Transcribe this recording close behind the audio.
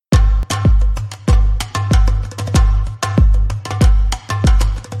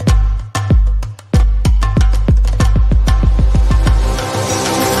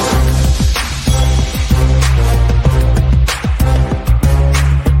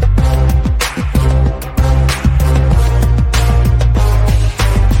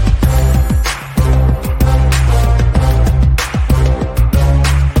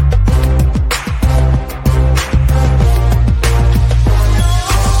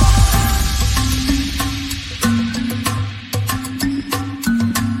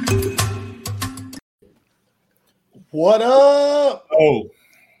What up? Oh,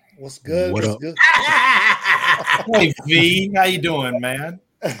 what's good? What what's up? good? Hey V, how you doing, man?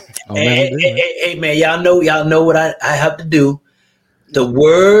 Oh, man, Hey, man, y'all know what I have to do. The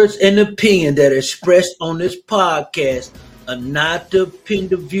words and opinion that are expressed on this podcast are not the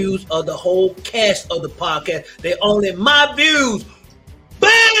opinion views of the whole cast of the podcast. They're only my views. Bam!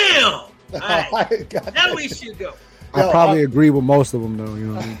 All right, now we should go. I probably agree with most of them, though.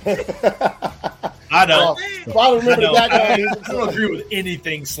 You know what I mean? I don't. I remember the background music. I don't agree with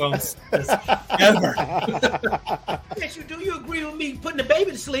anything Sloan says ever. Yes, you do. You agree with me putting the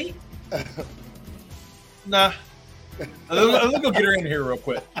baby to sleep? Nah. Let me go get her in here real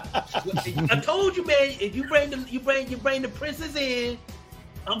quick. I told you, man. If you bring the princess in,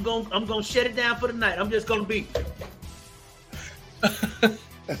 I'm gonna shut it down for the night. I'm just gonna be.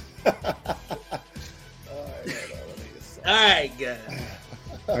 All right, guys.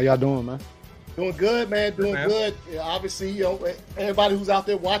 How y'all doing, man? Doing good, man. Doing good. Yeah, obviously, everybody who's out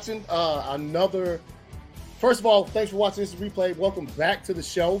there watching, First of all, thanks for watching this replay. Welcome back to the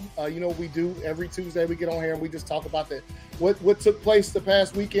show. You know what we do every Tuesday. We get on here and we just talk about what took place the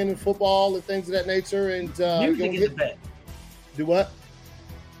past weekend in football and things of that nature. And Music in the back. Do what?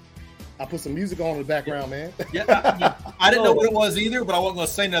 I put some music on in the background, man. Yeah, I didn't know what it was either, but I wasn't going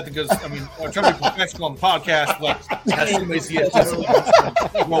to say nothing because I'm trying to be professional on the podcast. But I see it.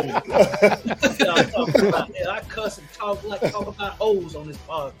 I cuss and talk about hoes on this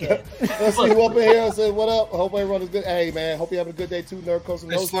podcast. Let's see who up in here and say what up. I hope everyone is good. Hey, man, hope you're having a good day too, Nerd Coast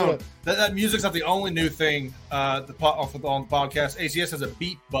and Sloan, that music's not the only new thing on the podcast. ACS has a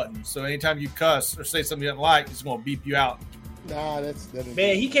beep button, so anytime you cuss or say something you don't like, it's going to beep you out. Nah,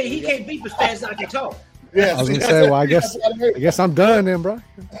 man. He can't beep as fast as I can talk. Yeah, I was gonna say, well, I guess I'm done then, bro.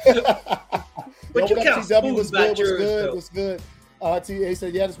 But you count TW was good. Was good. TA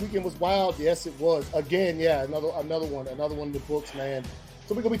said, yeah, this weekend was wild. Yes, it was. Again, yeah, another one in the books, man.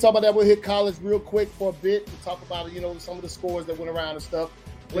 So we're gonna be talking about that. We'll hit college real quick for a bit and talk about some of the scores that went around and stuff.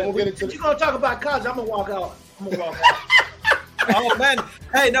 We'll get into. You gonna talk about college? I'm gonna walk out. Oh man,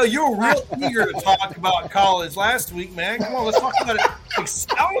 hey, no, you were real eager to talk about college last week, man. Come on, let's talk about it. I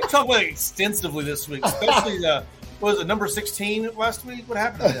want to talk about it extensively this week, especially what was it, number 16 last week? What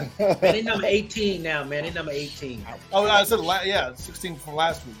happened to them? Man, they number 18 now, man. They number 18. Oh, I said 16 from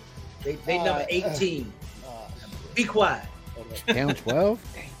last week. They number 18. Be quiet. Down 12.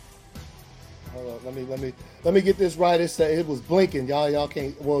 Hold on, let me get this right. It was blinking, y'all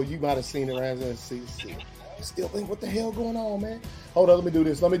can't. Well, you might have seen it around there. See. Still think, what the hell going on, man? Hold on, let me do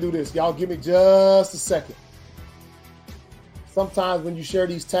this. Y'all give me just a second. Sometimes when you share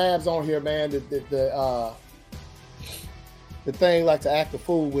these tabs on here, man, the thing like to act a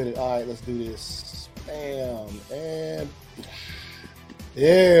fool with it. All right, let's do this. Bam, and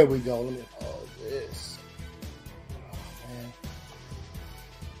there we go. Let me this. Oh, man.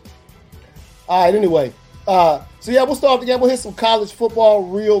 All right, anyway. So yeah, we'll start again. We'll hit some college football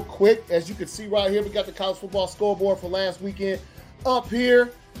real quick. As you can see right here, we got the college football scoreboard for last weekend up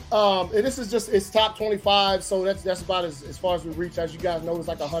here. And this is just it's top 25, so that's about as far as we reach. As you guys know, it's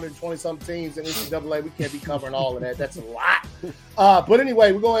like 120 something teams in NCAA. We can't be covering all of that. That's a lot. But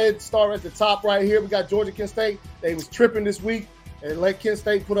anyway, we'll go ahead and start at the top right here. We got Georgia Kent State. They was tripping this week and let Kent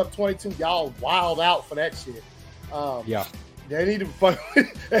State put up 22. Y'all wild out for that shit. Yeah. They need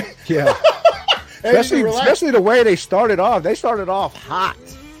to yeah. Especially the way they started off. They started off hot.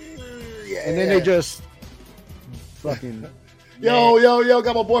 Yeah. And then they just fucking. Yo,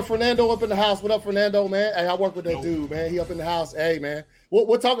 got my boy Fernando up in the house. What up, Fernando, man? Hey, I work with that dude, man. He up in the house. Hey, man.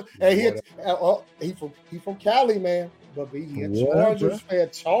 We're talking. Hey, he from Cali, man. But he a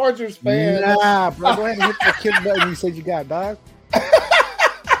Chargers fan. Nah, bro. Go ahead and hit that kid button you said you got, dog.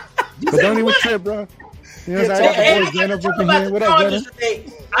 But don't even trip, bro. You know what I'm saying? What up, Jenna?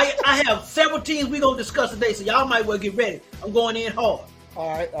 I have several teams we're going to discuss today, so y'all might well get ready. I'm going in hard.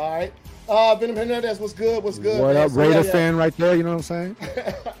 All right. Venom Hernandez, what's good? What up, Raider fan right there, you know what I'm saying?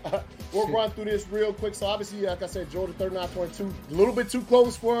 We'll run through this real quick. So obviously, like I said, Georgia 39-22, a little bit too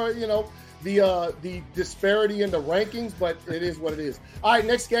close for, the disparity in the rankings, but it is what it is. All right,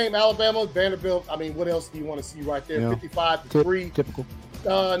 next game, Alabama, Vanderbilt. I mean, what else do you want to see right there? 55-3. Typical.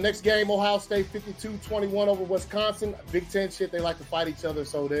 Next game, Ohio State 52-21 over Wisconsin. Big Ten shit, they like to fight each other.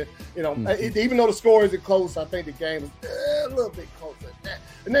 So they're, even though the score isn't close, I think the game is a little bit closer.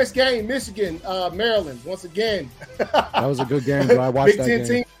 The next game, Michigan, Maryland. Once again, that was a good game. Bro. I watched Big that Ten game.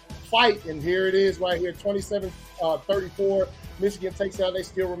 Team fight, and here it is right here, 27-34. Michigan takes out. They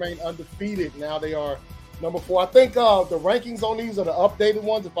still remain undefeated. Now they are number 4. I think the rankings on these are the updated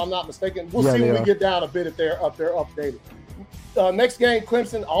ones, if I'm not mistaken. We'll see when we get down a bit if they're updated. Next game,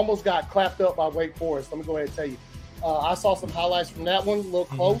 Clemson almost got clapped up by Wake Forest. Let me go ahead and tell you. I saw some highlights from that one. A little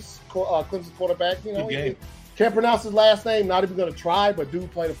close. Clemson quarterback, Good game. Can't pronounce his last name. Not even going to try, but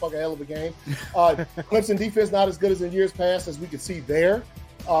dude played a fucking hell of a game. Clemson defense not as good as in years past, as we could see there.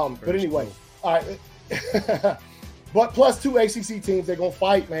 But anyway, all right. But plus 2 ACC teams, they're gonna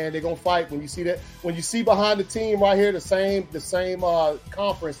fight, man. They're gonna fight. When you see that, when you see behind the team right here, the same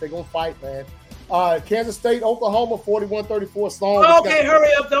conference, they're gonna fight, man. Kansas State, Oklahoma, 41-34. Sloan. Okay,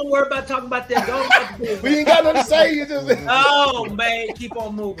 hurry up. Don't worry about talking about that. We ain't got nothing to say. You just oh man, keep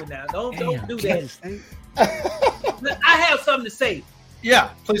on moving now. Don't do that. I have something to say.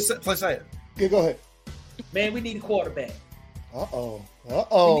 Yeah, please say it. Yeah, go ahead. Man, we need a quarterback. Uh-oh.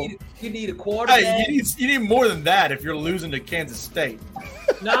 You need a quarterback. Hey, you need more than that if you're losing to Kansas State.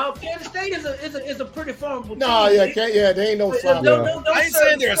 No, Kansas State is a pretty formidable team. No, they ain't no slouch. I ain't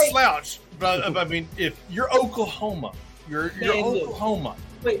saying they're a slouch, but I mean, if you're Oklahoma, you're Oklahoma.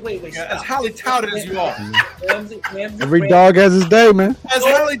 Wait. As highly touted as you are. Ramsey, Every dog has his day, man. As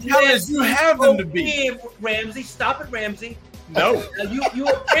highly touted as you have them to be. Ramsey, stop it, Ramsey. No. You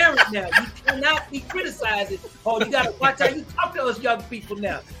a parent now. You cannot be criticizing. Oh, you got to watch how you talk to us young people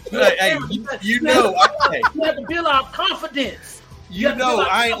now. You know, you have to build our confidence.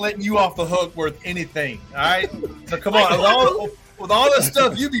 I ain't letting you off the hook worth anything. All right. So come on, with all the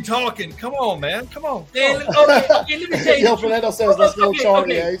stuff you be talking, come on, man. Come on. Okay, let me tell you. Yo, Fernando says let's go,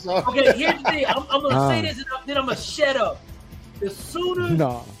 Charlie. Okay, here's the thing. I'm gonna say this, and then I'm gonna shut up. The Sooners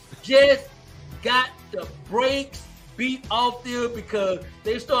just got the brakes beat off there because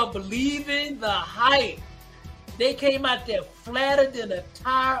they start believing the hype. They came out there flatter than a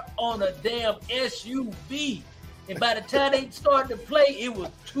tire on a damn SUV. And by the time they started to play, it was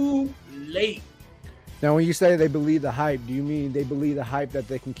too late. Now, when you say they believe the hype, do you mean they believe the hype that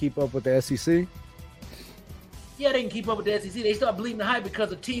they can keep up with the SEC? Yeah, they can keep up with the SEC. They start believing the hype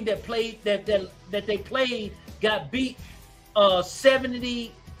because the team that they played got beat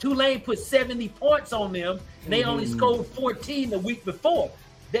 70. Tulane put 70 points on them, and they only scored 14 the week before.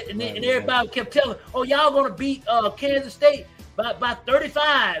 And everybody kept telling, "Oh, y'all gonna beat Kansas State by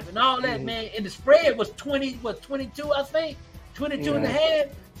 35 and all that, man." And the spread was 22, I think, 22 and a half.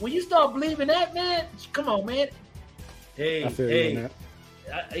 When you start believing that, man, come on, man. Hey, I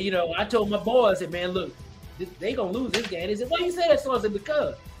told my boys, I said, man, look, they gonna lose this game. They said, why you say that? So I said,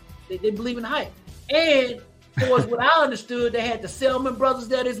 because they believe in the hype. And towards what I understood, they had the Selman brothers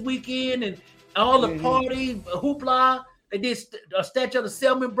there this weekend and all the party, hoopla. They did a statue of the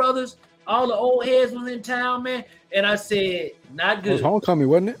Selman brothers. All the old heads was in town, man. And I said, not good. It was homecoming,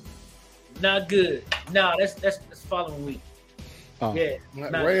 wasn't it? Not good. No, that's following week. Oh. Yeah.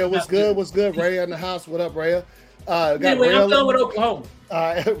 Rhea, what's good? What's good? Rhea in the house. What up, Rhea? Anyway, I'm done with Oklahoma.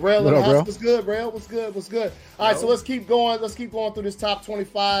 Rhea in the house. What's good, Rhea? What's good? All right, so let's keep going. Let's keep going through this top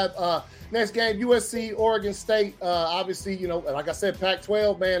 25. Next game, USC, Oregon State. Obviously, like I said,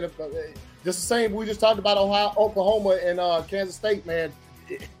 Pac-12, man. Just the same. We just talked about Oklahoma and Kansas State, man.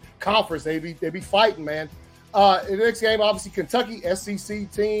 Conference, they be fighting, man. The next game, obviously, Kentucky,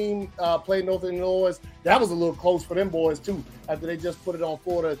 SEC team played Northern Illinois. That was a little close for them boys, too, after they just put it on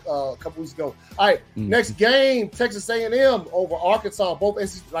Florida a couple weeks ago. All right, next game, Texas A&M over Arkansas. Both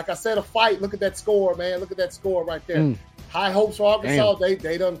SEC, like I said, a fight. Look at that score, man. Look at that score right there. High hopes for Arkansas. Damn.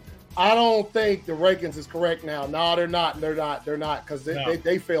 They done. I don't think the rankings is correct now. No, they're not. They're not because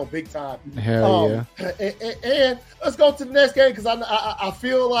they fail big time. Hell yeah. And let's go to the next game because I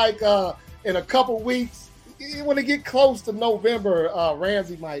feel like in a couple weeks, when they get close to November,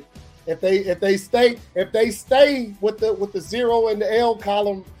 Ramsey might, if they stay with the 0 in the L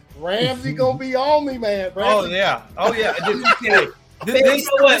column, Ramsey gonna be on me, man. Ramsey. Oh yeah. This is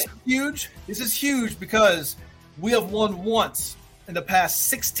huge. This is huge because we have won once in the past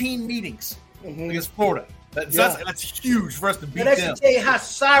 16 meetings against Florida. That's huge for us to beat them. Let's tell you how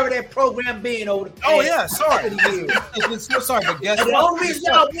sorry that program been over the past. Oh yeah, sorry. It's so sorry, but guess what? The only reason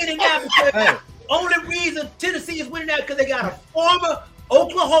y'all winning now because only reason Tennessee is winning now because they got a former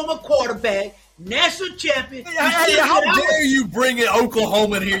Oklahoma quarterback, national champion. How dare you bring in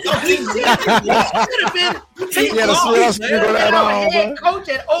Oklahoma in here? He should have been. Head coach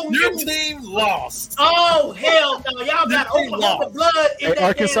at OU. Your team lost. Oh hell no! Y'all got Oklahoma blood in that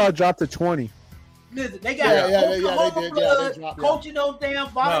Arkansas game. dropped to 20. Listen, they got Oklahoma blood coaching those damn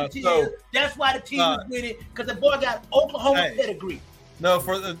volunteers. That's why the team is winning because the boy got Oklahoma pedigree. No,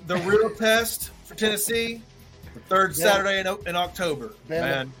 for the real test for Tennessee, the third Saturday in October.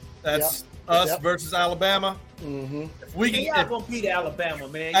 Man, that's us versus Alabama. If we can, y'all gonna beat Alabama,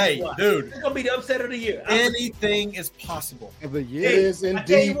 man. Hey, dude, it's gonna be the upset of the year. Anything is possible. It is indeed. I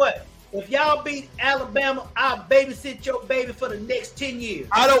tell you what. If y'all beat Alabama, I'll babysit your baby for the next 10 years.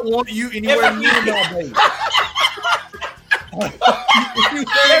 I don't want you anywhere near my baby.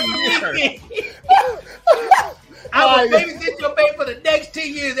 I will babysit your baby for the next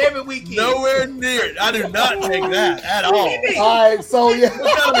 10 years every weekend. Nowhere near it. I do not take that at all. All right, so yeah.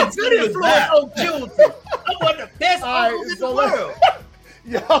 I'm a good influence on children. I'm one of the best uncles in the world.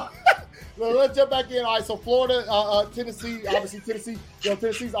 Yeah. Well, let's jump back in. All right, so Florida, Tennessee, obviously Tennessee.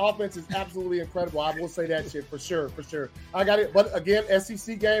 Tennessee's offense is absolutely incredible. I will say that shit for sure. I got it. But again,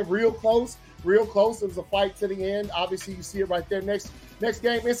 SEC game, real close. It was a fight to the end. Obviously, you see it right there. Next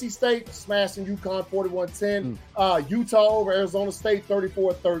game, NC State smashing UConn 41-10. Utah over Arizona State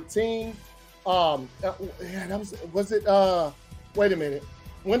 34-13. Wait a minute.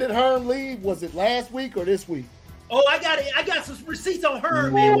 When did Herm leave? Was it last week or this week? Oh, I got it. I got some receipts on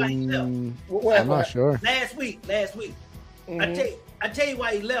Herm, man. Why he left? I'm not sure. Last week. Mm-hmm. I tell you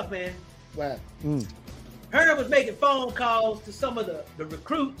why he left, man. Wow. Herm was making phone calls to some of the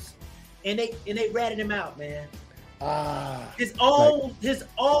recruits, and they ratted him out, man. The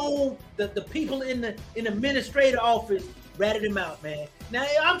people in the administrative office ratted him out, man. Now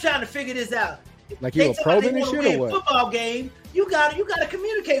I'm trying to figure this out. Like you a probing and shit or what? Football game, you gotta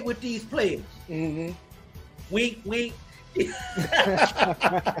communicate with these players. Mm-hmm. Wink. You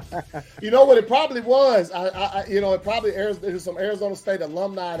know what it probably was? There's some Arizona State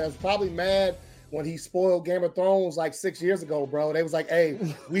alumni that was probably mad when he spoiled Game of Thrones like 6 years ago, bro. They was like, hey,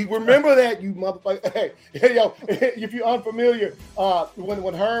 we remember that, you motherfucker. Hey, yo, if you're unfamiliar,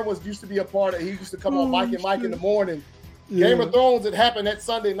 when Herm used to be a part of, he used to come on Mike and Mike in the morning. Yeah. Game of Thrones had happened that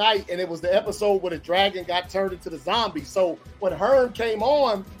Sunday night, and it was the episode where the dragon got turned into the zombie. So when Herm came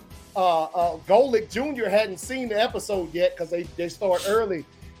on, Golick Jr. hadn't seen the episode yet because they start early.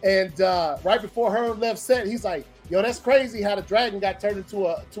 And right before Herm left set, he's like, yo, that's crazy how the dragon got turned into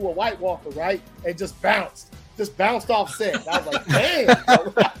a White Walker, right? And just bounced off set. I was like, damn,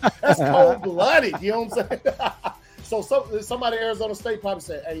 bro, that's cold-blooded. You know what I'm saying? So somebody at Arizona State probably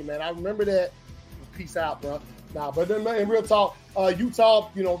said, hey, man, I remember that. Peace out, bro. Nah, but then in real talk, Utah,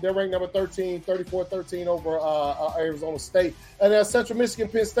 they're ranked number 13, 34-13 over Arizona State. And then Central Michigan,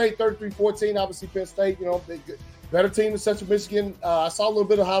 Penn State, 33-14. Obviously, Penn State, better team than Central Michigan. I saw a little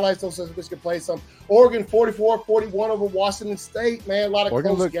bit of highlights on Central Michigan play some. Oregon, 44-41 over Washington State. Man, a lot of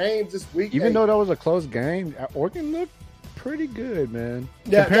close games this week. Even though that was a close game, Oregon looked pretty good, man.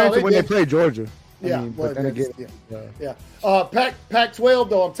 Yeah, compared to when they played Georgia. Pac-12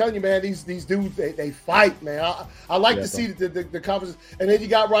 though, I'm telling you, man, these dudes they fight, man. I like to see the conference. And then you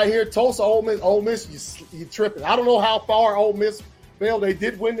got right here Tulsa, Ole Miss. You tripping? I don't know how far Ole Miss fell. They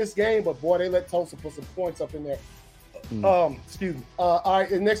did win this game, but boy, they let Tulsa put some points up in there. Excuse me. All right,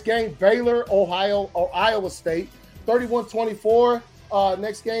 the next game, Baylor, Iowa State, 31-24.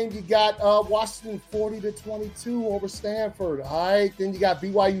 Next game, you got Washington 40-22 over Stanford. All right, then you got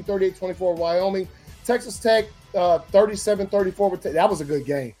BYU 38-24 Wyoming. Texas Tech 37-34. That was a good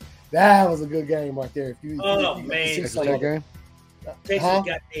game. That was a good game right there. Man, Texas Tech game. Texas got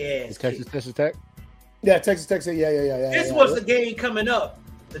their ass. Texas Tech. Yeah, Texas Tech. Yeah. This was the game coming up.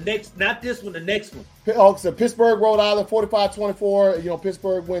 The next, not this one. The next one. So Pittsburgh, Rhode Island, 45-24.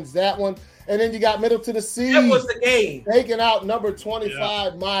 Pittsburgh wins that one. And then you got Middle Tennessee. That was the game. Taking out number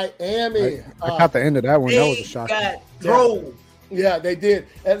 25, Miami. I caught the end of that one. That was a shock. Yeah, they did.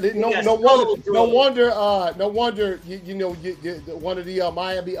 And no wonder. One of the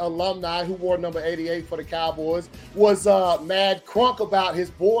Miami alumni who wore number 88 for the Cowboys was mad crunk about his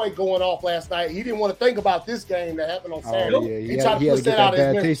boy going off last night. He didn't want to think about this game that happened on Saturday. He tried to push that out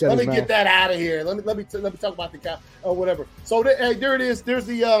of his mouth. Let me get that out of here. Let me talk about the Cow or whatever. So there it is. There's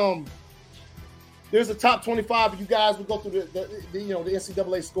the top 25. You guys will go through the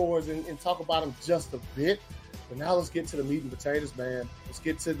NCAA scores and talk about them just a bit. But now let's get to the meat and potatoes, man. Let's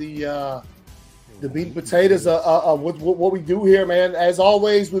get to the meat and potatoes. What we do here, man. As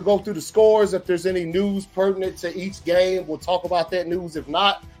always, we go through the scores. If there's any news pertinent to each game, we'll talk about that news. If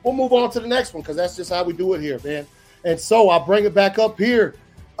not, we'll move on to the next one because that's just how we do it here, man. And so I'll bring it back up here.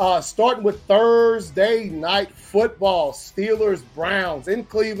 Starting with Thursday night football. Steelers, Browns in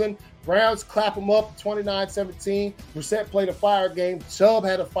Cleveland. Browns clap them up 29-17. Brissett played a fire game. Chubb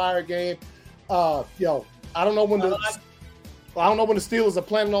had a fire game. I don't know when the Steelers are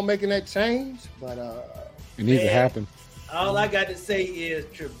planning on making that change, but it needs to happen. All I got to say is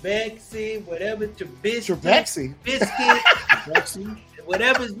Trubisky, whatever Trubisky,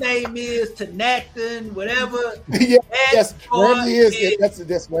 whatever his name is, Tanacton, whatever. Yes, Randy is.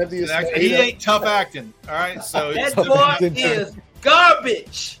 That's Randy is. He ain't tough acting. All right, so that boy is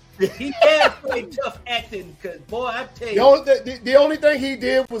garbage. He has played tough acting because, boy, I tell you. The only thing he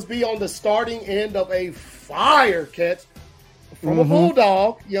did was be on the starting end of a fire catch. from a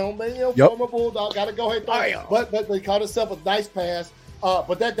Bulldog. You know what I mean? Yep. From a Bulldog. Got to go ahead and throw it. But they caught himself a nice pass.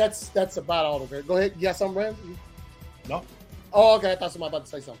 But that's about all of it. Go ahead. You got something, Rand? No. Oh, okay. I thought somebody about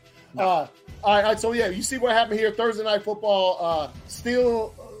to say something. No. All right. So yeah, you see what happened here. Thursday night football.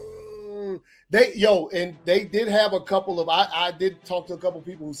 Still, they did have a couple of. I did talk to a couple of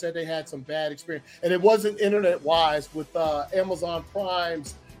people who said they had some bad experience, and it wasn't internet wise with Amazon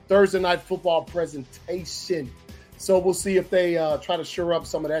Prime's Thursday night football presentation. So we'll see if they try to shore up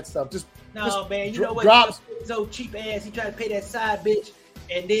some of that stuff. Man, you know what? So cheap ass. He tried to pay that side bitch,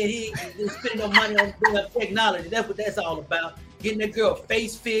 and then he spending no money on technology. That's what that's all about. Getting that girl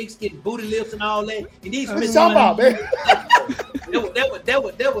face fixed, getting booty lifts and all that. And he's spending money. About, man. That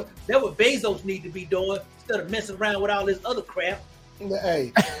what Bezos need to be doing instead of messing around with all this other crap.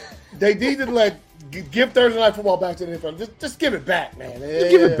 Hey, they need to give Thursday night football back to the NFL. Just give it back, man.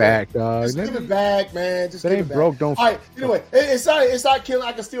 Give it back, dog. Just give it back, man. Just give it back. Broke, don't. All right. Anyway, it's not killing.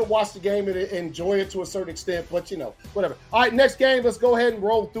 I can still watch the game and enjoy it to a certain extent, but whatever. All right, next game. Let's go ahead and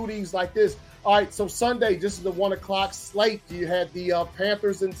roll through these like this. All right, so Sunday, this is the 1:00 slate. You had the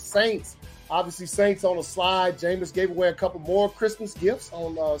Panthers and Saints. Obviously, Saints on a slide. Jameis gave away a couple more Christmas gifts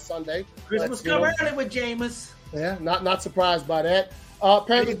on Sunday. Christmas come early with Jameis. Yeah, not surprised by that.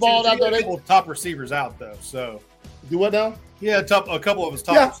 Panthers balled out there. They top receivers out though. So do what now? Yeah, a couple of his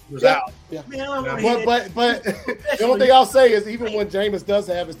top receivers out. Yeah. But the only thing I'll say is even when Jameis does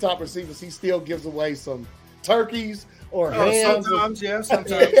have his top receivers, he still gives away some turkeys or hams.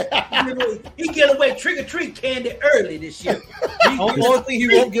 Sometimes. He get away trick or treat candy early this year. The only thing he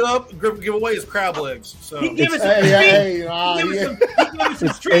won't give away is crab legs. So he give us some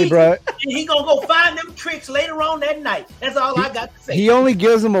treats. Hey, bro. And he gonna go find them tricks later on that night. That's all I got to say. He only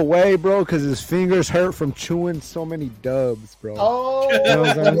gives them away, bro, because his fingers hurt from chewing so many dubs, bro. Oh, you know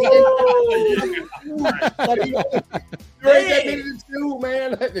what I'm saying? Needed to chew,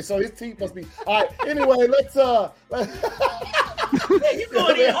 man. So his teeth must be all right. Anyway, let's yeah, you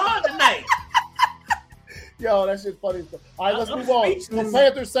going in hard tonight. Yo, that shit's funny. All right, let's move on.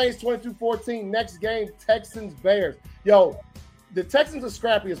 Panthers Saints 22-14. Next game, Texans Bears. Yo, the Texans are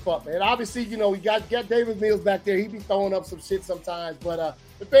scrappy as fuck, man. Obviously, we got David Mills back there. He be throwing up some shit sometimes, but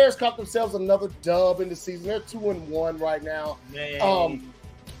the Bears caught themselves another dub in the season. They're 2-1 right now. Man.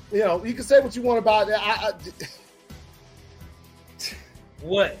 You can say what you want about it.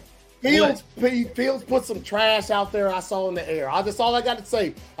 What? Fields put some trash out there I saw in the air. That's all I got to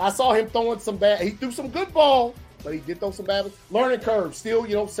say. I saw him throwing some bad. He threw some good ball, but he did throw some bad. Learning curve.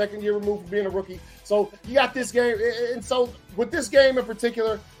 Still, second year removed from being a rookie. So you got this game. And so with this game in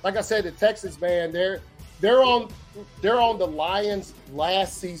particular, like I said, the Texans, man, they're on the Lions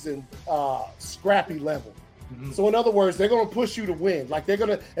last season scrappy level. Mm-hmm. So in other words, they're going to push you to win. Like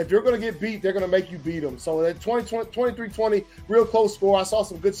if you're going to get beat, they're going to make you beat them. So at 23-20, real close score. I saw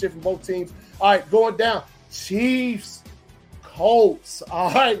some good shit from both teams. All right, going down. Chiefs, Colts.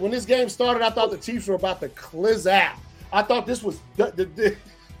 All right, when this game started, I thought the Chiefs were about to close out. I thought this was I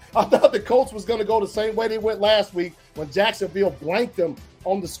thought the Colts was going to go the same way they went last week when Jacksonville blanked them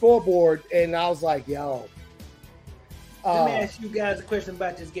on the scoreboard, and I was like, yo. Let me ask you guys a question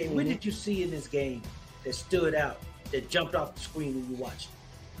about this game. Mm-hmm. What did you see in this game that stood out, that jumped off the screen when you watched it?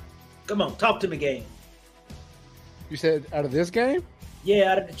 Come on, talk to me, game. You said out of this game?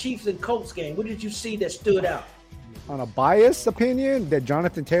 Yeah, out of the Chiefs and Colts game. What did you see that stood out? On a biased opinion, that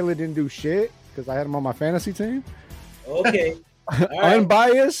Jonathan Taylor didn't do shit because I had him on my fantasy team. Okay.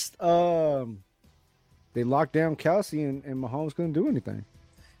 Unbiased, they locked down Kelsey and Mahomes couldn't do anything.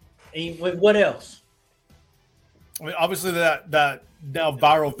 And what else? I mean, obviously that now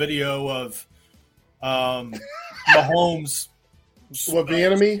viral video of Mahomes, what the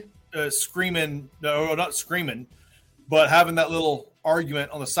enemy screaming, no, not screaming, but having that little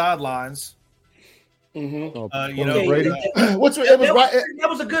argument on the sidelines. Mm-hmm. That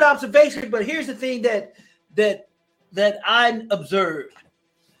was a good observation. But here's the thing that I observed: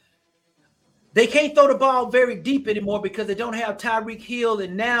 they can't throw the ball very deep anymore because they don't have Tyreek Hill,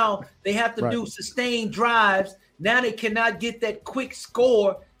 and now they have to do sustained drives. Now they cannot get that quick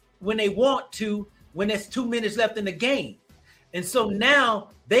score when they want to, when there's 2 minutes left in the game. And so now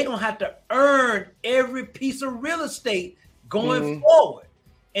they're going to have to earn every piece of real estate going forward.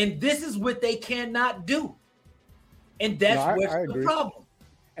 And this is what they cannot do. And that's where's the problem.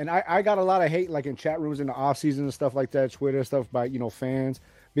 And I got a lot of hate, like in chat rooms in the offseason and stuff like that, Twitter stuff by, fans.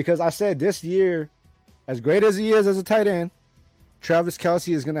 Because I said this year, as great as he is as a tight end, Travis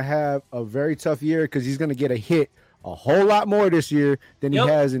Kelce is going to have a very tough year because he's going to get a hit a whole lot more this year than he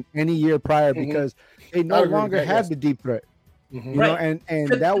has in any year prior because they no longer have the deep threat. Mm-hmm. You know, and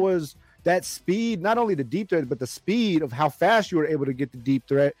that was that speed, not only the deep threat, but the speed of how fast you were able to get the deep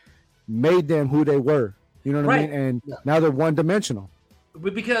threat made them who they were. You know what I mean? And now they're one-dimensional.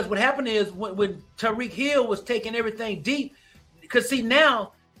 Because what happened is when Tyreek Hill was taking everything deep, because see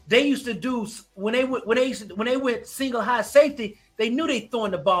now they used to do when they went single high safety, they knew they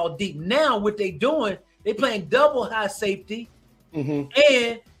throwing the ball deep. Now what they doing, they playing double high safety,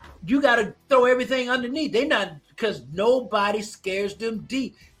 and you got to throw everything underneath. They not because nobody scares them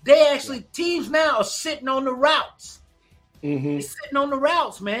deep. They actually teams now are sitting on the routes. They're sitting on the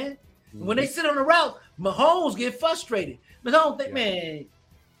routes, man. When they sit on the route, Mahomes get frustrated. Mahomes think, man,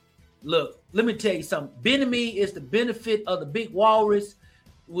 look, let me tell you something. Ben-Ami is the benefit of the big walrus,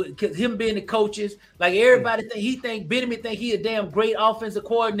 because him being the coaches. Like everybody Ben-Ami think he a damn great offensive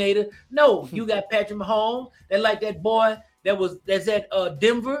coordinator. No, you got Patrick Mahomes. That like that boy that's at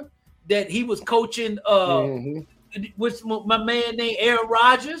Denver that he was coaching. With my man named Aaron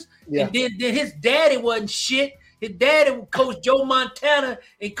Rodgers, and then his daddy wasn't shit. His daddy coached Joe Montana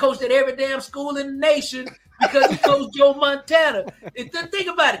and coached at every damn school in the nation because he coached Joe Montana. And think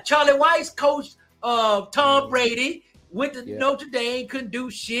about it. Charlie Weiss coached Tom Brady, went to Notre Dame, couldn't do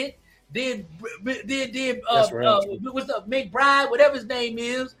shit. Then what's up, McBride, whatever his name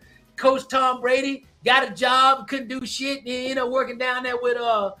is, coached Tom Brady, got a job, couldn't do shit. Then ended up working down there with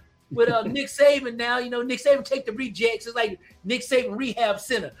Nick Saban now. You know, Nick Saban take the rejects. It's like Nick Saban rehab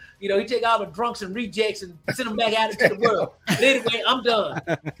center. You know, he take all the drunks and rejects and send them back out into the world. But anyway, I'm done.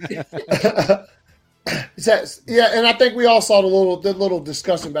 And I think we all saw the little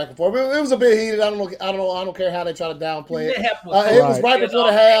discussion back and forth. It was a bit heated. I don't care how they try to downplay it. It was right before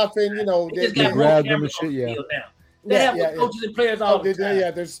the half, and you know, they grabbed them and shit. Coaches and players all the time.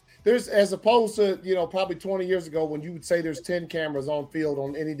 Yeah, there's as opposed to, you know, probably 20 years ago when you would say there's 10 cameras on field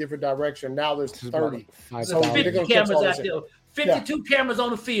on any different direction. Now there's 30. So 50 cameras out there. 52 cameras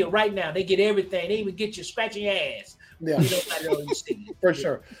on the field right now. They get everything. They even get you scratching your ass. Yeah, for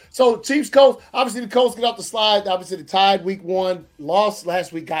sure. So Chiefs Colts, obviously the Colts get off the slide. Obviously the tied week 1, lost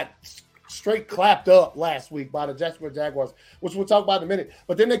last week, got straight clapped up last week by the Jacksonville Jaguars, which we'll talk about in a minute.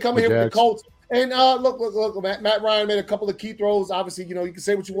 But then they come in here with the Colts. And look, Matt Ryan made a couple of key throws. Obviously, you know, you can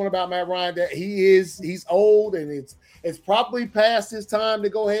say what you want about Matt Ryan, that he's old and it's probably past his time to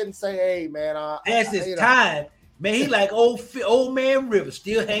go ahead and say, hey, man. Past his time. Man, he like old man Rivers,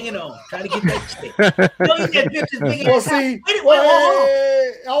 still hanging on, trying to get that shit.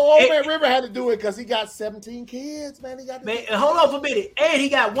 Old man River had to do it because he got 17 kids, man. Hold on for a minute. And he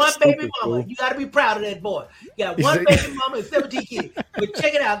got one baby mama. You got to be proud of that boy. He got one baby mama and 17 kids. But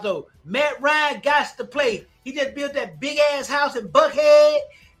check it out, though. Matt Ryan got to play. He just built that big-ass house in Buckhead,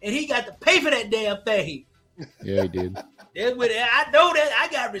 and he got to pay for that damn thing. Yeah, he did. I know that. I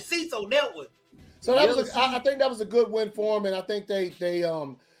got receipts on that one. So I think that was a good win for him, and I think they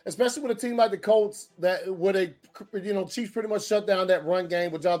especially with a team like the Colts Chiefs pretty much shut down that run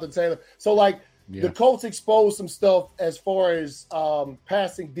game with Jonathan Taylor. So the Colts exposed some stuff as far as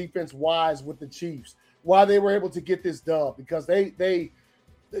passing defense wise with the Chiefs, why they were able to get this dub, because they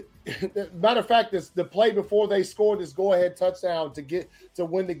matter of fact, the play before they scored this go-ahead touchdown to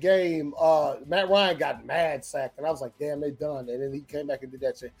win the game, Matt Ryan got mad sacked, and I was like, damn, they done. And then he came back and did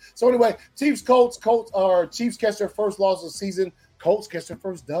that shit. So anyway, Chiefs catch their first loss of the season. Colts catch their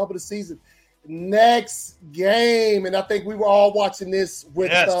first dub of the season. Next game, and I think we were all watching this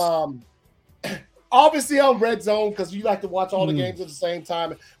with obviously on Red Zone, because you like to watch all the games at the same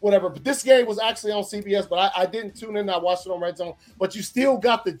time, whatever. But this game was actually on CBS, but I didn't tune in. I watched it on Red Zone. But you still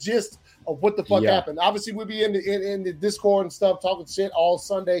got the gist of what the fuck happened. Obviously, we'll be in the Discord and stuff, talking shit all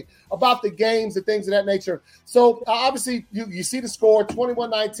Sunday about the games and things of that nature. So, obviously, you see the score,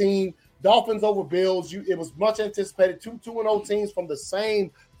 21-19, Dolphins over Bills. It was much anticipated. 2-0 teams from the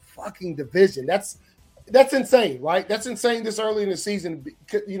same fucking division. That's insane, right? That's insane this early in the season,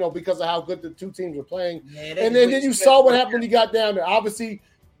 you know, because of how good the two teams were playing. Man, and then you saw what happened when you got down there. Obviously,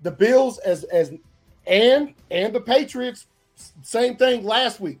 the Bills and the Patriots, same thing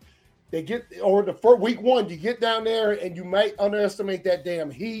last week. For week 1, you get down there and you might underestimate that damn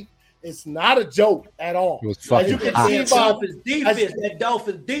heat. It's not a joke at all. It was fucking that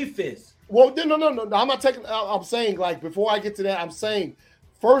Dolphins defense. Well, no. I'm not taking. I'm saying, before I get to that, I'm saying,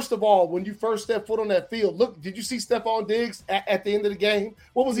 first of all, when you first step foot on that field, look, did you see Stephon Diggs at the end of the game?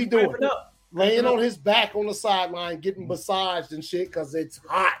 What was he doing? Laying on his back on the sideline, getting massaged and shit because it's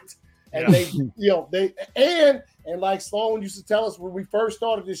hot. And and like Sloan used to tell us when we first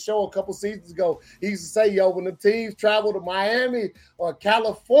started this show a couple seasons ago, he used to say, yo, when the teams travel to Miami or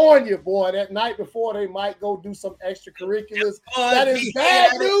California, boy, that night before they might go do some extracurriculars. That is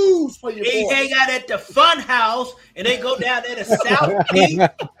bad news for you. They hang out at the Fun House and they go down there to South Beach.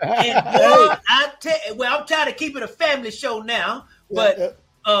 And boy, I'm trying to keep it a family show now, but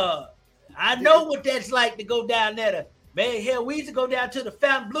I know what that's like to go down there to, man, hell, we used to go down to the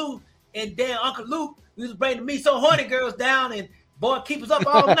Fontainebleau and damn Uncle Luke we was bringing me so horny girls down and boy keep us up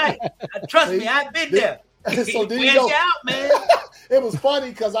all night. Trust me, I've been there. So did you out, man. It was funny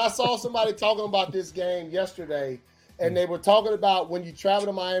because I saw somebody talking about this game yesterday, and they were talking about when you travel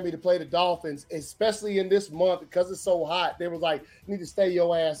to Miami to play the Dolphins, especially in this month because it's so hot. They was like, you need to stay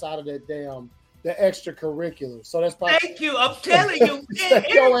your ass out of that the extracurricular. So that's probably. Thank you. I'm telling you.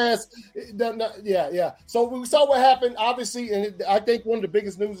 Your ass. Yeah. So we saw what happened, obviously, and I think one of the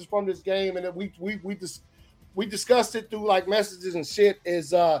biggest news is from this game, and we discussed it through like messages and shit.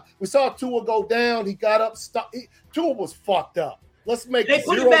 Is we saw Tua go down. He got up. Tua was fucked up. Let's make. They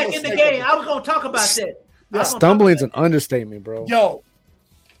put him back in the game. I was gonna talk about that. Yeah. Stumbling's an understatement, bro. Yo,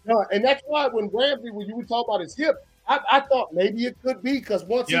 and that's why when Ramsey, when you were talking about his hip, I thought maybe it could be because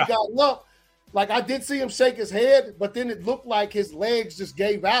once he got up. Like, I did see him shake his head, but then it looked like his legs just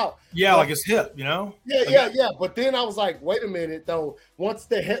gave out. Yeah, like his hip, you know? Yeah. But then I was like, wait a minute, though. Once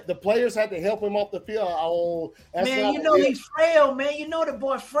the players had to help him off the field, man, you know he's frail, man. You know the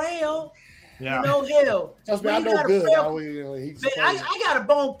boy frail. Yeah. I know good. I got a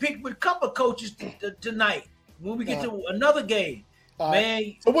bone pick with a couple of coaches tonight when we get to another game.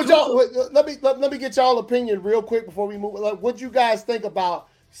 Man. So what y'all let me get y'all opinion real quick before we move. Like, what you guys think about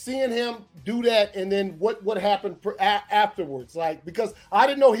seeing him do that, and then what happened afterwards? Like, because I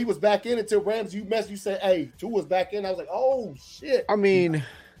didn't know he was back in until Ramsey you said, hey, Tua was back in. I was like, oh shit. I mean,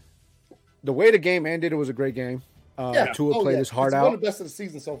 the way the game ended, it was a great game. Tua played his heart out. One of the best of the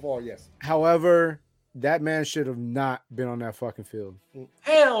season so far, yes. However, that man should have not been on that fucking field.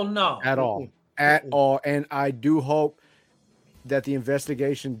 Hell no. At all. At all. And I do hope that the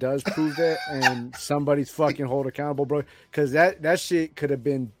investigation does prove that and somebody's fucking hold accountable, bro. Because that shit could have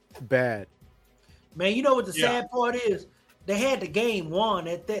been bad. Man, you know what the sad part is? They had the game won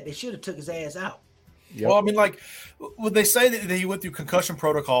at that. They should have took his ass out. Yep. Well, I mean, like, would they say that he went through concussion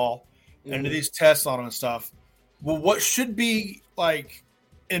protocol and did these tests on him and stuff? Well, what should be, like,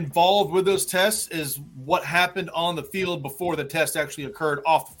 involved with those tests is what happened on the field before the test actually occurred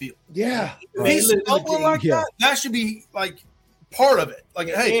off the field. Yeah. If he's stumbling like that should be, like, part of it. Like,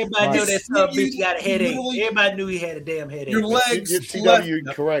 hey, everybody knew that son bitch got a headache. Everybody knew he had a damn headache. Your legs,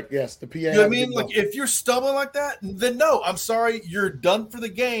 correct? Yes, the PA. You know what I mean? Like, if you're stumbling like that, then no, I'm sorry, you're done for the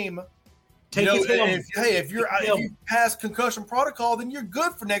game. If you pass concussion protocol, then you're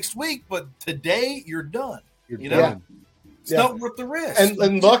good for next week. But today, you're done. It's not worth the risk.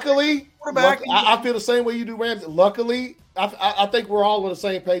 And luckily, I feel the same way you do, Ramsey. Luckily, I think we're all on the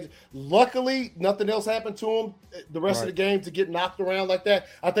same page. Luckily, nothing else happened to him the rest of the game to get knocked around like that.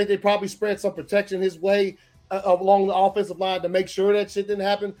 I think they probably spread some protection his way along the offensive line to make sure that shit didn't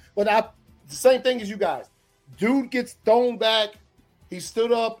happen. But the same thing as you guys. Dude gets thrown back. He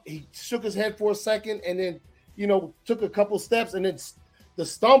stood up. He shook his head for a second and then, took a couple steps. And then the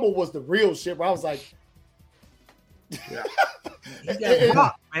stumble was the real shit where I was like, he got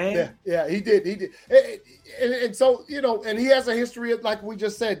rocked, man. Yeah, he did. And so, and he has a history of, like we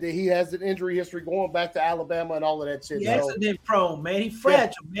just said, that he has an injury history going back to Alabama and all of that shit. He's accident prone, man. He's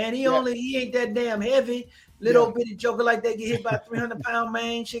fragile, man. He ain't that damn heavy. Little bitty joker like that get hit by 300-pound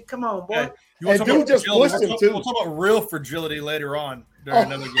man. Shit, come on, boy. And dude just pushed him too. We'll talk about real fragility later on during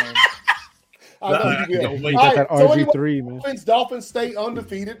another game. I know you will. You got that RG3, man. Dolphins stay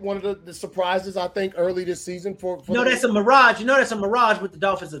undefeated. One of the surprises, I think, early this season. That's a mirage. You know that's a mirage what the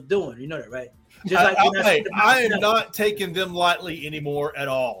Dolphins are doing. You know that, right? Just I am not taking them lightly anymore at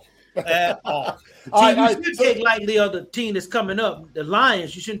all. At all. You should take lightly on the team that's coming up. The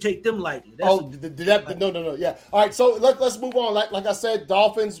Lions, you shouldn't take them lightly. No. Yeah. All right, so let's move on. Like I said,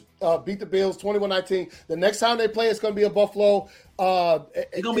 Dolphins beat the Bills 21-19. The next time they play, it's going to be a Buffalo.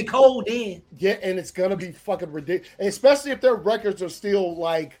 It's going to be cold then. Yeah, and it's going to be fucking ridiculous, especially if their records are still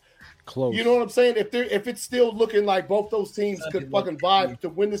like close. You know what I'm saying? If it's still looking like both those teams could fucking vie to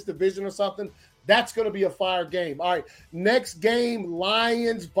win this division or something, that's going to be a fire game. All right, next game,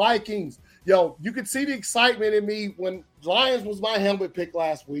 Lions-Vikings. Yo, you could see the excitement in me when Lions was my helmet pick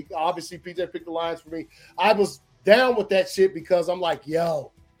last week. Obviously, PJ picked the Lions for me. I was down with that shit because I'm like,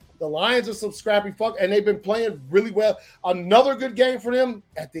 yo, the Lions are some scrappy fuck, and they've been playing really well. Another good game for them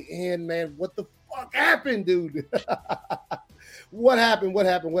at the end, man. What the fuck happened, dude? What happened?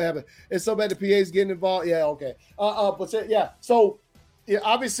 It's so bad the PA's getting involved. Yeah, okay. So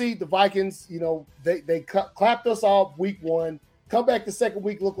obviously the Vikings, they clapped us off week 1. Come back the second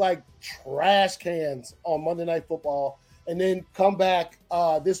week, look like trash cans on Monday Night Football, and then come back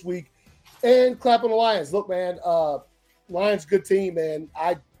this week and clap on the Lions. Look, man, Lions good team, man.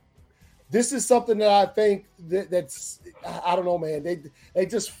 This is something that I think that's I don't know, man. They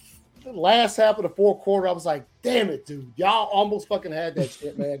just last half of the fourth quarter, I was like, damn it, dude. Y'all almost fucking had that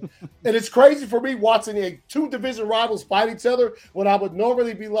shit, man. And it's crazy for me watching two division rivals fight each other when I would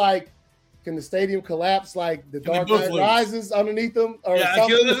normally be like, can the stadium collapse like the Dark Knight Rises underneath them? Or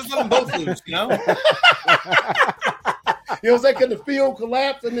something? This is them both lose, You know what I'm saying? Can the field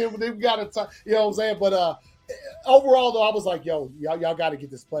collapse? And then we got to, you know what I'm saying? But overall, though, I was like, yo, y'all got to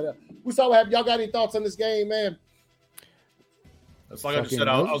get this played up. We saw what happened. Y'all got any thoughts on this game, man? That's like I just said.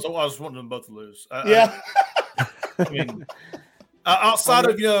 I was wanting them both to lose. I mean, outside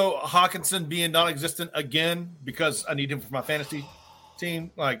of Hawkinson being non-existent again because I need him for my fantasy team,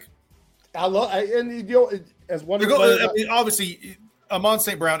 like as one of the players, I mean, obviously, Amon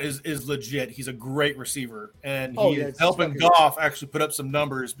St. Brown is legit. He's a great receiver, and he's helping Goff actually put up some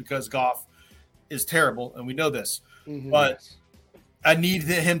numbers because Goff is terrible, and we know this. Mm-hmm. But I need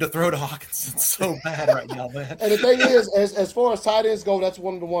him to throw to Hawkinson so bad right now, man. And the thing is, as far as tight ends go, that's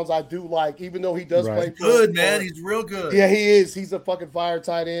one of the ones I do like, even though he does play good, man. He's real good. Yeah, he is. He's a fucking fire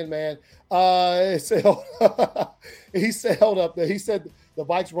tight end, man. He said, hold up there. He said the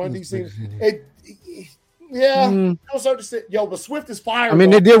Vikes run these teams. But Swift is fire. I mean,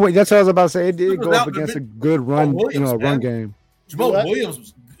 they did. That's what I was about to say. It did go up against a good run, run game. Jamal Williams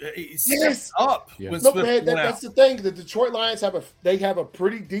was up. Yeah. Look, man, that's the thing. The Detroit Lions have a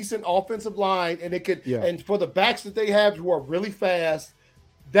pretty decent offensive line, and and for the backs that they have who are really fast,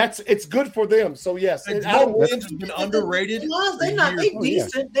 it's good for them. So yes, Jamal Williams has been underrated. They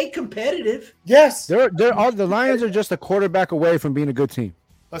decent. They competitive. Yes, the Lions are just a quarterback away from being a good team.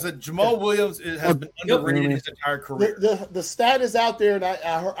 I said Jamal Williams has been underrated his entire career. The stat is out there, and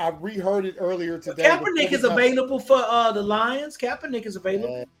I reheard it earlier today. Kaepernick is available for the Lions. Kaepernick is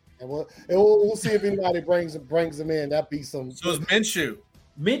available. And we'll see if anybody brings him in. That'd be some. So is Minshew.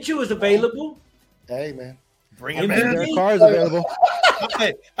 Minshew is available. Hey, man. Bring him in. Their car is available.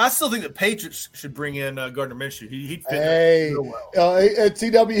 Okay, I still think the Patriots should bring in Gardner Minshew. He'd fit real well.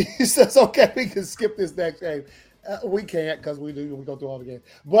 TW says, okay, we can skip this next game. We can't because we go through all the games.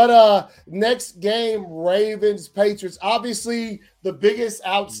 But next game, Ravens, Patriots. Obviously, the biggest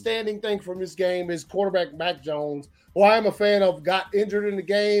outstanding thing from this game is quarterback Mac Jones, who I am a fan of, got injured in the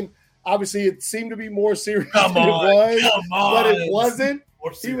game. Obviously, it seemed to be more serious than it was, but it wasn't.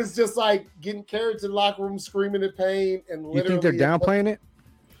 He was just like getting carried to the locker room, screaming in pain, and literally. You think they're downplaying it?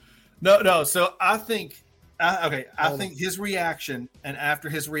 No. So I think, I think his reaction, and after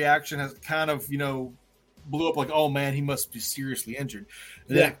his reaction has kind of, blew up like, oh man, he must be seriously injured.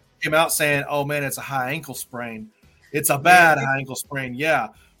 And then it came out saying, oh man, it's a high ankle sprain. It's a bad high ankle sprain. Yeah.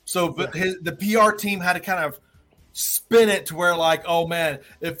 So, but the PR team had to kind of spin it to where like, oh man,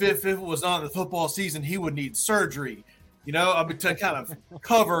 if it was on the football season, he would need surgery. To kind of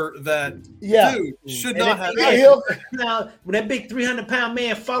cover that. Dude should not have. Now, when that big 300-pound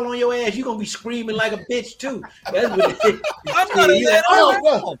man fall on your ass, you're gonna be screaming like a bitch too. That's what I'm not in the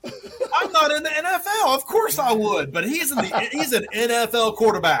NFL. I'm not in the NFL. Of course I would, but he's an NFL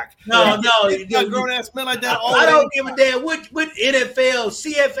quarterback. No, grown ass men like that. I don't give a damn what NFL,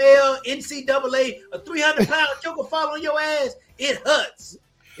 CFL, NCAA, a 300-pound joker fall on your ass. It hurts.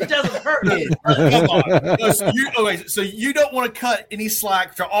 It doesn't hurt. Come on. So you don't want to cut any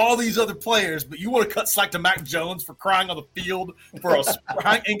slack to all these other players, but you want to cut slack to Mac Jones for crying on the field for a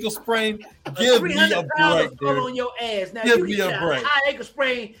high ankle sprain? Give me a break, dude. On your ass. Now, give me a break. High ankle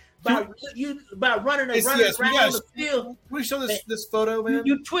sprain by running around on the field. Can we show this photo, man?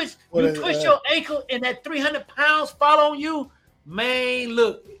 You twist your ankle, and that 300 pounds fall on you, man.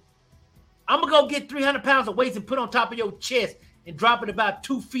 Look, I'm gonna go get 300 pounds of weights and put on top of your chest. And drop it about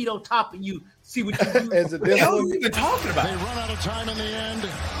 2 feet on top of you. See what you do. What the hell are you even talking about? They run out of time in the end,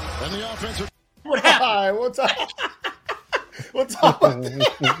 and the offensive. What happened? All right, what's up?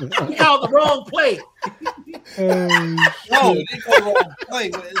 We called the wrong play. No, it didn't call the wrong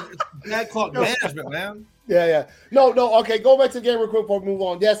play. It's bad clock management, man. Yeah. No. Okay, go back to the game real quick before we move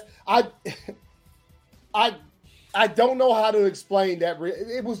on. Yes, I don't know how to explain that.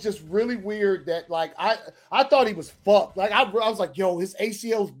 It was just really weird that, like, I thought he was fucked. Like, I was like, yo, his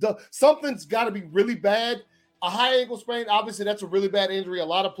ACL's done. Something's got to be really bad. A high ankle sprain, obviously, that's a really bad injury. A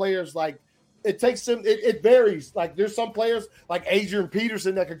lot of players, like, it takes them, it varies. Like, there's some players, like Adrian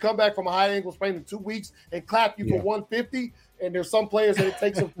Peterson, that can come back from a high ankle sprain in 2 weeks and clap you for 150. and there's some players that it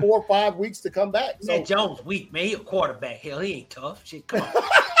takes them 4 or 5 weeks to come back. So Matt Jones weak, man. He a quarterback. Hell, he ain't tough. Shit, come on.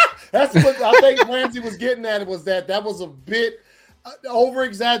 that's what I think Ramsey was getting at. Was that was a bit over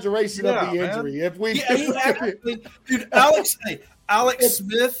exaggeration of the injury. Man. If we, dude, Alex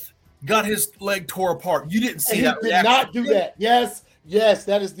Smith got his leg tore apart. You didn't see that. He did not do that. Yes,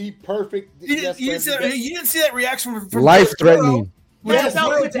 that is the perfect. You didn't see that reaction from life-threatening. He went to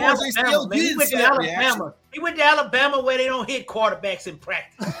Alabama. He went to Alabama where they don't hit quarterbacks in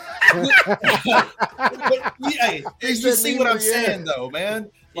practice. You see what I'm saying, though, man?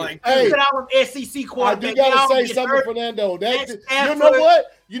 Like, SEC quarterback. I do gotta say something, Fernando.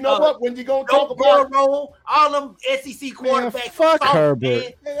 You know what? When you gonna talk about all them SEC quarterbacks, fuck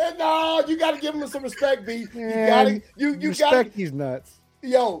Herbert. No, you gotta give him some respect, B. You respect these nuts.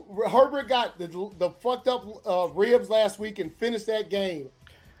 Yo, Herbert got the fucked up ribs last week and finished that game.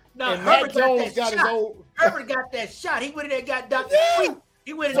 No, and Herbert Matt Jones got his old. Herbert got that shot. He went in there, got Dr. Sweet.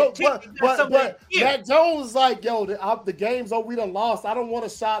 He went in there, but Matt Jones is like, yo, the game's over. We done lost. I don't want a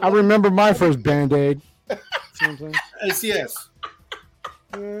shot. I remember my first Band-Aid. ACS.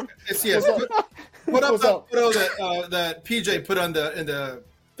 ACS. What up? That PJ put in the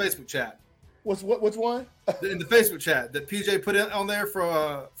Facebook chat. Which one? In the Facebook chat that PJ put on there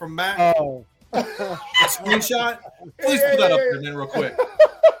from Matt. Oh. A screenshot. Please put that up there then real quick.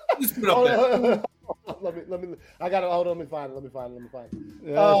 Please put it up there. Let me. I got to hold on. Let me find it. Let's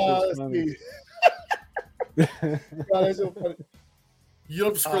see. You don't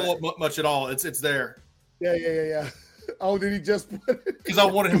have to scroll up much at all. It's there. Yeah. Oh, did he just put it? Because I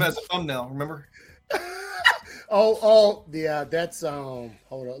wanted him as a thumbnail. Remember? Yeah. That's Hold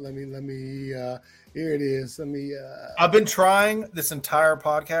on. Let me. Here it is. Let me. I've been trying this entire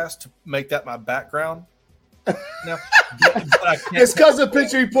podcast to make that my background. No, it's because the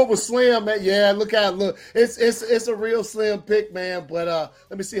picture he put was Slim, man. Yeah, look. It's a real Slim pic, man. But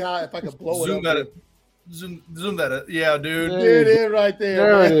let me see if I can blow zoom it up. Zoom that. Yeah, dude. There it is, right there.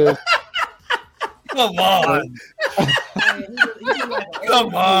 There it is. Come on.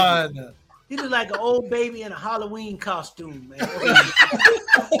 Come on. He look like an old baby in a Halloween costume, man.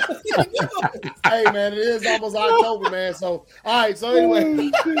 Hey, man, it is almost October, man. So, all right. So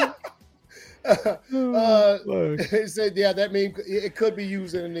anyway. He said, "Yeah, that means it could be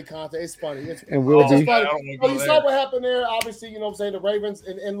used in any context. It's funny. And will be. Funny. You saw what happened there. Obviously, you know what I'm saying. The Ravens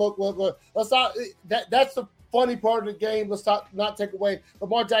and look. Let's not. That's the funny part of the game. Let's not take away.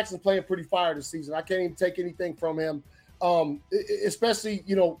 Lamar Jackson's playing pretty fire this season. I can't even take anything from him. Especially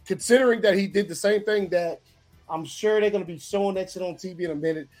considering that he did the same thing that I'm sure they're going to be showing that shit on TV in a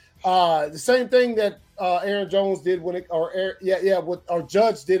minute. The same thing that Aaron Jones did or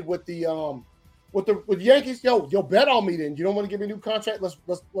Judge did with the Yankees. Yo, bet on me then. You don't want to give me a new contract? Let's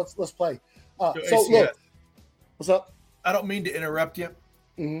play. So look, what's up? I don't mean to interrupt you,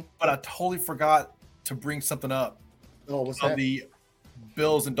 but I totally forgot to bring something up. Oh, what's that? The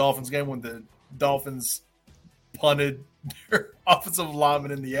Bills and Dolphins game when the Dolphins punted their offensive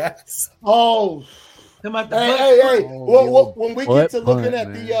lineman in the ass. Oh. Hey! Well, when we get to looking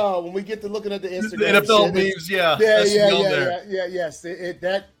at the Instagram, the NFL memes, yeah, yes,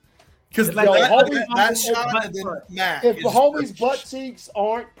 because that shot and then Matt. If the homie's butt cheeks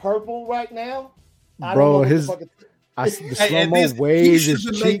aren't purple right now, I bro, don't know the slow-mo waves his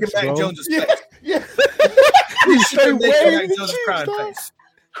cheeks, bro. Yeah. He's straight waving his cheeks, crying face.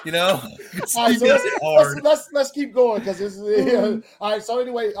 You know, all right, so let's keep going because this is all right. So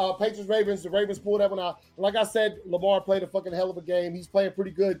anyway, Patriots Ravens. The Ravens pulled that one out. Like I said, Lamar played a fucking hell of a game. He's playing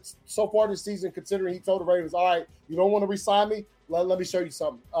pretty good so far this season, considering he told the Ravens, "All right, you don't want to re-sign me? Let me show you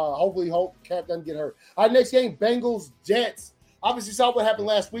something." Hopefully, Cap doesn't get hurt. All right, next game, Bengals Jets. Obviously, saw what happened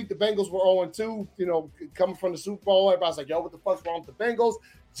last week. The Bengals were 0-2. Coming from the Super Bowl, everybody's like, "Yo, what the fuck's wrong with the Bengals?"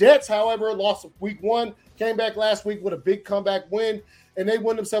 Jets, however, lost week 1. Came back last week with a big comeback win. And they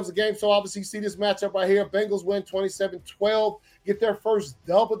win themselves a game. So, obviously, you see this matchup right here. Bengals win 27-12, get their first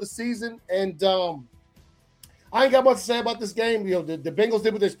dub of the season. And I ain't got much to say about this game. The Bengals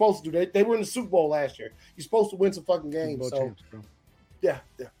did what they're supposed to do. They were in the Super Bowl last year. You're supposed to win some fucking games. So, champs, bro. Yeah.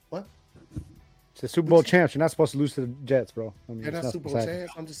 What? It's the Super Bowl champs. You're not supposed to lose to the Jets, bro. They're not Super Bowl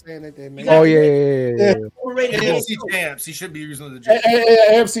champs. I'm just saying that they made. Oh, yeah. AFC champs. He should be using the Jets.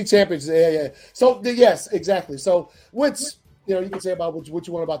 AFC champions. Yeah. So, yes, exactly. So, which... you can say about what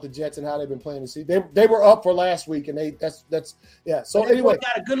you want about the Jets and how they've been playing this season. They were up for last week, and that's. So anyway,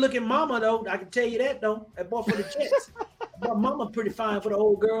 got a good looking mama though. I can tell you that though. That boy for the Jets. My mama pretty fine for the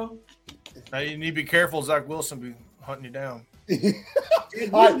old girl. Now you need to be careful. Zach Wilson be hunting you down.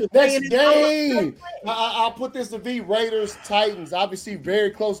 All right, next game. I'll put this to V. Raiders Titans. Obviously,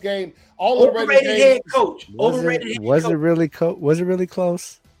 very close game. All of the Raiders Overrated head coach. Was it really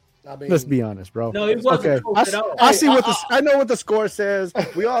close? I mean, Let's be honest, bro. No, it wasn't close at all. I know what the score says.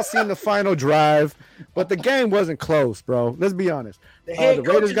 We all seen the final drive, but the game wasn't close, bro. Let's be honest. The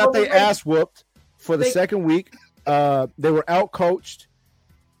Raiders got their ass whooped for the second week. They were out coached,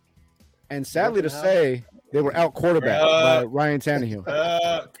 and sadly to say, they were out quarterbacked by Ryan Tannehill.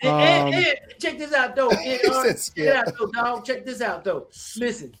 And check this out, though. Check this out, though.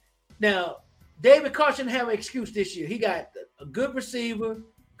 Listen, now David Carr shouldn't have an excuse this year. He got a good receiver,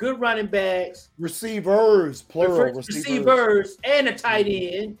 good running backs, receivers, plural receivers, and a tight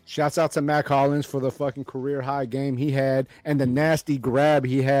end. Shouts out to Mac Hollins for the fucking career high game he had and the nasty grab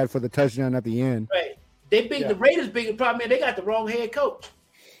he had for the touchdown at the end. Right. The Raiders' biggest problem is they got the wrong head coach.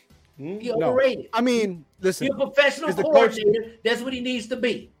 He overrated. I mean, listen. He's a professional coordinator. That's what he needs to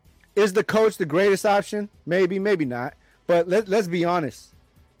be. Is the coach the greatest option? Maybe, maybe not. But let's be honest.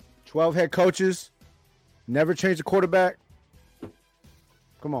 12 head coaches, never change the quarterback.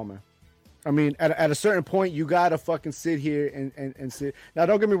 Come on, man. I mean, at a certain point, you got to fucking sit here and sit. Now,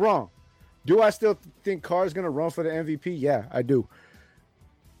 don't get me wrong. Do I still think Carr's going to run for the MVP? Yeah, I do.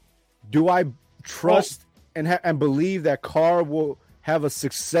 Do I trust and believe that Carr will have a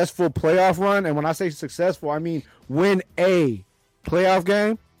successful playoff run? And when I say successful, I mean win a playoff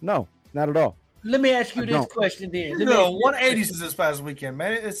game? No, not at all. Let me ask you this question then. 180s this past weekend,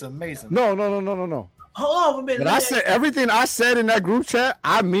 man. It's amazing. No. Hold on a minute. But I said everything I said in that group chat,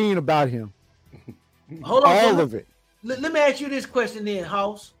 I mean about him. Hold on. All of it. Let me ask you this question then,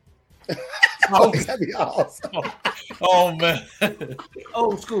 House. That'd be awesome. Oh, man.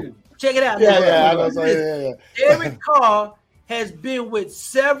 Old school. Check it out. Yeah. Derek Carr has been with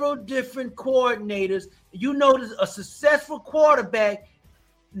several different coordinators. You notice a successful quarterback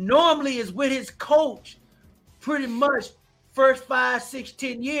normally is with his coach pretty much first 5, 6,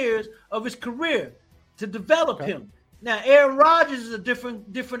 10 years of his career to develop him. Now, Aaron Rodgers is a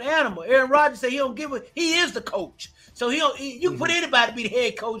different animal. Aaron Rodgers said he don't give a. He is the coach, so you put anybody to be the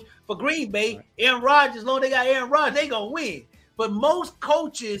head coach for Green Bay. Right. Aaron Rodgers, as long as they got Aaron Rodgers, they gonna win. But most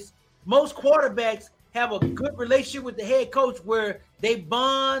coaches, most quarterbacks have a good relationship with the head coach where they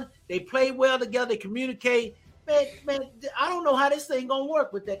bond, they play well together, they communicate. Man, I don't know how this thing gonna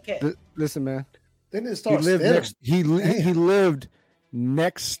work with that cat. Listen, man. Then it starts. He lived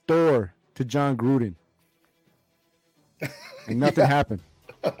next door to John Gruden. And nothing happened.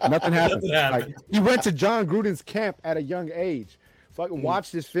 Nothing happened. Like, he went to John Gruden's camp at a young age. Fucking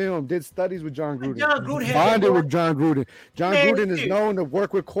watched his film, did studies with John Gruden. John Gruden bonded with John Gruden. John Gruden is known to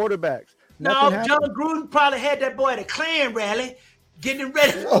work with quarterbacks. John Gruden probably had that boy at a Klan rally, getting him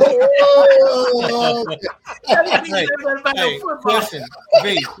ready. Question.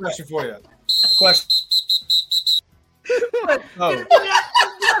 V, question for you. Question.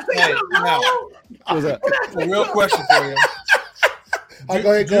 A real question for you.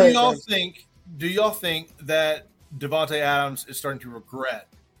 Do y'all think that Davante Adams is starting to regret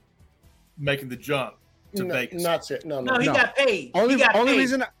making the jump to Vegas? Not yet. No. He got paid. Only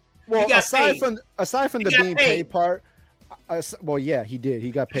reason. Well, aside from the being paid part, yeah, he did.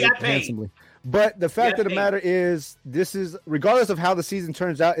 He got paid handsomely. But the fact of the matter is, this is, regardless of how the season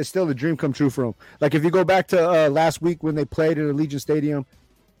turns out, it's still a dream come true for him. Like, if you go back to last week when they played at Allegiant Stadium,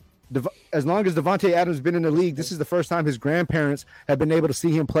 as long as Davante Adams has been in the league, this is the first time his grandparents have been able to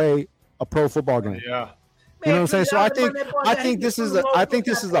see him play a pro football game. Yeah. You know what I'm saying? So I think this is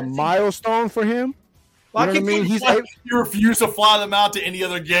a milestone for him. You know what I mean? You refuse to fly them out to any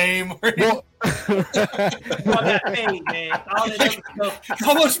other game. Well,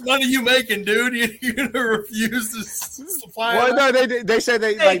 how much money you making, dude? You're gonna refuse to fly? Well, no, they said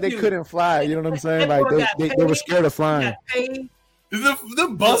they couldn't fly. You know what I'm saying? Like they were scared of flying. The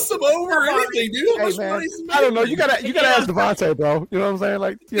bus them over or anything, dude. Hey, man, I don't know. You gotta ask Davante, bro. You know what I'm saying?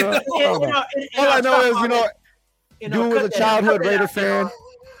 Like, you know, all I know is, dude was a childhood Raider fan.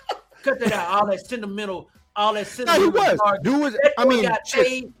 Cut that out. All that sentimental. No, he was. Dude was. I mean,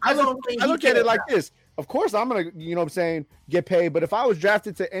 I look at it like this. Of course, I'm gonna, you know what I'm saying, get paid. But if I was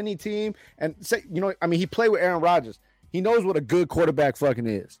drafted to any team and say, you know, I mean, he played with Aaron Rodgers. He knows what a good quarterback fucking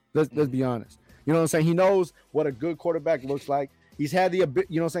is. Let's be honest. You know what I'm saying? He knows what a good quarterback looks like. He's had you know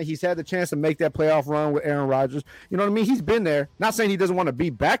what I'm saying? He's had the chance to make that playoff run with Aaron Rodgers. You know what I mean? He's been there. Not saying he doesn't want to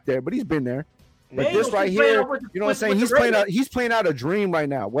be back there, but he's been there. But this right here, you know what I'm saying? He's playing out a dream right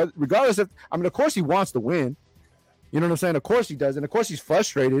now. Regardless of, I mean, of course he wants to win. You know what I'm saying? Of course he does, and of course he's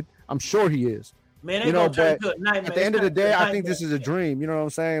frustrated. I'm sure he is. Man, you know, but at the end of the day, I think this is a dream. You know what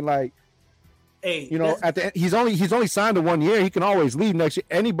I'm saying? Like, Hey, You know, at the end, he's only signed to 1 year. He can always leave next year.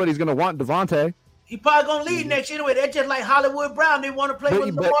 Anybody's gonna want Devontae. he probably gonna leave next year anyway. That's just like Hollywood Brown. They want to play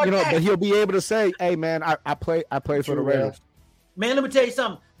with Lamar Jackson. But he'll be able to say, "Hey, man, I play for the Raiders." Man, let me tell you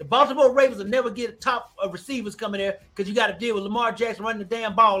something. The Baltimore Ravens will never get top receivers coming there because you got to deal with Lamar Jackson running the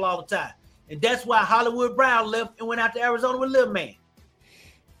damn ball all the time. And that's why Hollywood Brown left and went out to Arizona with Lil Man.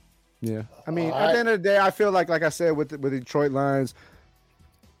 Yeah. I mean, at the end of the day, I feel like I said, with the Detroit Lions,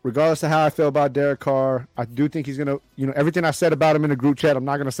 regardless of how I feel about Derek Carr, I do think he's going to, everything I said about him in the group chat, I'm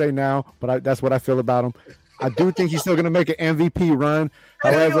not going to say now, but that's what I feel about him. I do think he's still going to make an MVP run.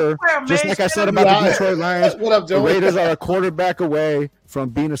 However, just like I said about the Detroit Lions, the Raiders are a quarterback away from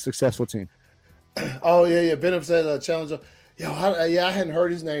being a successful team. Oh, yeah. Benham said challenger. I hadn't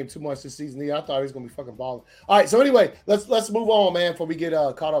heard his name too much this season either. I thought he was going to be fucking balling. All right, so anyway, let's move on, man, before we get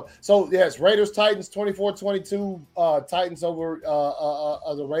caught up. So, yes, Raiders-Titans, 24-22. Titans over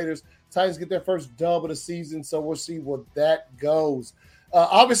the Raiders. Titans get their first dub of the season, so we'll see where that goes.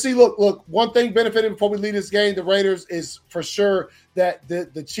 Obviously, look. One thing benefiting before we leave this game, the Raiders, is for sure that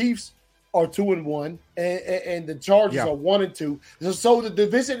the Chiefs are 2-1, and the Chargers are 1-2. So the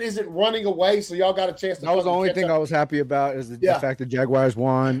division isn't running away. So y'all got a chance to. That was the only thing I was happy about is the fact that Jaguars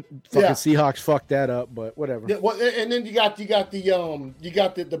won. Fucking Seahawks fucked that up, but whatever. Yeah, well, and then you got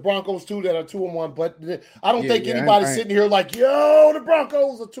the Broncos too that are 2-1. But I don't think anybody's sitting here like, yo, the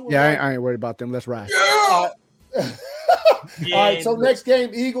Broncos are 2-1. Yeah, I ain't worried about them. Let's ride. All right, so next game,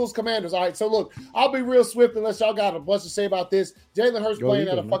 Eagles, Commanders. All right, so look, I'll be real swift unless y'all got a bunch to say about this. Jalen Hurts playing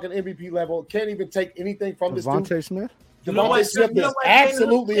at a fucking MVP level. Can't even take anything from this dude. Devontae Smith? Devontae Smith is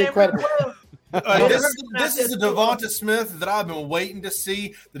absolutely incredible. This is the Devonta Smith that I've been waiting to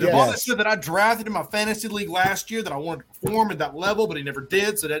see. The Devonta Smith that I drafted in my fantasy league last year that I wanted to perform at that level, but he never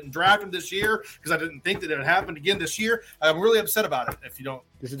did, so I didn't draft him this year because I didn't think that it would happen again this year. I'm really upset about it. If you don't,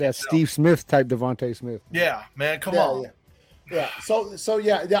 this is that Steve Smith type Devonta Smith. Yeah, man, come on. Yeah. So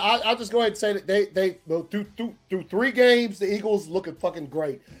I'll just go ahead and say that they through 3 games, the Eagles looking fucking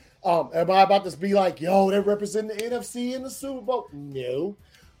great. Am I about to be like, yo, they represent the NFC in the Super Bowl? No.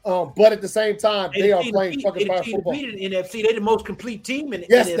 But at the same time, they are playing fucking fire football. In the NFC, they're the most complete team in the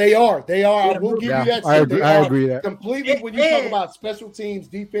Yes, NFC. they are. I will give you that. I agree that. Completely, when you talk about special teams,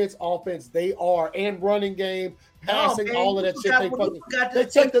 defense, offense, they are, and running game, passing, all of that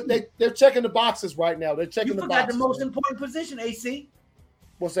shit. They're checking the boxes right now. They're checking the boxes. The most important position, AC.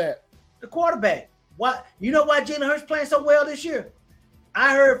 What's that? The quarterback. Why? You know why Jalen Hurts playing so well this year?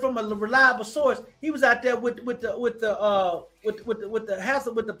 I heard from a reliable source. He was out there with the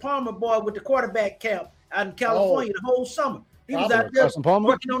Palmer boy with the quarterback camp out in California the whole summer. He was out there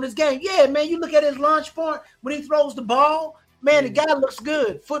working on his game. Yeah, man. You look at his launch point when he throws the ball. Man, the guy looks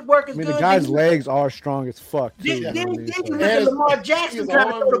good. Footwork is good. The guy's legs are strong as fuck. Then you look at Lamar Jackson trying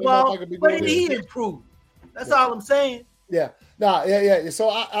to throw the ball. Where did he improve? That's all I'm saying. Yeah. Yeah. So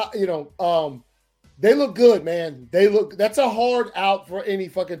I they look good, man. That's a hard out for any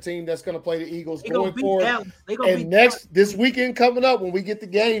fucking team that's going to play the Eagles going forward. And this weekend coming up when we get the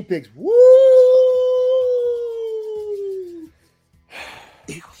game picks. Woo!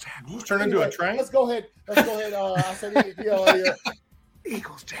 Eagles Jaguars turn into a train. Let's go ahead. I said,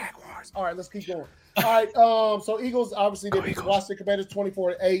 Eagles Jaguars. All right, let's keep going. All right. So Eagles obviously they beat the Washington Commanders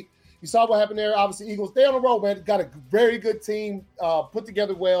 24-8. You saw what happened there. Obviously, Eagles they on the road, man. Got a very good team, put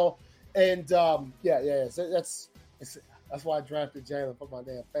together well. And so that's why I drafted Jalen for my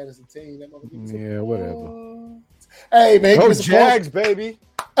damn fantasy team. Yeah, whatever. Hey man, go Jags, baby.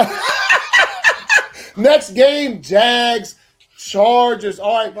 Next game, Jags, Chargers.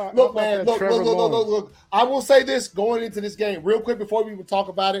 All right, look, man, look. I will say this going into this game, real quick before we even talk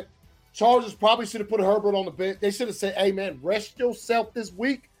about it. Chargers probably should have put Herbert on the bench. They should have said, "Hey man, rest yourself this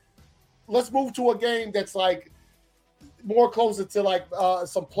week. Let's move to a game that's like." More closer to like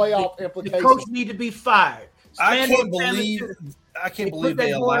some playoff implications. The coach need to be fired. I can't believe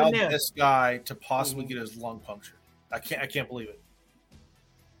they allowed this guy to possibly get his lung punctured. I can't believe it.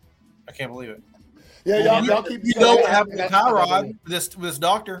 I can't believe it. Yeah, y'all keep. You know what happened to Tyrod? This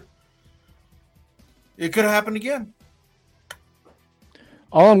doctor. It could have happened again.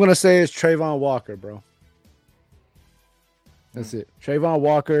 All I'm gonna say is Trayvon Walker, bro. That's it. Trayvon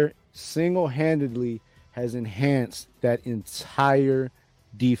Walker single-handedly has enhanced that entire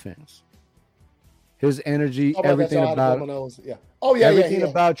defense. His energy, everything about it. Everything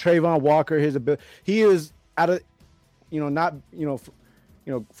about Trayvon Walker, his ability. He is out of,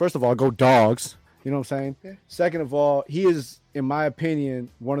 first of all, go Dogs. You know what I'm saying? Yeah. Second of all, he is, in my opinion,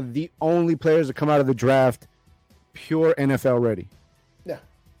 one of the only players to come out of the draft pure NFL ready. Yeah.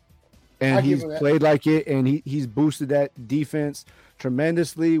 And he's played like it, and he's boosted that defense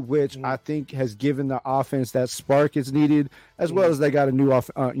tremendously, which I think has given the offense that spark it's needed, as well as they got a new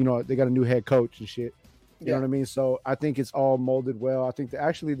they got a new head coach and shit. You know what I mean? So I think it's all molded well. I think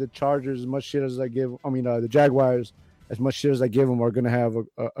the Chargers, as much shit as I give, the Jaguars, as much shit as I give them, are going to have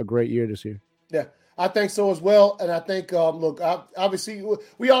a great year this year. Yeah, I think so as well. And I think, obviously,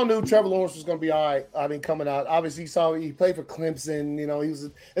 we all knew Trevor Lawrence was going to be all right. I mean, coming out, obviously, he played for Clemson. You know,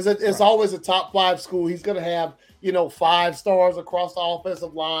 it's always a top 5 school. He's going to have 5 stars across the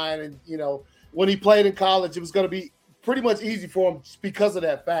offensive line. And when he played in college, it was going to be pretty much easy for him just because of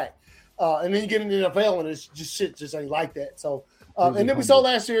that fact. And then you get in the NFL, and it's just shit just ain't like that. So, and then we saw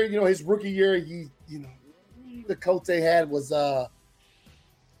last year, his rookie year, the coach they had was a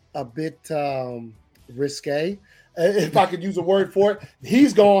bit risque, if I could use a word for it.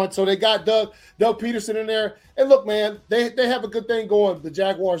 He's gone, so they got Doug Peterson in there. And look, man, they have a good thing going. The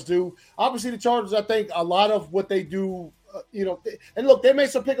Jaguars do. Obviously, the Chargers, I think a lot of what they do, and look, they made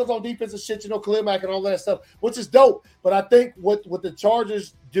some pickups on defensive shit, Khalil Mack and all that stuff, which is dope. But I think what the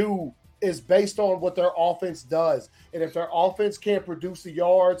Chargers do is based on what their offense does. And if their offense can't produce the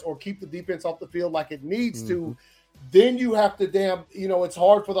yards or keep the defense off the field like it needs to, then you have to it's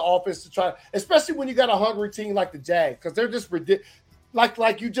hard for the offense to try, especially when you got a hungry team like the Jags, because they're just ridiculous.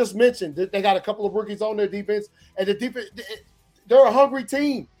 Like you just mentioned, they got a couple of rookies on their defense, and the defense, they're a hungry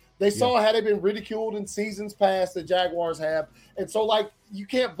team. They saw how they've been ridiculed in seasons past, the Jaguars have. And so, you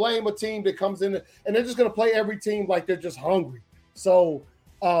can't blame a team that comes in and they're just going to play every team like they're just hungry. So,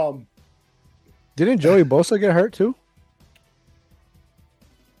 didn't Joey Bosa get hurt too?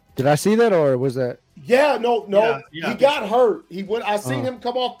 Did I see that, or was that? Yeah, no. Yeah. He got hurt. I seen him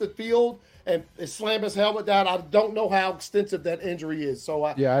come off the field and slam his helmet down. I don't know how extensive that injury is. So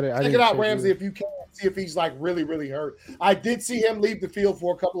I check it out, Ramsey, if you can, see if he's really, really hurt. I did see him leave the field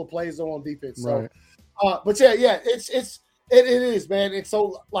for a couple of plays on defense. So, right. But it is, man. And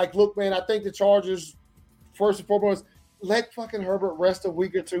so, look, man, I think the Chargers, first and foremost, let fucking Herbert rest a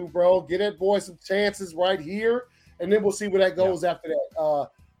week or two, bro. Get that boy some chances right here, and then we'll see where that goes after that.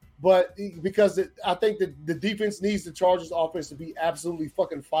 But because I think that the defense needs the Chargers offense to be absolutely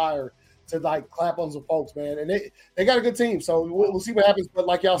fucking fire to clap on some folks, man. And they got a good team, so we'll see what happens. But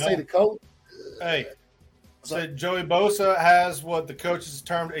like y'all say, the coach. Hey, so Joey Bosa has what the coaches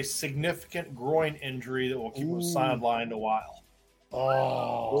termed a significant groin injury that will keep him sidelined a while.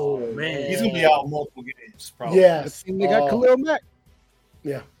 Oh man, he's gonna be out multiple games, probably. Yes, they got Khalil Mack.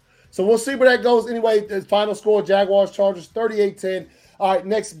 Yeah, so we'll see where that goes. Anyway, the final score: Jaguars Chargers 38-10. All right,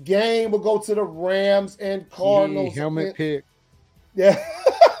 next game we'll go to the Rams and Cardinals. Helmet pick. Yeah,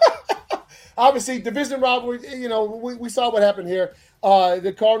 obviously division rivalry. We saw what happened here.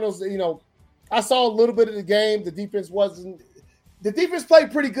 The Cardinals. I saw a little bit of the game. The defense wasn't. The defense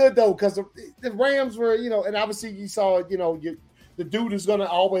played pretty good though, because the Rams were. And obviously you saw. The dude who's going to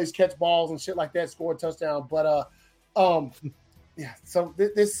always catch balls and shit like that, score a touchdown. But, so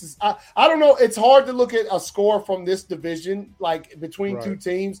this is – I don't know. It's hard to look at a score from this division, between two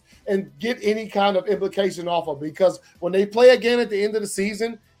teams, and get any kind of implication off of, because when they play again at the end of the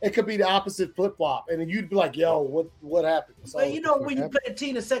season, it could be the opposite flip-flop. And then you'd be like, yo, what happened? So, when you play a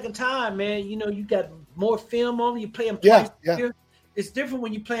team the second time, man, you got more film on you. Play them twice a year. It's different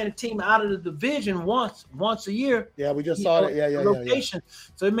when you're playing a team out of the division once a year. Yeah, we just saw it. Rotation.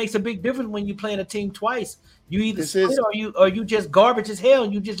 So it makes a big difference when you're playing a team twice. You either split or you just garbage as hell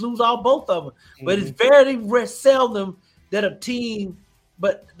and you just lose all both of them. Mm-hmm. But it's very seldom that a team.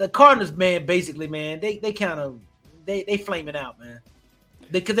 But the Cardinals, man, basically, man, they kind of they flaming out, man.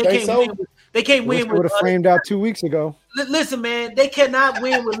 Because they can't win. They can't win with. Would have flamed out 2 weeks ago. Listen, man, they cannot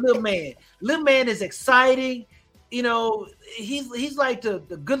win with Lil Man. Lil Man is exciting. He's like the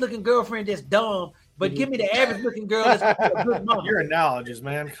good-looking girlfriend that's dumb, but give me the average-looking girl that's a good mom. Your analogies,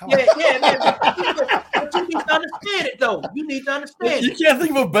 man. Come on. Man. But you need to understand it, though. You need to understand You can't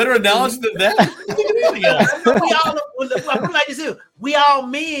think of a better analogy than that. I put it like this here. We all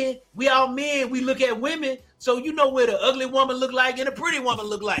men. We look at women, so you know where the ugly woman look like and the pretty woman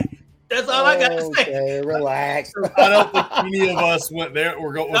look like. That's all I got to say. Okay, relax. I don't think any of us went there.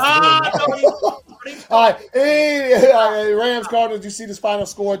 We're going. All right. Hey, Rams Cardinals. You see this final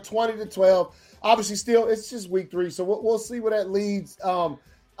score, 20-12. Obviously, still it's just week 3, so we'll see where that leads. I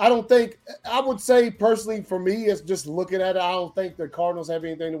would say personally for me, it's just looking at it. I don't think the Cardinals have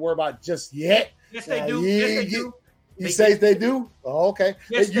anything to worry about just yet. Yes, they do. Yes, they do. You say they do? Oh, okay.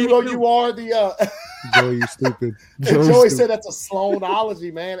 Yes, you are the Joey, you stupid. Joey said that's a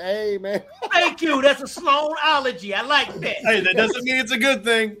Sloanology, man. Hey, man. Thank you. That's a Sloanology. I like that. Hey, that doesn't mean it's a good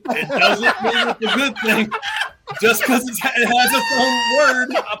thing. It doesn't mean it's a good thing. Just because it has its own word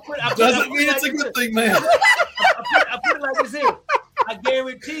doesn't mean it's a good thing, man. I put it like this here. I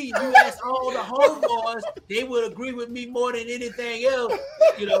guarantee you ask all the homeboys, they would agree with me more than anything else.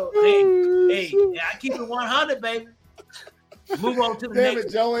 You know, hey, I keep it 100, baby. Move on to the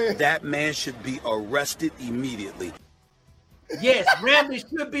next. Joey. That man should be arrested immediately. Yes, Ramsey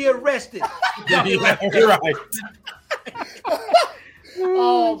should be arrested. You're right.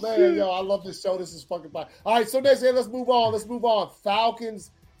 Oh man, yo, I love this show. This is fucking fun. All right, so next, let's move on.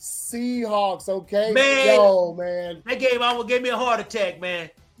 Falcons, Seahawks. Okay, man. Yo, man, That game almost gave me a heart attack, man.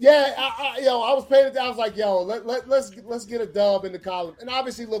 yeah, I was paying attention. I was like, yo, let's get a dub in the column. And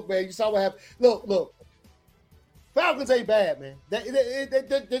obviously, look, man, you saw what happened. Look. Falcons ain't bad, man.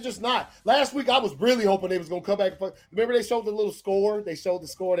 They're just not. Last week, I was really hoping they was going to come back. Remember they showed the little score? They showed the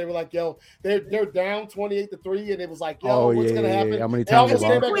score. They were like, yo, they're down 28-3. And it was like, yo, what's going to happen? How many They times almost they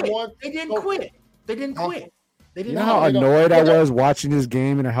came lost? back and won. They didn't quit. They didn't quit. They You didn't know how quit. annoyed I was watching this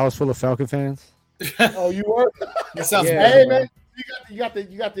game in a house full of Falcon fans? Oh, you were? That sounds Yeah. Hey, man. You got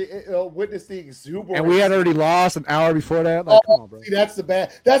to witness the exuberance. And we had already lost an hour before that. Like, come on, bro. See, that's the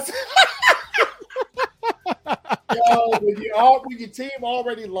bad. That's yo, when your team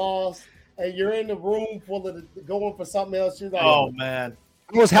already lost and you're in the room full of going for something else, you're like, Oh man.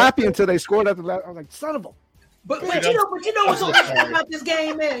 I was happy until they scored after that. I was like, son of a. But you know what's so interesting about this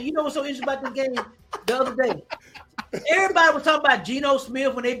game, man? You know what's so interesting about this game the other day? Everybody was talking about Geno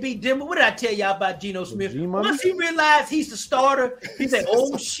Smith when they beat Denver. What did I tell y'all about Geno Smith? G-Money? Once he realized he's the starter, he said,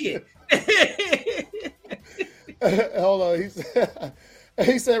 oh, shit. hold on.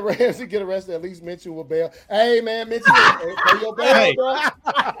 He said Ramsey get arrested. At least Mitchell will bail. Hey, man, Mitchell, pay your bail, Hey. bro.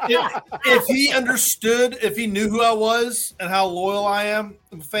 If he understood, if he knew who I was and how loyal I am,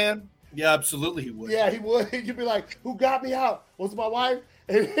 I'm a fan. Yeah, absolutely he would. Yeah, he would. You'd be like, who got me out? Was it my wife?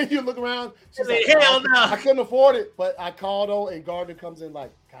 And you look around. She's Like, like, hell no. I couldn't afford it, but I called her, and Gardner comes in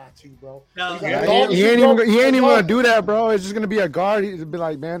like, got you, bro. No. He's like, Yeah, as long as He you ain't go- even as long- going to do that, bro. It's just going to be a guard. He'd be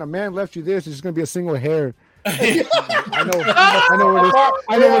like, man, a man left you this. It's just going to be a single hair. I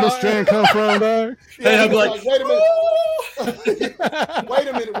know where this strand comes from, dog. Yeah, I'd be he's like, wait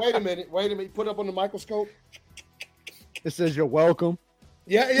a minute. Put it up on the microscope. It says you're welcome.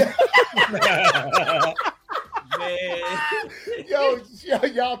 Yeah. Man. Yo,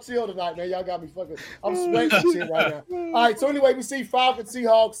 y'all chill tonight, man. Y'all got me fucking. I'm sweating shit right now. All right, so anyway, we see Falcons,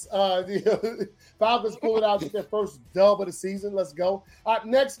 Seahawks. The Falcons pulling out their first dub of the season. Let's go. All right,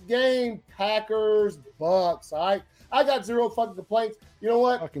 next game, Packers, Bucks. All right, I got zero fucking complaints. You know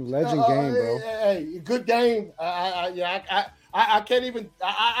what? Fucking legend game, bro. Hey, good game. I can't even.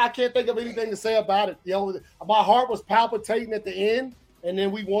 I can't think of anything to say about it. You know, my heart was palpitating at the end, and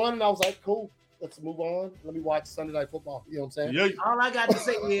then we won, and I was like, cool. Let's move on. Let me watch Sunday Night Football. You know what I'm saying? All I got to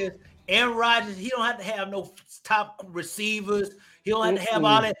say is Aaron Rodgers, he don't have to have no top receivers. He don't have to have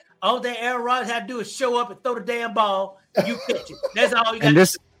all that. All that Aaron Rodgers have to do is show up and throw the damn ball. You catch it. That's all you got to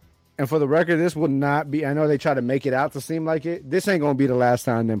do. And for the record, this will not be. I know they try to make it out to seem like it. This ain't going to be the last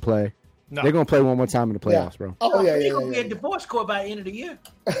time they play. No. They're going to play one more time in the playoffs, bro. Oh, yeah. He's going to be a divorce court by the end of the year.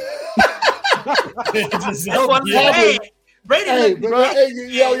 That's That's what I'm yeah. saying. Brady Hey, looked bro, hey,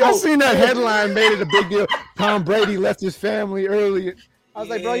 yo. I seen that headline made it a big deal. Tom Brady left his family early. I was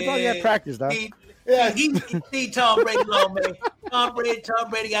like, bro, you probably had practice, dog. He see Tom Brady long, man. Tom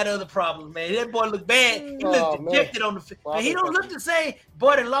Brady got other problems, man. That boy look bad. He looked dejected on the field. Man, he don't look the same.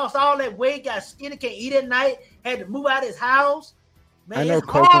 Boy that lost all that weight, got skinny, can't eat at night, had to move out of his house. Man, I know it's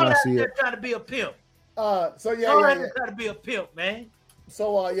Coke when hard I out see there it. trying to be a pimp. So Hard yeah. trying to be a pimp, man.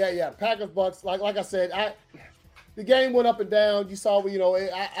 So Packers Bucks. Like I said, the game went up and down. You saw,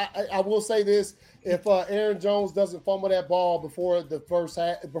 I will say this: if Aaron Jones doesn't fumble that ball before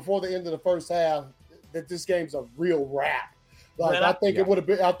the end of the first half, that this game's a real wrap. Like Man, I think it would have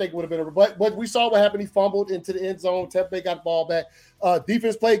been. But we saw what happened. He fumbled into the end zone. Tampa Bay got the ball back.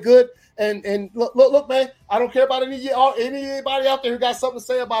 Defense played good. And look, man. I don't care about anybody out there who got something to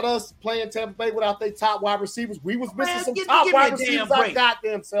say about us playing Tampa Bay without their top wide receivers. We was missing some top give me wide a damn receivers. I break. got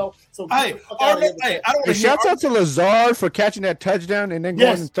them. So Hey, I don't want to Shout out to Lazard for catching that touchdown and then going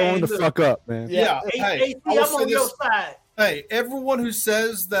Yes. and throwing the fuck up, man. Yeah. Hey, Hey, I'm I will say on your this. side. Hey, everyone who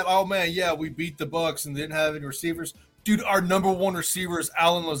says that, oh man, yeah, we beat the Bucks and didn't have any receivers, dude. Our number one receiver is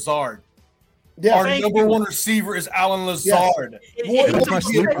Alan Lazard. Yeah, Our thank number you. one receiver is Alan Lazard. That's my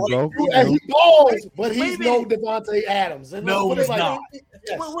sleeper, bro. And he balls, but Wait he's a no minute. Devontae Adams. And No, put it he's not. Yes.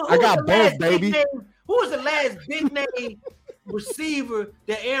 Who I was got the both, last baby. Who was the last big name receiver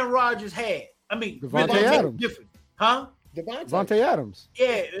that Aaron Rodgers had? I mean, Devontae really Adams. different, huh? Vontae Adams,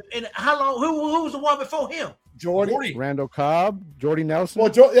 Yeah, and how long? Who was the one before him? Jordy. Jordy. Randall Cobb, Jordy Nelson.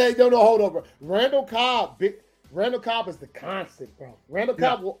 Well, hold over. Randall Cobb, Randall Cobb is the constant, bro. Randall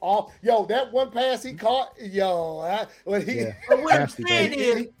Cobb will that one pass he caught, when he But what I'm saying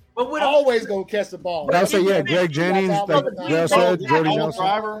is, always gonna catch the ball. But I'll say, Greg Jennings, like Dale said, Jordy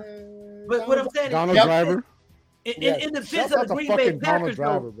Johnson. But what I'm saying is, Donald Driver. In the defense of the Green Bay Packers,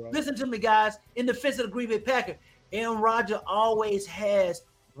 listen to me, guys. In the defense of the Green Bay Packers, Aaron Rodgers always has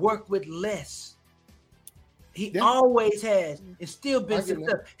worked with less. He always has, and still been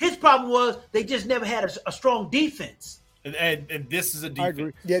successful. His problem was they just never had a strong defense. And this is a defense. I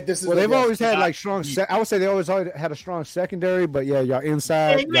agree. Yeah, this is. Well, they've always had like strong. I would say they always had a strong secondary, but y'all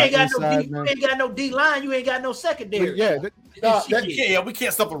inside. You ain't got no D line. You ain't got no secondary. We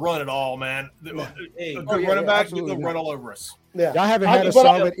can't stop the run at all, man. A good running back, you can run all over us. Yeah. Y'all haven't had a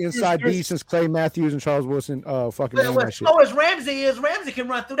solid inside D since Clay Matthews and Charles Wilson. That shit. As Ramsey is. Ramsey can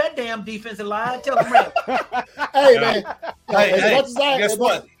run through that damn defensive line. Tell him, Ramsey. Hey, man. Guess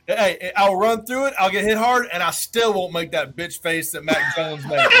what? Hey, I'll run through it. I'll get hit hard, and I still won't make that bitch face that Mac Jones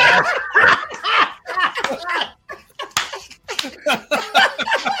made.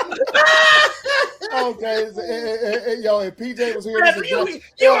 Okay, if PJ was here, we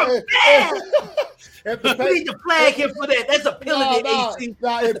need to flag him for that. That's a penalty.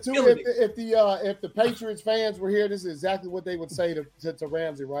 If the Patriots fans were here, this is exactly what they would say to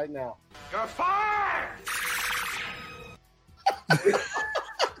Ramsey right now. You're fired.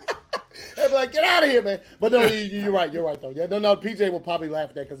 They'd be like, get out of here, man. But no, you're right though. Yeah, no, PJ will probably laugh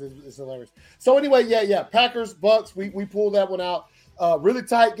at that because it's hilarious. So anyway, Packers, Bucks, we pulled that one out. Really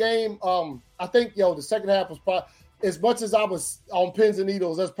tight game. I think the second half was probably, as much as I was on pins and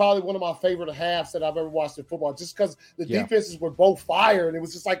needles, that's probably one of my favorite halves that I've ever watched in football, just because the defenses were both fire and it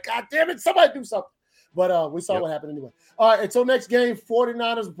was just like, God damn it, somebody do something. But we saw what happened anyway. All right, until next game,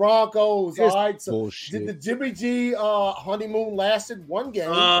 49ers, Broncos. All right, so did the Jimmy G honeymoon lasted one game.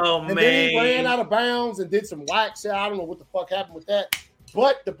 Oh, and then he ran out of bounds and did some whack shit. I don't know what the fuck happened with that.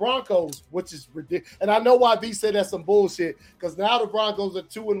 But the Broncos, which is ridiculous, and I know why B said that's some bullshit, because now the Broncos are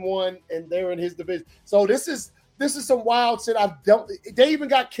 2-1 and they're in his division. So this is some wild shit. They even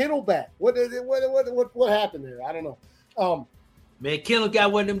got Kittle back. What happened there? I don't know. Man, Kittle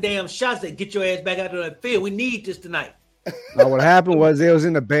got one of them damn shots that get your ass back out of the field. We need this tonight. Now, what happened was it was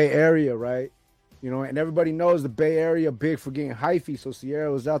in the Bay Area, right? And everybody knows the Bay Area big for getting hyphy. So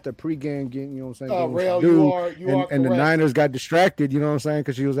Sierra was out there pregame getting, you know what I'm saying? Rail, you are and the Niners got distracted, you know what I'm saying?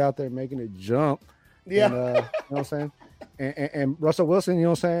 Because she was out there making a jump. Yeah. And, you know what I'm saying? And Russell Wilson, you know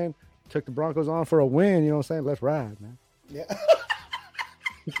what I'm saying? Took the Broncos on for a win, you know what I'm saying? Let's ride, man. Yeah.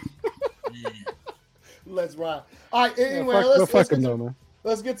 Let's ride. All right. Anyway,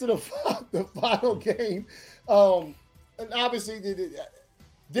 let's get to the final game. And obviously,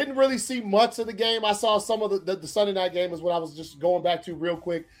 didn't really see much of the game. I saw some of the Sunday night game is what I was just going back to real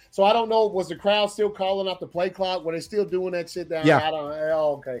quick. So I don't know. Was the crowd still calling out the play clock? Were they still doing that shit down? Yeah.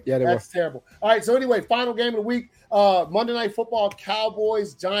 Okay. Yeah, that's terrible. All right. So anyway, final game of the week. Monday Night Football,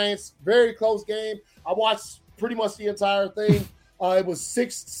 Cowboys, Giants. Very close game. I watched pretty much the entire thing. It was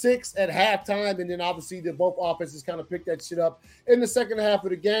 6-6 at halftime, and then obviously both offenses kind of picked that shit up in the second half of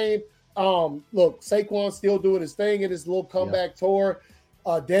the game. Look, Saquon's still doing his thing in his little comeback tour.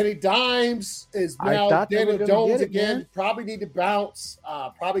 Danny Dimes is now Daniel Jones again. Man. Probably need to bounce. They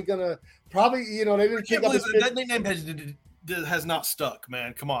didn't pick up his that nickname has not stuck,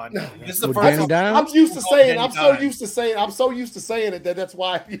 man. Come on. This is the first time. I'm so used to saying it that's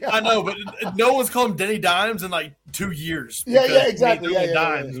why. Yeah. I know, but no one's called him Denny Dimes in like 2 years. Yeah, exactly.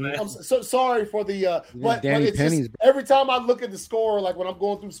 Dimes, man. I'm so sorry for the but it's just, every time I look at the score, like when I'm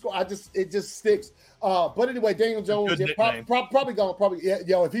going through score, it just sticks. But anyway, Daniel Jones, probably gone.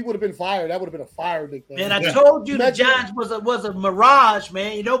 If he would have been fired, that would have been a fire nickname. And I told you the Giants was a mirage,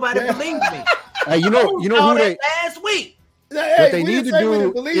 man. Nobody believed me. Hey, you know who they last week. What they need to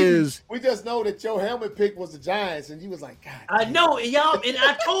do is we just know that your helmet pick was the Giants, and you was like, God. I know, and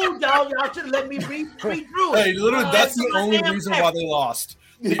I told y'all should have let me read through it. Hey, literally, that's the only reason why they lost.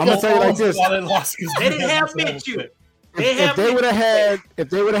 I'm gonna tell you like this: they didn't have Mitchell. If they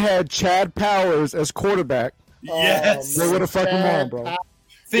would have had Chad Powers as quarterback, yes, they would have fucking won, bro.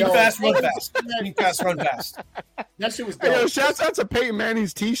 Think fast, run fast. Think fast, run fast. That shit was dope. Hey, shouts out to Peyton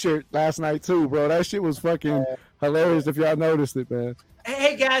Manning's T-shirt last night too, bro. That shit was fucking hilarious. If y'all noticed it, man.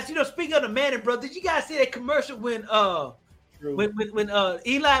 Hey guys, speaking of the Manning brothers, did you guys see that commercial when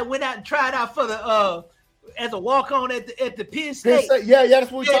Eli went out and tried out for the as a walk-on at the Penn State? Yeah, that's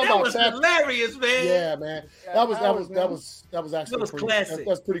what we're talking about. That was hilarious, man. Yeah, man. That was actually classic.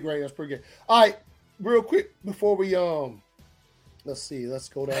 That's pretty great. That's pretty good. All right, real quick before we let's see. Let's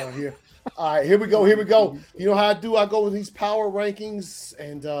go down here. All right, here we go. You know how I do? I go with these power rankings,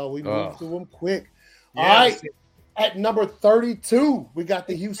 and we move through them quick. All right. At number 32, we got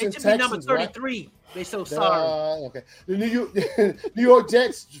the Houston It should be number Texans. Right? 33. They so sorry. Okay. The New York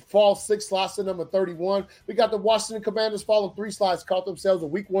Jets fall 6 slots to number 31. We got the Washington Commanders falling 3 slots, caught themselves a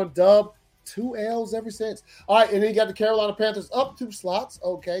week 1 dub. 2 L's ever since. All right, and then you got the Carolina Panthers up 2 slots.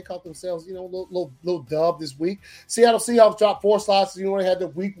 Okay, caught themselves, a little dub this week. Seattle Seahawks dropped 4 slots. They had the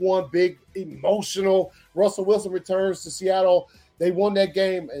week 1 big emotional Russell Wilson returns to Seattle. They won that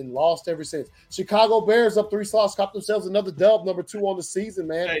game and lost ever since. Chicago Bears up 3 slots, caught themselves another dub, number 2 on the season,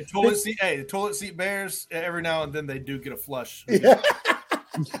 man. Hey, the toilet seat Bears, every now and then they do get a flush. Yeah.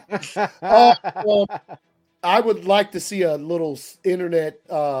 I would like to see a little internet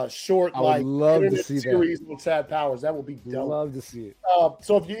short, love to see series with Chad Powers. That would be dope. Love to see it.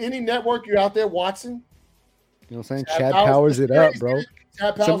 So if you're any network, you're out there watching. You know what I'm saying? Chad Powers it up, bro.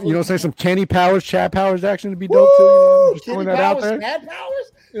 Chad Powers, you know what I'm saying? Some Kenny Powers, Chad Powers action would be dope too. Just throwing that out there. Chad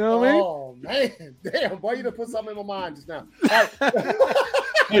Powers? You know what I mean? Oh, man. Damn, boy, you done put something in my mind just now. All right.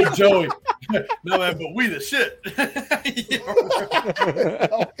 Hey, Joey. No, man, but we the shit.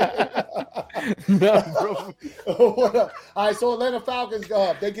 No, bro. What up? All right, so Atlanta Falcons,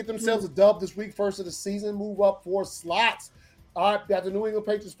 they get themselves a dub this week, first of the season, move up 4 slots. All right, got the New England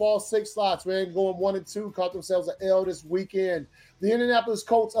Patriots fall 6 slots, man, going 1 and 2, caught themselves an L this weekend. The Indianapolis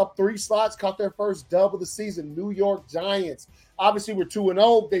Colts up 3 slots, caught their first dub of the season. New York Giants, obviously, we're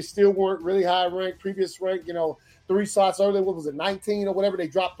 2-0. They still weren't really high ranked, previous rank, 3 slots earlier. What was it, 19 or whatever? They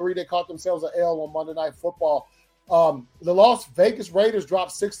dropped 3. They caught themselves an L on Monday Night Football. The Las Vegas Raiders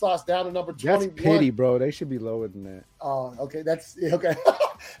dropped 6 slots down to number 21. That's pity, bro. They should be lower than that. Okay. That's okay.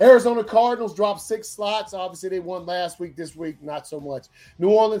 Arizona Cardinals dropped 6 slots. Obviously, they won last week. This week, not so much. New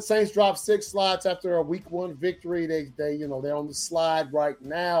Orleans Saints dropped 6 slots after a week 1 victory. They they're on the slide right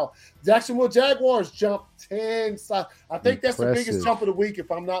now. Jacksonville Jaguars jumped 10 slots. I think that's the biggest jump of the week,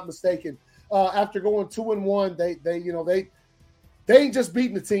 if I'm not mistaken. After going 2-1, they ain't just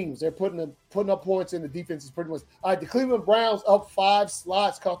beating the teams. They're putting up points, and the defense is pretty much. All right, the Cleveland Browns up 5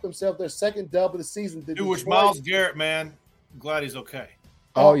 slots, caught themselves their second dub of the season. Dude, which Myles Garrett, man, I'm glad he's okay.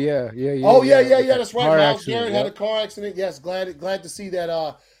 Oh yeah. That's right. Myles Garrett had a yep. car accident. Yes, glad to see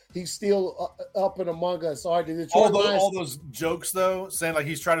that. He's still up and among us. All right, all those jokes though, saying like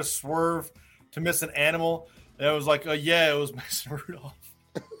he's trying to swerve to miss an animal. That was like, it was Mason Rudolph.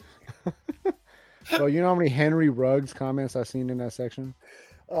 So you know how many Henry Ruggs comments I've seen in that section?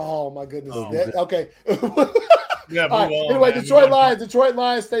 Oh my goodness. Oh, okay. Yeah. Right. Anyway, Detroit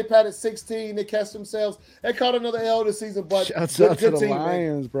Lions stay pat at 16. They catch themselves. They caught another L this season, but Shouts out to the team,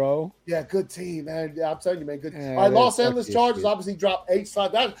 Lions, man. Bro. Yeah, good team, man. Yeah, I'm telling you, man. Good. Yeah, all right, Los Angeles Chargers obviously dropped 8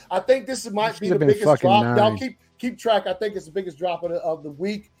 slots. I think this might be the biggest drop. 9. Y'all keep track. I think it's the biggest drop of the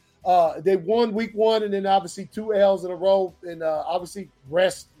week. They won week 1, and then obviously 2 L's in a row, and obviously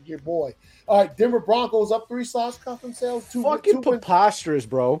rest your boy. All right, Denver Broncos up 3 slots, caught themselves 2. Fucking preposterous,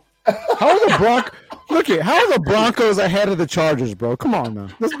 bro. How are the Broncos ahead of the Chargers, bro? Come on, now.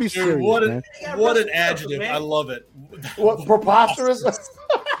 Let's be serious, man. What an adjective! man. I love it. What preposterous?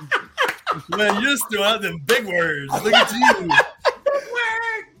 Man, you're still out them big words. Look at you.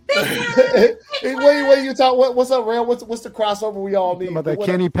 What are you talking? What's up, Rail? What's the crossover we all need? About that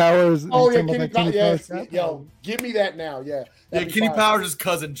Kenny Powers. Oh yeah, Kenny Powers. Yes. Yo, give me that now. Yeah. Yeah, Kenny Powers is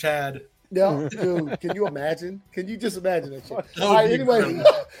cousin Chad. Yeah, dude. Can you imagine? Can you just imagine that shit? All right, anyway,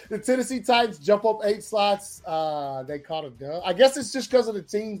 the Tennessee Titans jump up 8 slots. They caught a dub. I guess it's just because of the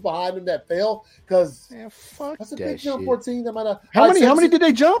teams behind them that fell. Because that's a big jump for a team that might have. How many did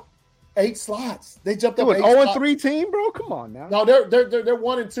they jump? 8 slots. They jumped up. 0-3 team, bro. Come on now. No, they're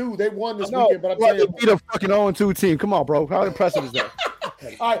 1 and 2. They won this weekend, but I'm saying they beat a fucking 0-2 team. Come on, bro. How impressive is that?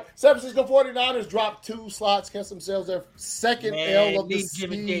 All right, San Francisco 49ers dropped 2 slots, catch themselves their second L of the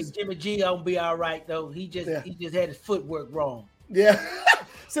season. Jimmy G gonna be all right though. He just had his footwork wrong. Yeah.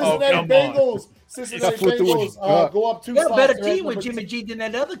 Cincinnati Bengals go up 2 slots. They're a better team with Jimmy G than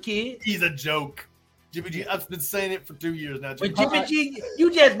that other kid. He's a joke. Jimmy G, I've been saying it for 2 years now. But Jimmy G,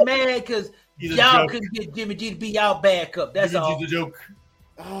 you just mad because y'all couldn't get Jimmy G to be y'all backup. That's all. He's a joke.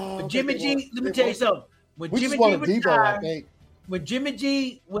 But Jimmy G, let me tell you something. When Jimmy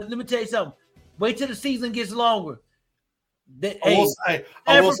G, let me tell you something. Wait till the season gets longer. San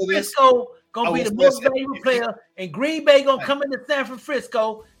Francisco gonna be the most valuable player, and Green Bay gonna come into San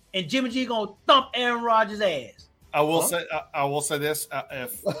Francisco, and Jimmy G gonna thump Aaron Rodgers' ass. I will say this: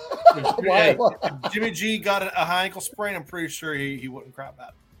 if Jimmy G got a high ankle sprain, I'm pretty sure he wouldn't cry about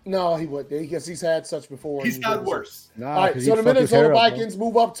it. No, he would. Because he's had such before. He's had worse. Nah, All right, 'cause so he'd the fuck his Minnesota hair up, bro. Vikings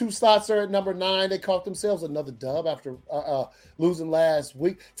move up 2 slots. They're at number 9. They caught themselves another dub after losing last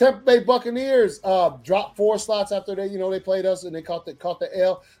week. Tampa Bay Buccaneers dropped 4 slots after they played us and they caught the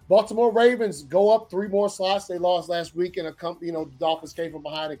L. Baltimore Ravens go up 3 more slots. They lost last week and the Dolphins came from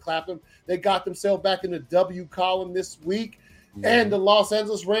behind and clapped them. They got themselves back in the W column this week. Mm-hmm. And the Los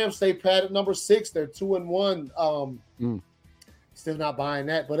Angeles Rams stay pat at number 6. They're 2-1. Still not buying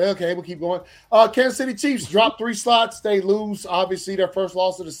that, but okay, we'll keep going. Kansas City Chiefs drop 3 slots. They lose, obviously, their first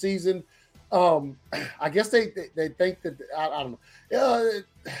loss of the season. I guess they think that I don't know.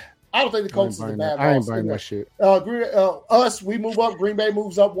 I don't think the coach is a bad loss. I ain't buying that shit. We move up. Green Bay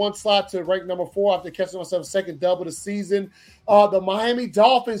moves up 1 slot to rank number 4 after catching themselves a second dub of the season. The Miami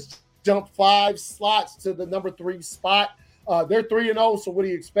Dolphins jump 5 slots to the number 3 spot. They're 3-0. So what do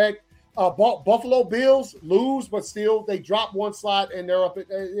you expect? Buffalo Bills lose, but still they drop 1 slot and they're up at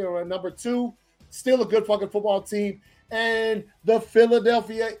number 2. Still a good fucking football team. And the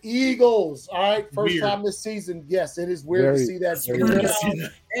Philadelphia Eagles. All right, first time this season. Yes, it is weird to see that.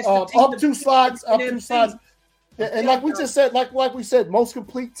 Up 2 slots. Up 2 slots. And like we just said, like we said, most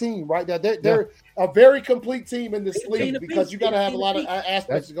complete team right now. They're a very complete team in this league because you got to have a lot of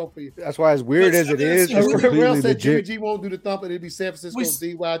aspects to go for you. That's why, as weird as it is, it's Real said legit. Jimmy G won't do the thumping. It'd be San Francisco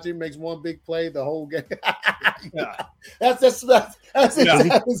D.Y. Jimmy makes 1 big play the whole game. That's it.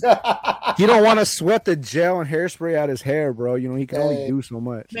 He don't want to sweat the gel and hairspray out his hair, bro. He can only do so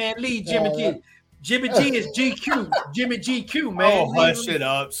much. Man, leave Jimmy G. Jimmy G is GQ. Jimmy GQ, man. Oh, hush it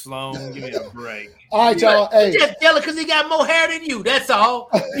up, Sloan. Give me a break. All right, y'all. Hey, just jealous because he got more hair than you. That's all.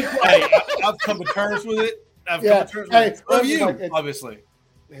 Hey, I've come to terms with it. I've come to terms with it. Of you, obviously.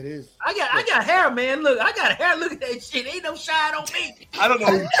 It is. I got hair, man. Look, I got hair. Look at that shit. Ain't no shine on me. I don't know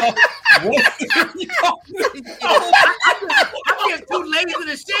what you're talking about. I'm just too lazy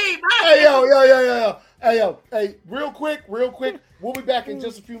to shave. Hey, real quick. We'll be back in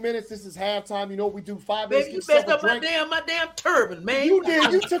just a few minutes. This is halftime. You know what we do? 5 minutes. Baby, you messed up my damn turban, man. You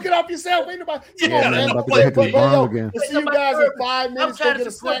did. You took it off yourself. Ain't nobody. About to hit the bomb again. We'll see you guys in 5 minutes. Go get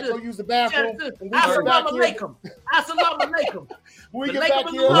a snack. Go use the bathroom. Assalamu alaikum. When we get back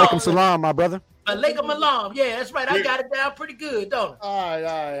here. Alaikum salam, my brother. Alaikum alam. Yeah, that's right. I got it down pretty good, don't I?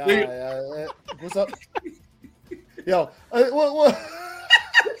 All right. What's up? Yo, what?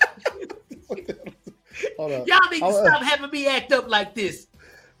 Hold on. Y'all need to stop having me act up like this.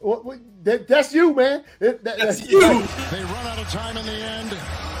 That's you, man. That's you. They run out of time in the end,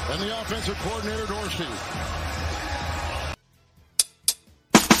 and the offensive coordinator, Dorsey.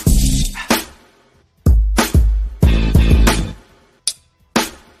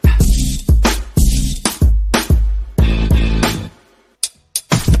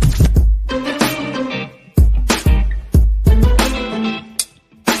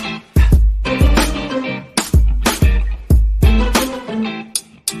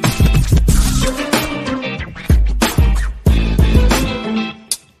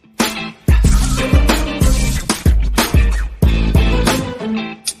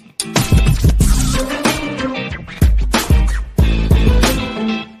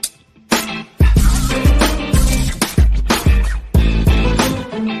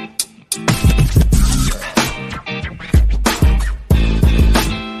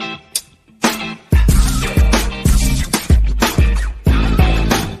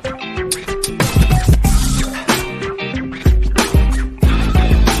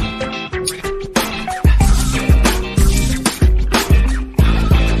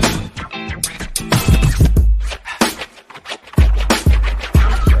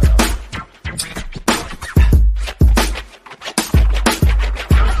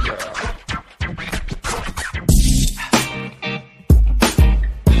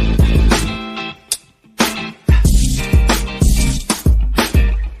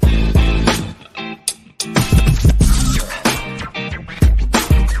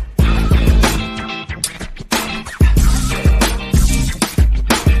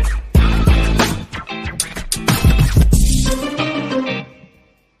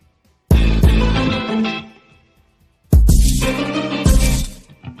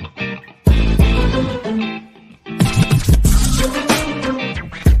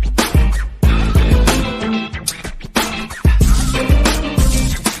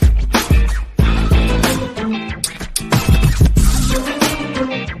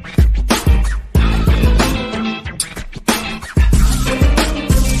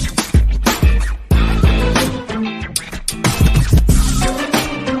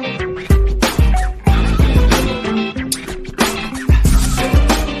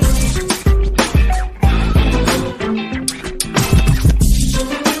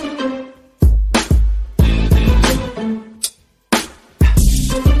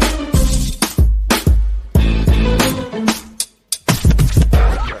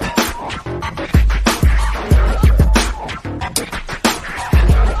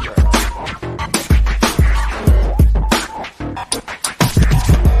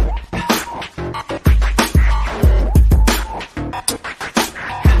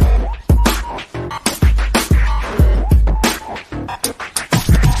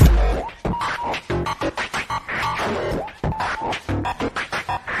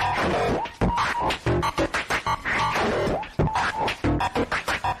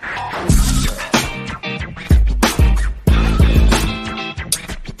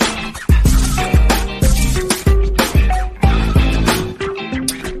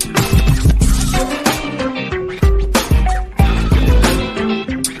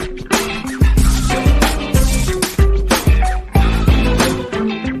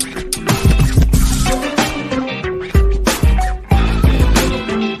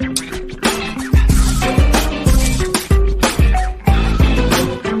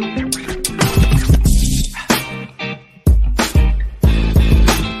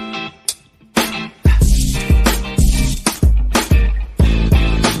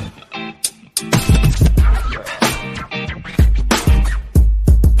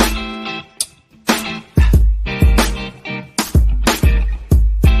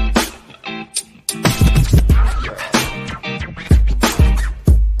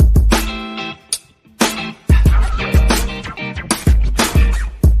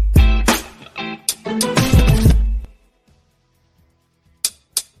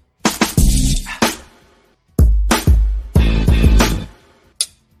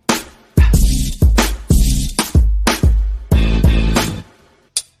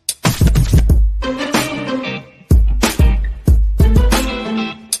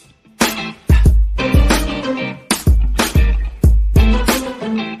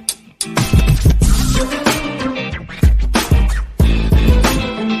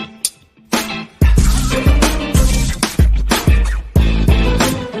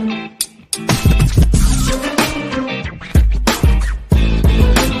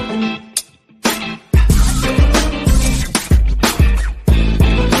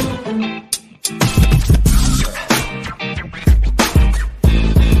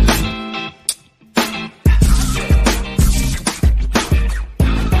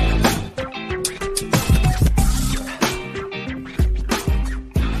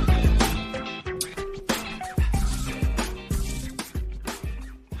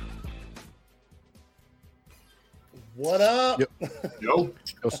 What up? Yo.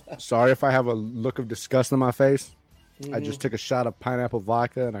 Sorry if I have a look of disgust on my face. I just took a shot of pineapple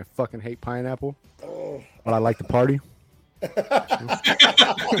vodka, and I fucking hate pineapple. Oh. But I like to party.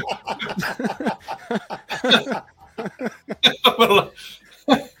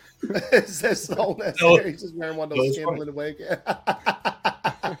 It's just so necessary. He's just wearing one of those skin in the way.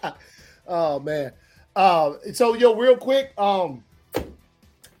 Oh man. So real quick.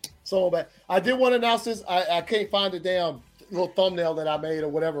 So bad. I did want to announce this. I can't find the damn little thumbnail that I made or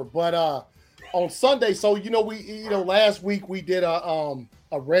whatever. But on Sunday, so last week we did a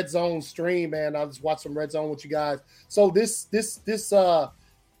Red Zone stream, man. I just watched some Red Zone with you guys. So this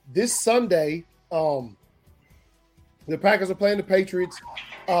Sunday, the Packers are playing the Patriots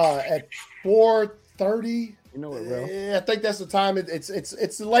at 4:30. You know it, bro. Yeah, I think that's the time.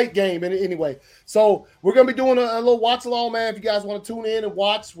 It's a late game anyway. So we're gonna be doing a little watch along, man. If you guys want to tune in and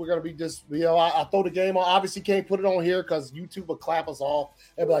watch, we're gonna be just I throw the game on. Obviously, can't put it on here because YouTube will clap us off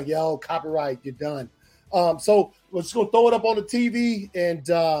and be like, "Yo, copyright, you're done." So we're just gonna throw it up on the TV, and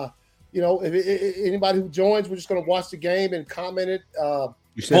if anybody who joins, we're just gonna watch the game and comment it.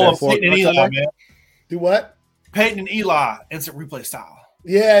 You said Peyton and Eli, man. Do what? Peyton and Eli, instant replay style.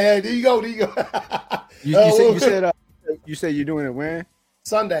 Yeah. There you go. You said you're doing it when?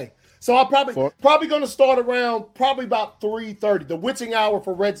 Sunday. So I'm probably going to start around probably about 3:30, the witching hour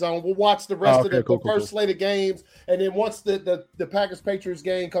for Red Zone. We'll watch the rest of the first slate of games, and then once the Packers Patriots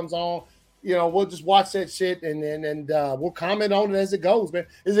game comes on, we'll just watch that shit and we'll comment on it as it goes, man.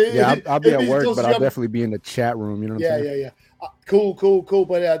 I'll be at work, but I'll definitely be in the chat room. You know what I'm saying? Yeah. Cool.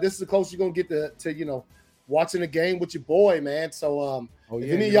 But this is the closest you're gonna get to watching the game with your boy, man. So if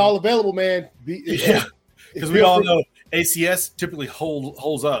any of y'all available, man, because we all know ACS typically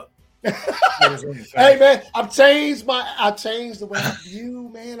holds up. Hey man, I changed the way I view,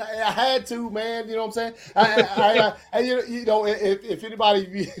 man. I had to, man. You know what I'm saying? If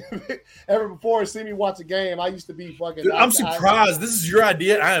anybody ever before seen me watch a game, I used to be fucking. Dude, I'm surprised. This is your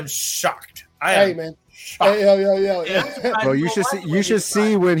idea. I am shocked. Man. Hey, bro, you should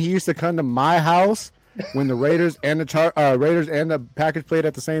see when he used to come to my house when the Raiders and the Packers played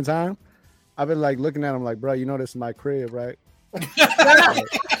at the same time. I've been like looking at him like, bro, this is my crib, right? Like,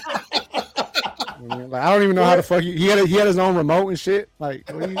 I don't even know how the fuck he had his own remote and shit. Like,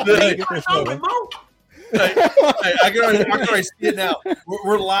 where you get this from, remote? I can already see it now.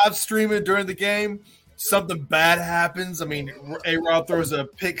 We're live streaming during the game. Something bad happens. I mean, A-Rob throws a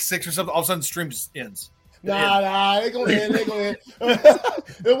pick six or something. All of a sudden, the stream just ends. Nah, they gonna end. They want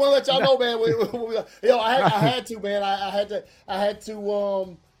to let y'all know, man. I had to, man. I had to. I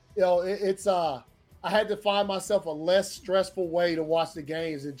had to find myself a less stressful way to watch the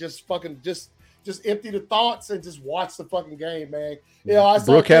games and just fucking just empty the thoughts and just watch the fucking game, man.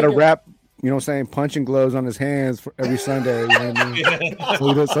 Brooke had a wrap, punching gloves on his hands for every Sunday. You know what I mean? So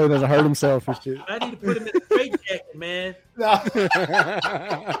he doesn't hurt himself and shit. I need to put him in a straitjacket, man.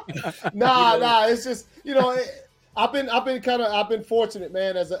 Nah. It's just I've been fortunate,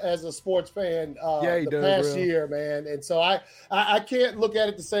 man, as a sports fan past year, man, and so I can't look at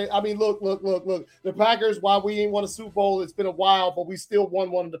it the same. I mean, look, the Packers. While we ain't won a Super Bowl, it's been a while, but we still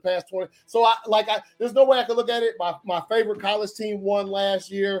won one in the past 20. So there's no way I can look at it. My favorite college team won last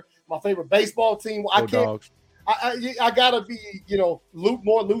year. My favorite baseball team. I can't. Dogs. I gotta be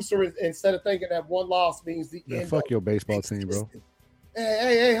more looser instead of thinking that one loss means the end. Fuck your baseball team, bro.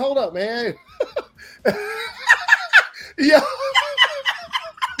 Hey, hold up, man. Yeah.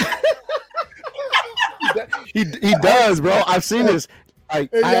 he does, bro. I've seen this. I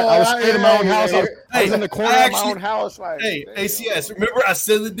was staying in my own house. I was in the corner of my own house. Hey, ACS, remember I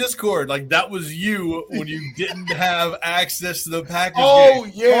said in the Discord, like that was you when you didn't have access to the Packers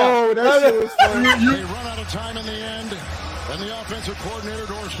game. Yeah. Oh, that shit was funny. They run out of time in the end, and the offensive coordinator,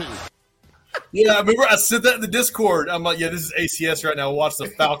 Dorsey. Yeah, I remember I said that in the Discord. I'm like, this is ACS right now. We'll watch the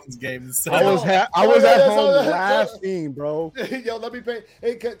Falcons game. I was at home laughing, bro. Let me pay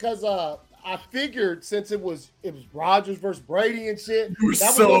because I figured since it was Rodgers versus Brady and shit, that was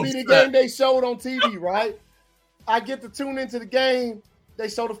gonna be the game they showed on TV, right? I get to tune into the game. They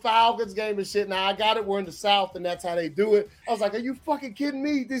show the Falcons game and shit. Now I got it. We're in the South, and that's how they do it. I was like, "Are you fucking kidding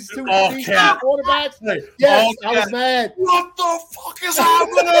me? These two quarterbacks?" Yes, I was mad. What the fuck is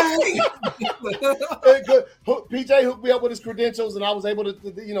happening? PJ hooked me up with his credentials, and I was able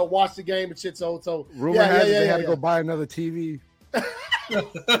to watch the game and shit. So rumor has it they had to go buy another TV. Man. No,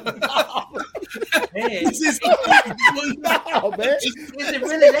 man. Is it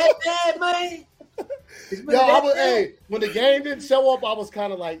really that bad, man? When the game didn't show up, I was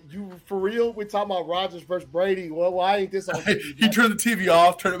kind of like, "You for real? We're talking about Rodgers versus Brady. Well, why ain't this on TV?" He turned the TV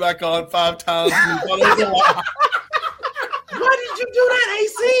off, turned it back on 5 times. do that,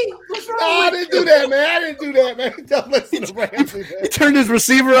 AC? What's wrong? No, I didn't do that, man. I didn't do that, man. Don't listen to Ramsey, man. He turned his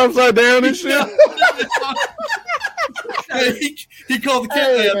receiver upside down and shit. He called the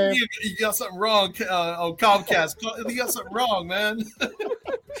Hey, cat. man. He got something wrong on Comcast. He got something wrong, man.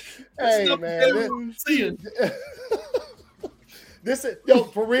 Hey, Stuff man. they were seeing. This is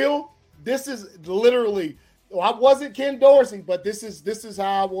for real. This is literally. I wasn't Ken Dorsey, but this is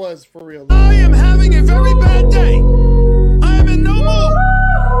how I was for real. I am having a very bad day. I am in no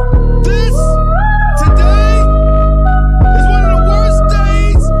mood. This today is one of the worst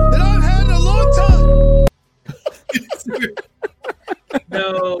days that I've had in a long time.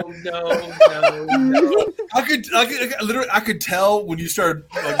 No. I could tell when you started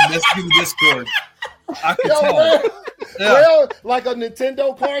messaging the Discord. I could Yo, tell. man. Yeah. Well, like a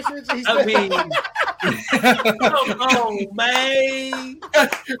Nintendo cartridge. He I said, mean, come on, man.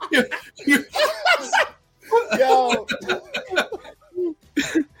 yo,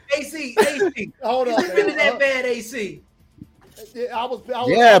 AC. hold on. It's really man. that bad, AC. I was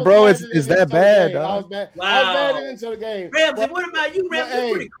Yeah, bro, bad it's into that the bad, game. I dog. was bad. I Wow. was bad into the game. Ramsey, But- what about you, Ramsey? Hey.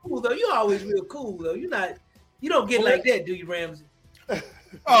 You're pretty cool though. You're always real cool though. You don't get like that, do you, Ramsey?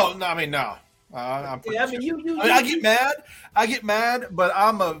 Oh no! I mean, no. I'm pretty Yeah, I mean, you. I get mad. I get mad, but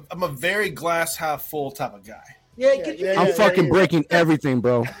I'm a very glass half full type of guy. Yeah, Yeah, I'm yeah, fucking yeah. breaking everything,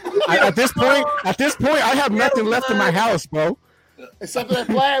 bro. At this point, I have nothing left in my house, bro. Except for that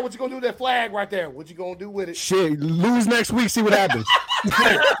flag. What you gonna do with that flag right there? What you gonna do with it? Shit, lose next week, see what happens.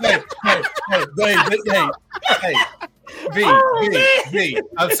 Hey, V.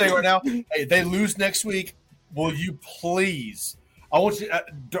 I'm saying right now, hey, they lose next week. Will you please? I want you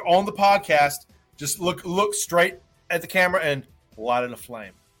on the podcast. Just look straight at the camera and light it a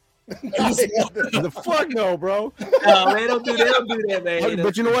flame. The fuck no, bro. No, man, don't do that, man.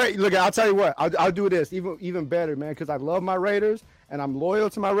 But you know what? Look, I'll tell you what. I'll do this even better, man, because I love my Raiders and I'm loyal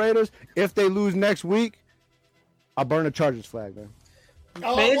to my Raiders. If they lose next week, I'll burn the Chargers flag, man.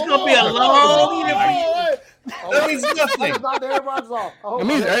 Oh, Man, it's hold gonna be a on. long That means nothing. That knocked everybody's off. It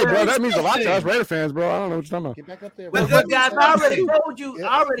means, hey, bro, that means a lot to us Raider fans, bro. I don't know what you're talking about. Get back up there. But bro. guys, I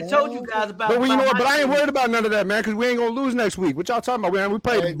already told you guys about. But you know what? my But I ain't team. worried about none of that, man, because we ain't gonna lose next week. What y'all talking about, man? We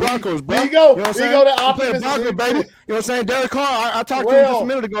play Hey, the Broncos, bro. there you go. You know what I'm There you saying? go, the We play the optimism. Broncos, baby. You know what I'm saying? Derek Carr, I talked to him just a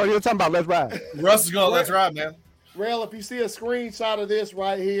minute ago. You were talking about let's ride. Russ is going. Let's ride, man. Rail, if you see a screenshot of this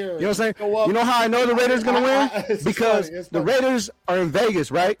right here, You know what I'm saying? go up. You know how I know the Raiders gonna win? It's Because funny, it's the funny. Raiders are in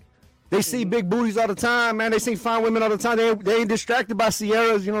Vegas, right? They see big booties all the time, man. They see fine women all the time. They ain't distracted by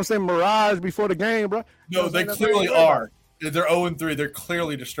Sierras, you know what I'm saying, Mirage before the game, bro. No, they clearly are. They're 0-3. They're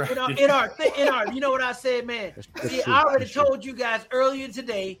clearly distracted. In our, you know what I said, man? See, I already told you guys earlier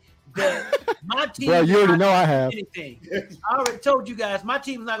today that my team. Bro, you already know I have. Anything. I already told you guys my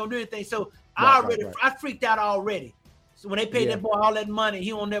team's not gonna do anything. So Right. I freaked out already. So when they paid Yeah. that boy all that money,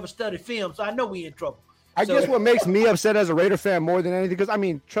 he won't never study film. So I know we in trouble. I So- guess what makes me upset as a Raider fan more than anything, because I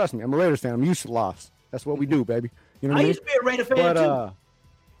mean, trust me, I'm a Raiders fan. I'm used to loss. That's what we do, baby. You know what I I mean? used to be a Raider fan But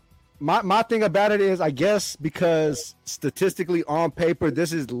too. my thing about it is, I guess because statistically on paper,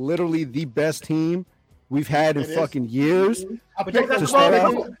 this is literally the best team we've had in It is. fucking years. I But picked you got up the the start wrong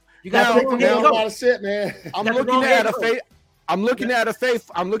off- wrong coach. You got Now- the picked wrong them head down a lot coach. of shit, man. I'm That's looking wrong at head a coach. faith. I'm looking at a faith.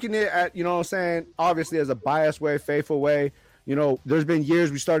 I'm looking at, you know what I'm saying, obviously as a biased way, faithful way. You know, there's been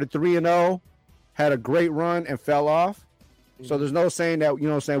years we started 3-0, had a great run and fell off. So there's no saying that, you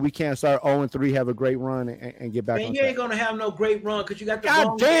know what I'm saying, we can't start 0-3, have a great run and get back Man, on you ain't track. gonna have no great run because you got the God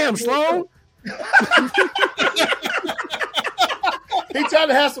wrong damn, head Sloan. He tried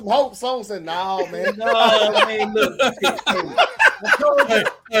to have some hope. Sloan said, "No, man." No, man, look. I told you.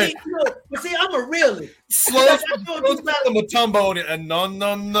 Hey. See, look, but see, I'm a realist. Slow the Matumbo on it, and no.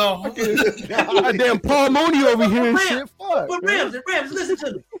 Goddamn Paul Mooney over here and Rams, shit. Fuck. But man. Rams, listen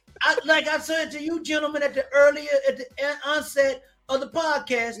to me. Like I said to you gentlemen at the onset of the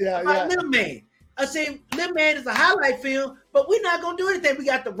podcast about Lil Man. I say Lil Man is a highlight film, but we're not gonna do anything. We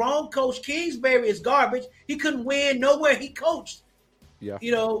got the wrong coach. Kingsbury is garbage. He couldn't win nowhere he coached. Yeah.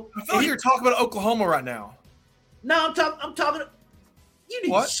 You know. I feel like you're talking about Oklahoma right now. No, I'm talking. You need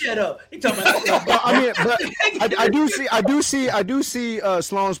What? to shut up. He talking about. Well, I mean, but I do see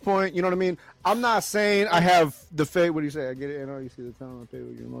Sloan's point. You know what I mean? I'm not saying I have the faith. What do you say? I get it. You see the talent on paper.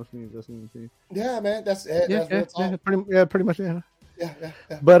 You're mostly investing in the team. Yeah, man. That's real talk. pretty much. Yeah. Yeah.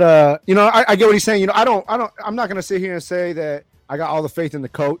 But you know, I get what he's saying. You know, I'm not gonna sit here and say that I got all the faith in the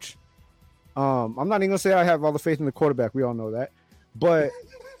coach. I'm not even gonna say I have all the faith in the quarterback. We all know that. But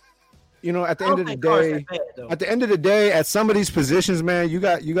you know, at the end of the day, at some of these positions, man, you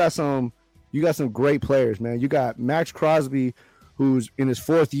got some great players, man. You got Max Crosby, who's in his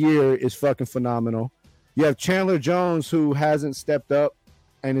 4th year, is fucking phenomenal. You have Chandler Jones, who hasn't stepped up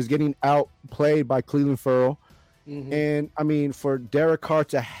and is getting outplayed by Cleveland Ferrell. Mhm. And I mean, for Derek Carr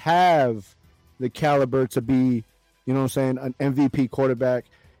to have the caliber to be, you know what I'm saying, an MVP quarterback,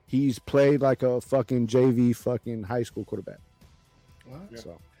 he's played like a fucking JV fucking high school quarterback.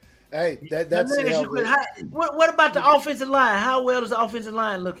 So Hey, that's What about the offensive line? How well is the offensive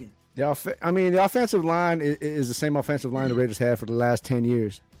line looking? the offensive line is the same offensive line the Raiders had for the last 10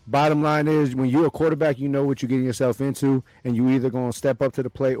 years. Bottom line is, when you're a quarterback, you know what you're getting yourself into, and you either going to step up to the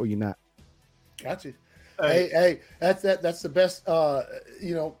plate or you're not. Gotcha. Hey, that's the best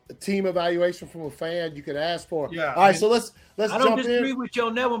team evaluation from a fan you could ask for. Yeah, All right, so let's I jump don't disagree in. with you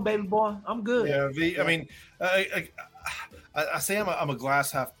on that one, baby boy. I'm good. Yeah, V. I mean, I say I'm a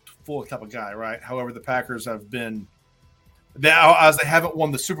glass half full type of guy, right? However, the Packers have been now, as they haven't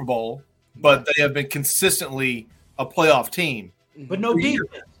won the Super Bowl, but they have been consistently a playoff team. But no defense.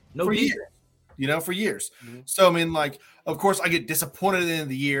 No for defense. years, for years. So, I mean, like, of course, I get disappointed at the end of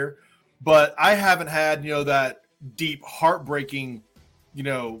the year, but I haven't had, that deep, heartbreaking,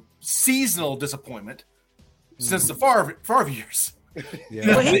 seasonal disappointment since the Favre years. Yeah,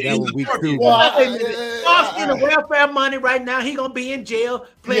 that was week 2. Cost in the welfare money right now. He gonna be in jail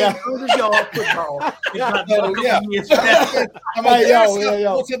playing yard football. I'm like,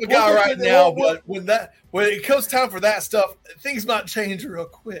 yo, type of guy right now, but when it comes time for that stuff, things might change real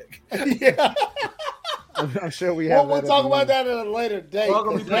quick. Yeah. I'm sure we have. We'll talk about that at a later date. We're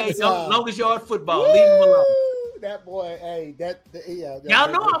gonna be playing longest yard football. Leave him alone. That boy, hey,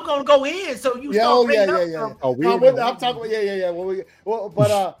 y'all know I'm gonna go in, so you Oh, start yeah. Oh, I'm talking. Yeah.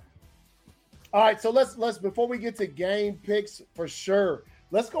 All right. So let's before we get to game picks for sure,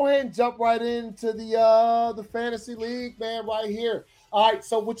 let's go ahead and jump right into the fantasy league, man, right here. All right.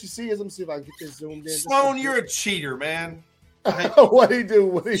 So what you see is, let me see if I can get this zoomed in. Sloan, you're a cheater, man. What'd he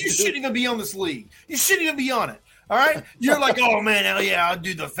do? You shouldn't even be on this league. You shouldn't even be on it. All right, you're like, oh man, hell yeah, I'll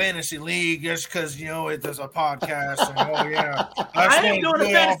do the fantasy league just because there's a podcast. And, oh yeah, I ain't doing the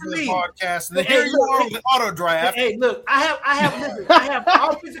fantasy league podcast. And then here you are with the auto draft. Hey, look, I have an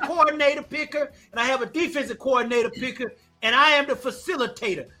offensive coordinator picker and I have a defensive coordinator picker, and I am the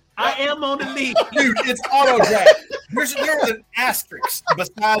facilitator. I am on the league. Dude, it's auto draft. There's an asterisk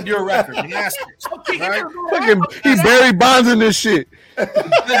beside your record. An asterisk. Okay, right? He Barry Bonds in this shit. It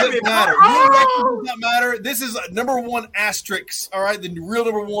doesn't matter. Your record does not matter. This is number one asterisk. All right, the real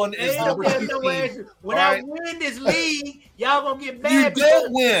number one is number 15. When I win this league, y'all gonna get mad. You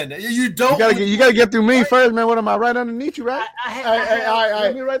don't win. You don't. You gotta get through me first, man. What am I right underneath you, right? All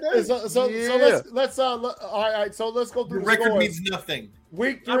right. Me right there. So let's all right. So let's go through the the record scores. means nothing.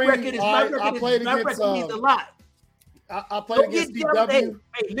 Week 3, my record means a lot. I played against DW.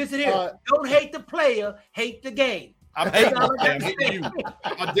 Hey, listen here. Don't hate the player, hate the game. I'm hating you.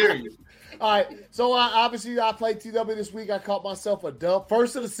 How dare you? All right. So obviously I played TW this week. I caught myself a dub.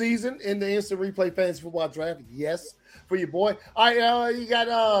 First of the season in the instant replay fantasy football draft. Yes, for your boy. All right. You got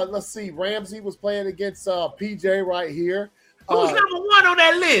let's see. Ramsey was playing against PJ right here. Who's number 1 on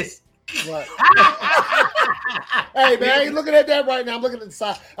that list? What? Hey man, I ain't looking at that right now. I'm looking at the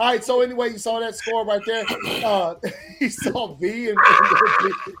side. All right, so anyway, you saw that score right there. You saw V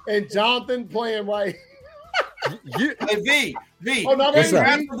and Jonathan playing right. Hey V. Oh no, that's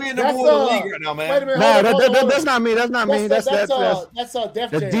being number 1 in the league right now, man. Wait a minute. No, that's not me. That's not me. That's Def Jam.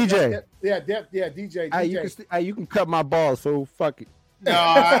 DJ. DJ. You can cut my balls, so fuck it. No,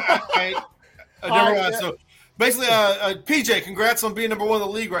 I never mind. So basically, PJ, congrats on being number 1 in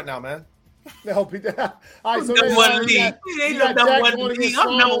the league right now, man. No, all right, so number 1 in the league. He ain't number 1 in the league.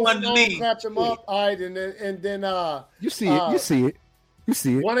 I'm number 1 in the league. Catch him up. All right, and then you see it.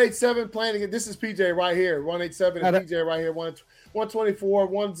 187 playing again. This is PJ right here. 187 and PJ right here. 124,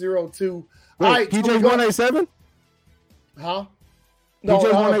 102. Wait, all right, PJ's 187? Huh? No,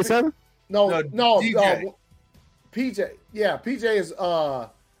 PJ's 187? No. DJ. PJ. Yeah, PJ is oh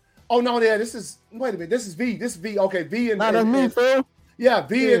no, yeah, this is wait a minute. This is V. This is V. Okay, V and that's me, Phil. Yeah,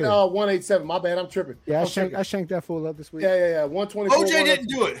 V and 187. My bad, I'm tripping. Yeah, I shanked that fool up this week. Yeah. 124. OJ didn't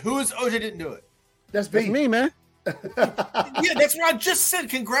do it. Who is OJ didn't do it? That's V. That's me, man. Yeah, that's what I just said.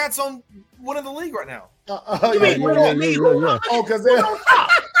 Congrats on winning the league right now. Yeah. Oh, because you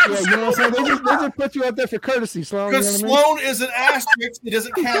know what I'm saying? They just put you out there for courtesy, Sloan. Because Sloan is an asterisk. It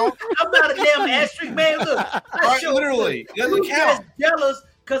doesn't count. I'm not a damn asterisk, man. Look, right, literally, it doesn't count. Jealous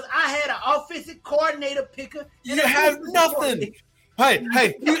because I had an offensive coordinator picker. You have nothing. Hey,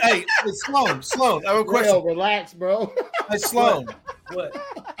 Sloan. I have a question. Real, relax, bro. Hey, Sloan. What?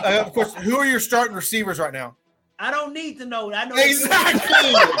 Of course, who are your starting receivers right now? I don't need to know. I know exactly.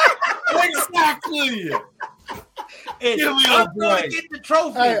 And Give me I'm a going to break. get the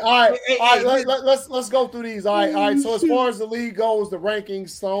trophy. Hey, all right, Hey, all hey, right. Let's go through these. All right. So as far as the league goes, the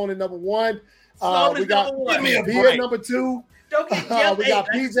rankings: Sloan at number 1. Sloan We is got number 1. Give me a B break. at number 2. Don't get jealous. We got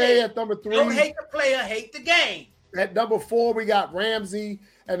Hey, PJ at number 3. Don't hate the player, hate the game. At number 4, we got Ramsey.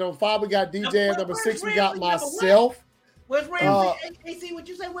 At number 5, we got DJ. At number Where's 6, we got Ramsey? Number what? myself. Where's Ramsey? AC, what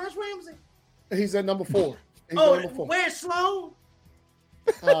you say? Where's Ramsey? He's at number 4. He's Oh, at number 4. where's Sloan?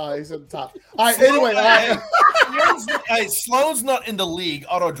 He's at the top. All right. Anyway, all right. Hey, Sloan's not in the league.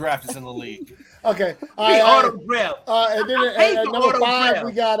 Auto draft is in the league. Okay. All Be right. All right. autograph. And then I hate at the number 5, autograph.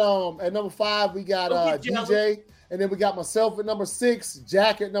 we got at number 5 we got Don't get DJ, and then we got myself at number 6,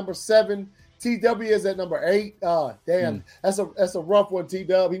 Jack at number 7, TW is at number 8. Damn, that's a rough one.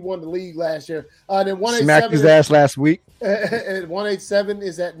 TW, he won the league last year. Then Smacked his 187 ass last week. and 187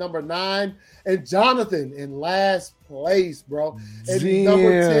 is at number 9, and Jonathan in last place, bro. And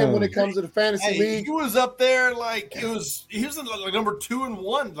number 10 when it comes to the fantasy Hey, league. he was up there like he was in like number 2 and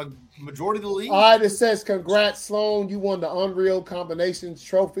 1, like majority of the league. All right, it says, congrats, Sloan. You won the Unreal Combinations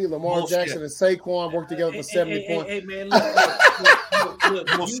Trophy. Lamar Bullshit. Jackson and Saquon worked together for 70 points. Hey, man, look,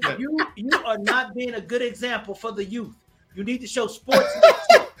 Bullshit. you are not being a good example for the youth. You need to show sports.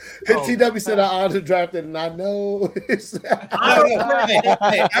 And TW said I auto drafted, and I know. Hey,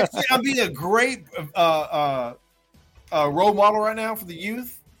 actually, I'm being a great role model right now for the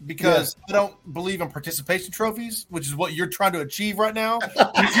youth because I don't believe in participation trophies, which is what you're trying to achieve right now.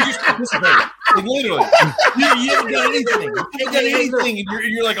 You just participate. Like, literally, you haven't done anything. You haven't done anything, and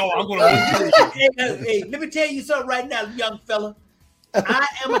you're like, oh, I'm going to win. Hey, let me tell you something right now, young fella. I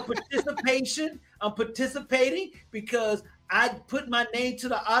am a participation. I'm participating because I put my name to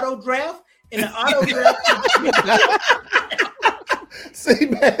the auto draft, and the auto draft. See,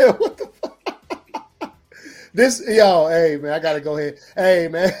 man, what the fuck? Hey, man, I got to go ahead. Hey,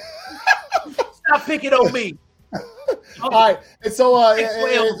 man. Stop picking on me. All right, and so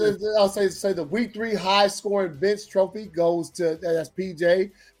Well. I'll say the week 3 high scoring bench trophy goes to that's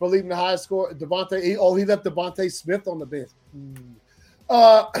PJ for leaving the high score. Devontae, he left Devontae Smith on the bench.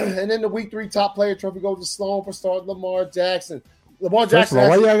 And then the week 3 top player trophy goes to Sloan for starting Lamar Jackson. Lamar First Jackson. of all,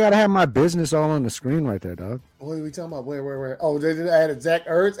 why y'all gotta have my business all on the screen right there, dog? What are we talking about? Where? Oh, they added Zach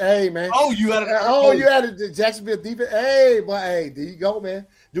Ertz. Hey, man. Oh, you had you added Jacksonville defense. Hey, but hey, there you go, man.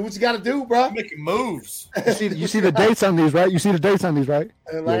 Do what you got to do, bro. making moves. You see the dates on these, right? You see the dates on these, right?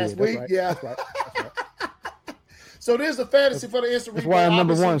 Last week, yeah. That's right. So there's the fantasy for the instant. That's why I'm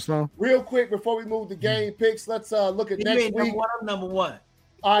number Obviously, 1, Sloan. Real quick before we move to game picks, let's look at You next made week. number one.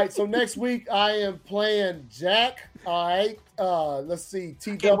 All right, so next week I am playing Jack. All right, let's see.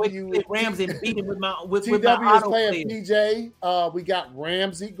 Can't wait to TW play Ramsey and beat him with my TW is auto playing player. PJ. We got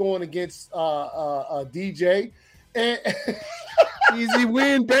Ramsey going against DJ. And Easy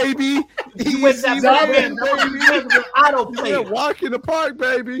win, baby. You went that Jonathan, Ramsey with auto Yeah, player. walk in the park,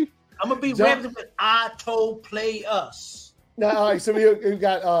 baby. I'm gonna be John- Ramsey with auto play us. now, all right, so we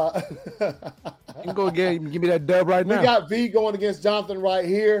got You can go give me that dub right we now. got V going against Jonathan right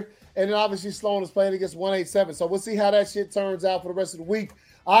here, and then obviously Sloan is playing against 187. So we'll see how that shit turns out for the rest of the week.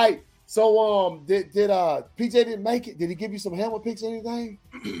 All right. So did PJ didn't make it? Did he give you some helmet picks or anything?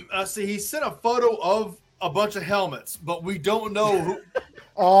 See, he sent a photo of a bunch of helmets, but we don't know who.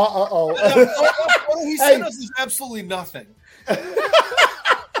 Uh-oh. What he sent us is absolutely nothing.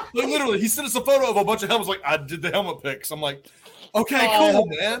 Like, literally, he sent us a photo of a bunch of helmets. Like, I did the helmet picks. I'm like, okay, cool,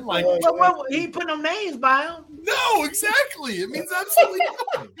 man. Like, Well, he put no names by him. no, exactly. It means absolutely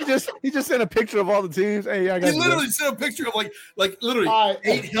nothing. He just sent a picture of all the teams. Hey, I got He literally sent a picture of like literally All right.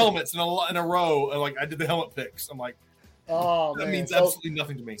 8 helmets in a row, and like I did the helmet picks. I'm like, Oh, that man. means So- absolutely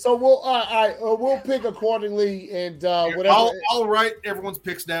nothing to me. So we'll pick accordingly, and whatever. I'll write everyone's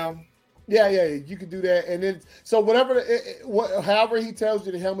picks down. Yeah, you can do that, and then so whatever, however he tells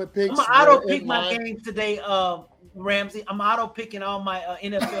you the helmet picks. I'm gonna auto in pick my mind. games today, Ramsey. I'm auto picking all my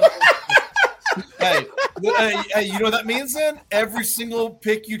NFL. Hey, you know what that means then? Every single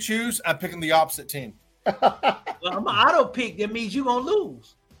pick you choose, I'm picking the opposite team. Well, I'm an auto pick. That means you're gonna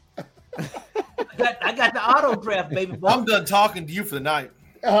lose. I got the auto draft, baby boy. I'm done talking to you for the night.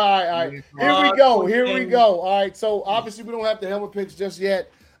 All right. Here we go. All right. So obviously we don't have the helmet picks just yet.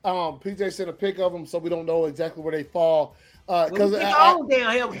 PJ sent a pic of them, so we don't know exactly where they fall. Because Pick our own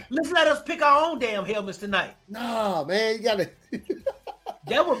damn helmet. Let's let us pick our own damn helmets tonight. nah, man, you gotta.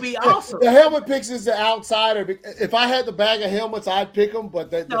 That would be awesome. The helmet picks is the outsider. If I had the bag of helmets, I'd pick them.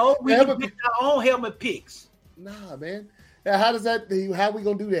 But No, we the can helmet pick our own helmet picks. nah, man. Now, how does that? How we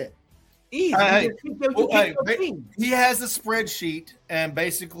gonna do that? Easy. Hey, You pick well, your hey, team. he has a spreadsheet, and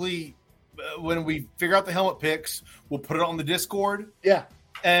basically, when we figure out the helmet picks, we'll put it on the Discord. Yeah.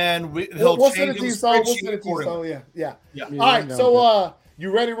 and he'll We'll send change it to you, the so we'll spreadsheet send it to you. accordingly. So yeah. Yeah. All right, so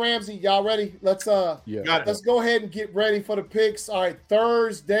you ready, Ramsey? Y'all ready? Let's Got it. let's go ahead and get ready for the picks. All right,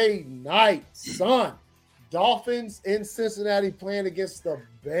 Thursday night, son. Dolphins in Cincinnati playing against the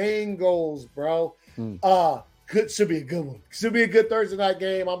Bengals, bro. Should be a good one. Should be a good Thursday night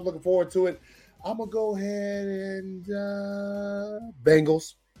game. I'm looking forward to it. I'm gonna go ahead and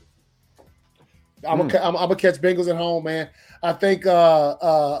Bengals. I'm gonna catch Bengals at home, man. I think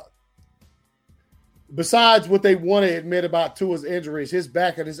besides what they want to admit about Tua's injuries, his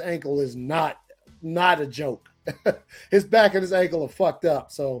back and his ankle is not a joke. His back and his ankle are fucked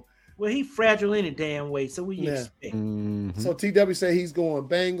up. So, well, he's fragile any damn way. So we expect. So TW said he's going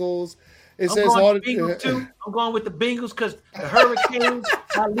Bengals. It I'm says going all with the Bengals too. I'm going with the Bengals because the Hurricanes,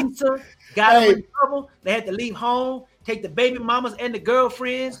 Lisa got them in trouble. They had to leave home, take the baby mamas and the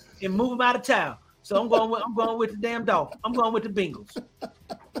girlfriends, and move them out of town. So I'm going with the damn Dolphins. I'm going with the Bengals.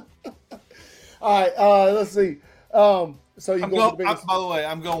 All right, let's see. So you go with the Bengals. By the way,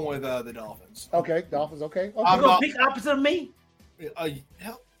 I'm going with the Dolphins. Okay, Dolphins. Okay. You gonna pick opposite of me?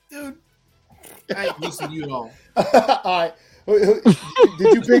 Hell, dude. I ain't listening to you at all. All right.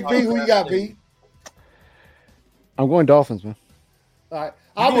 Did you pick B? Who you got, B? I'm going Dolphins, man. All right.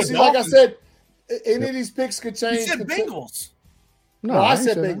 Obviously, like I said, any of these picks could change. You said Bengals. No, I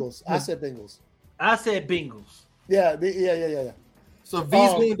said Bengals. I said Bengals. I said Bengals. Yeah. So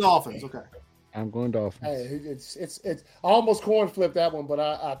V's going Dolphins. Okay. I'm going Dolphins. Hey, it's I almost corn flipped that one, but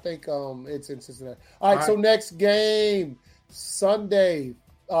I think it's in Cincinnati. All right. So next game, Sunday.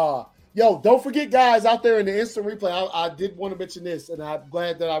 Yo, don't forget, guys, out there in the instant replay, I did want to mention this, and I'm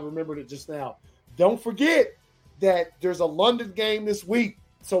glad that I remembered it just now. Don't forget that there's a London game this week.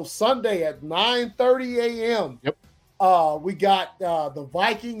 So Sunday at 9:30 a.m. Yep. We got the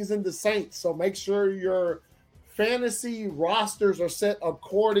Vikings and the Saints. So make sure your fantasy rosters are set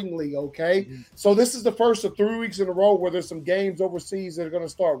accordingly, okay? So this is the first of 3 weeks in a row where there's some games overseas that are going to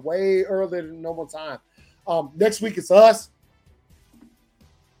start way earlier than normal time. Next week it's us.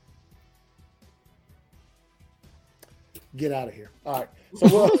 Get out of here. All right.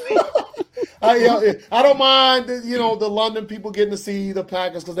 So I don't mind, the London people getting to see the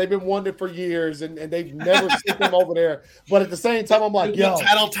Packers because they've been wanting it for years and they've never seen them over there. But at the same time, I'm like, yo,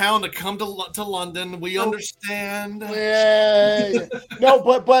 Tattletale to come to London. We understand. Yeah. No,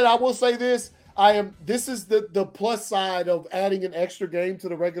 but I will say this. This is the plus side of adding an extra game to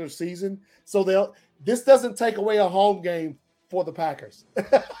the regular season. So this doesn't take away a home game for the Packers. You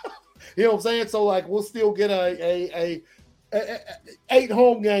know what I'm saying? So like we'll still get a 8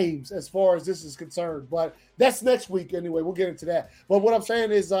 home games as far as this is concerned, but that's next week anyway. We'll get into that. But what I'm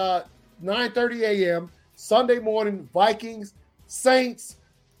saying is 9:30 a.m. Sunday morning, Vikings, Saints,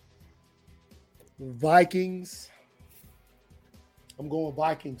 Vikings. I'm going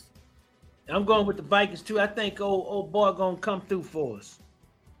Vikings. I'm going with the Vikings too. I think old boy gonna come through for us.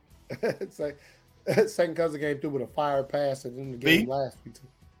 It's like second cousin came through with a fire pass and in the game last week too.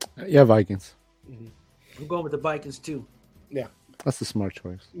 Yeah, Vikings. I'm going with the Vikings too. Yeah, that's the smart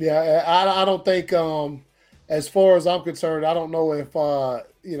choice. Yeah, I don't think, as far as I'm concerned, I don't know if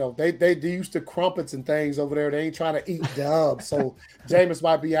they used to crumpets and things over there. They ain't trying to eat dubs, so Jameis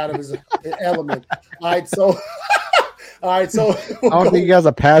might be out of his element. All right, so I don't think he has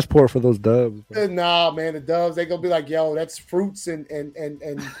a passport for those dubs. Nah, man, the dubs they gonna be like, yo, that's fruits and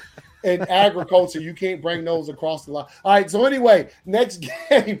agriculture. You can't bring those across the line. All right, so anyway, next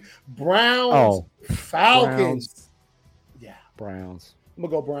game, Browns, Falcons. Browns. I'm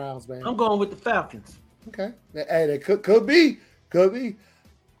gonna go Browns, man. I'm going with the Falcons. Okay. Hey, they could be.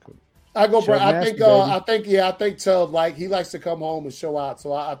 I go Browns. I think Chubb he likes to come home and show out.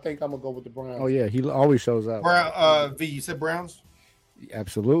 So I think I'm gonna go with the Browns. Oh yeah, he always shows out. V, you said Browns?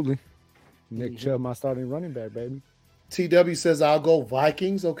 Absolutely. Nick Chubb, my starting running back, baby. TW says I'll go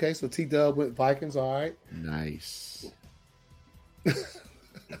Vikings. Okay, so TW went Vikings. All right. Nice.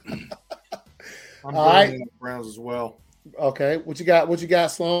 I'm going with Browns as well. Okay, what you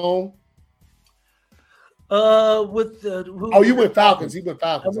got, Sloan? You went Falcons. He went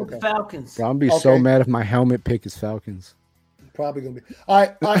Falcons. Okay. Falcons. Bro, I'm gonna be so mad if my helmet pick is Falcons. Probably gonna be. All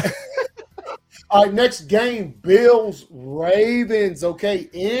right. All right. Next game, Bills Ravens. Okay,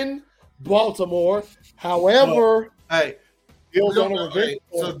 in Baltimore. However, Bills on a revenge.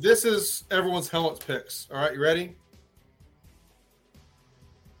 So this is everyone's helmet picks. All right, you ready?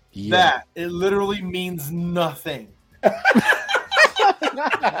 Yeah. That it literally means nothing.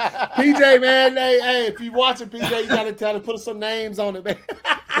 PJ, man, hey, if you're watching, PJ, you gotta try to put some names on it, man.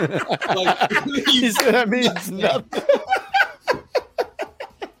 He said that means nothing.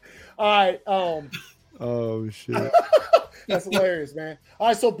 All right, Oh shit. That's hilarious, man. All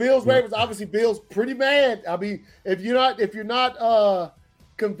right, so Bills Ravens. Obviously, Bills pretty mad. I mean, if you're not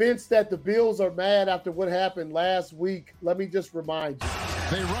convinced that the Bills are mad after what happened last week, let me just remind you.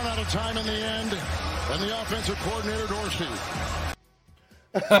 They run out of time in the end, and the offensive coordinator, Dorsey.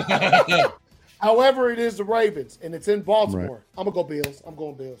 However, it is the Ravens, and it's in Baltimore. Right. I'm gonna go Bills. I'm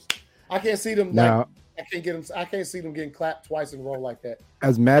going Bills. I can't see them. Now, I can't see them getting clapped twice in a row like that.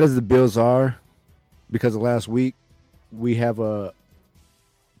 as mad as the Bills are, because of last week, we have a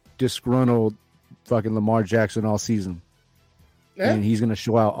disgruntled fucking Lamar Jackson all season. Yeah. And he's going to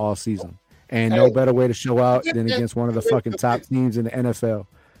show out all season. And no better way to show out than against one of the fucking top teams in the NFL.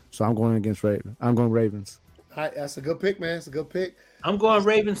 So I'm going against Ravens. I'm going Ravens. All right, that's a good pick, man. It's a good pick. I'm going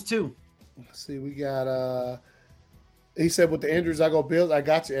Ravens too. Let's see, we got he said with the injuries, I go Bills. I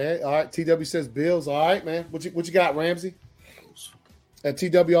got you. All right, TW says Bills. All right, man. What you got, Ramsey? And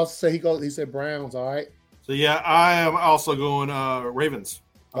TW also said he said Browns. All right. So yeah, I am also going Ravens.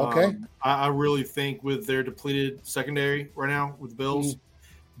 Okay. I really think with their depleted secondary right now with the Bills,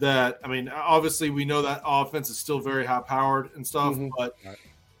 that I mean, obviously we know that offense is still very high powered and stuff, but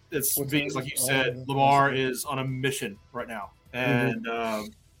it's being like you said, Lamar is on a mission right now, and I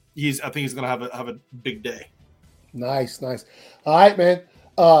think he's going to have a big day. Nice. All right, man.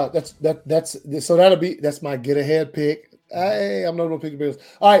 That's my get ahead pick. Hey, I'm not gonna pick the Bills.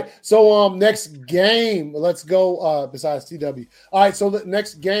 All right, so next game, let's go. Besides TW, all right. So the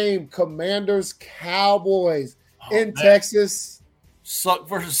next game, Commanders Cowboys in Texas. Suck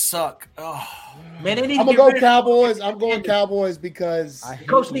versus suck. Oh. Man, they need I'm to gonna get go rid of Cowboys. I'm going Cowboys because the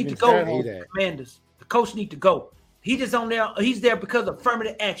coach need to go. Commanders. The coach need to go. He just on there. He's there because of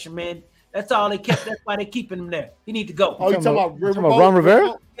affirmative action, man. That's all they kept. That's why they keeping him there. He need to go. Oh, you talking about Ron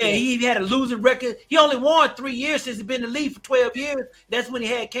Rivera? Yeah, he had a losing record. He only won 3 years since he's been in the league for 12 years. That's when he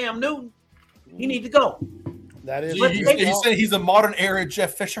had Cam Newton. He need to go. That is. You said he's a modern era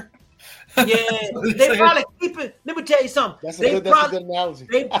Jeff Fisher. Yeah, they probably keep it. Let me tell you something. That's a good analogy.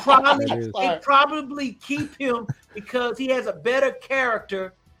 They probably keep him because he has a better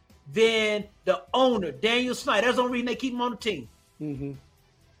character than the owner, Daniel Snyder. That's the only reason they keep him on the team. Mm-hmm.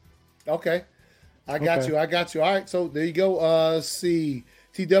 Okay. I got you. All right, so there you go. Let's see.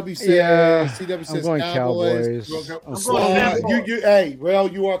 TW says I'm going Cowboys. Hey, Rel,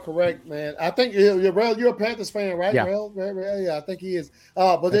 you are correct, man. I think Rel, you're a Panthers fan, right? Yeah. Rel, yeah, I think he is.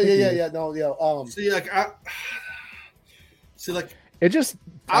 It just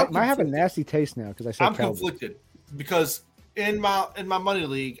might have a nasty taste now because I said I'm Cowboys. conflicted because in my money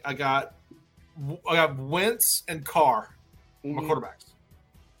league I got Wentz and Carr, my quarterbacks.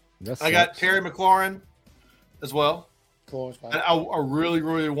 I got Terry McLaurin as well. And I really,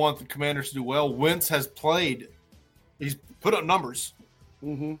 really want the Commanders to do well. Wentz has played. He's put up numbers.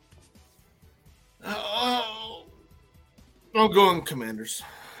 I'm going Commanders.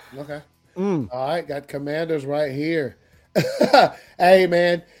 Okay. All right, got Commanders right here. Hey,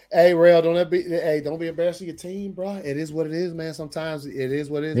 man. Hey, Rail, don't be embarrassing your team, bro. It is what it is, man. Sometimes it is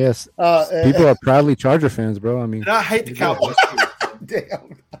what it is. Yes. People are proudly Charger fans, bro. I mean, and I hate the Cowboys.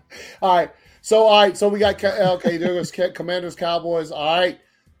 Damn. All right. So we got there was Commanders Cowboys. All right.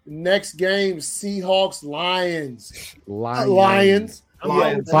 Next game, Seahawks Lions. Lions.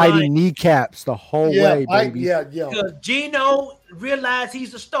 Fighting kneecaps the whole way, baby. Yeah. Because Gino realized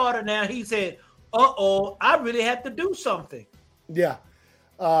he's the starter now. He said, I really have to do something. Yeah.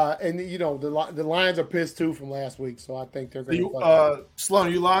 And the Lions are pissed too from last week, so I think they're going to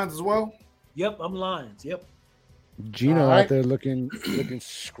Sloan, you Lions as well? Yep, I'm Lions. Yep. Gino out there looking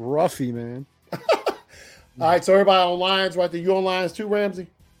scruffy, man. All right, so everybody on Lions right there. You on Lions too, Ramsey?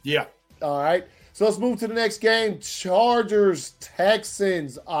 Yeah. All right. So let's move to the next game. Chargers,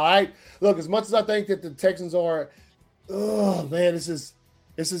 Texans. All right. Look, as much as I think that the Texans are, oh man, this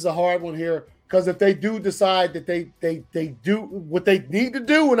is a hard one here. Because if they do decide that they do what they need to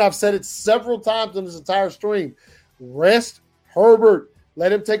do, and I've said it several times in this entire stream, rest Herbert.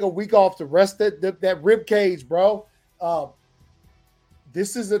 Let him take a week off to rest that rib cage, bro.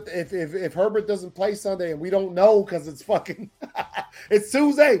 This is if Herbert doesn't play Sunday, and we don't know because it's fucking it's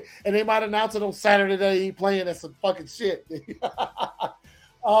Tuesday, and they might announce it on Saturday that he ain't playing. That's some fucking shit.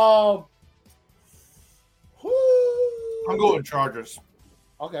 I'm going Chargers.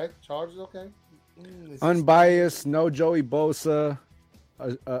 Okay, Chargers. Okay. Unbiased, no Joey Bosa.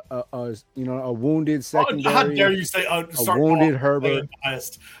 A wounded secondary. How dare you say a wounded Herbert?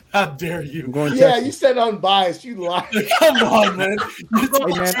 Unbiased. How dare you? Yeah, you said unbiased. You lied. Come on, man. Hey,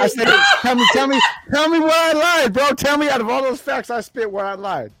 man, I said, tell me where I lied, bro. Tell me out of all those facts I spit where I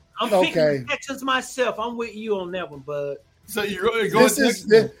lied. I'm picking the Texans myself. I'm with you on that one, bud. So you're going.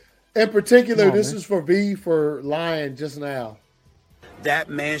 In particular, Come on, this man. is for V for lying just now. That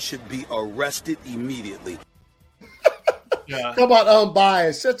man should be arrested immediately. Yeah. Come on,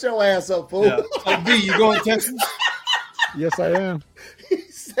 unbiased. Shut your ass up, fool. Yeah. Like, B, you going to Texas? Yes, I am. He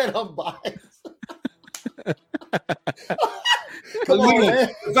said unbiased. Come on, Literally, man.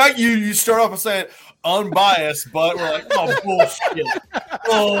 in fact, you start off by saying unbiased, but we're like, oh, bullshit.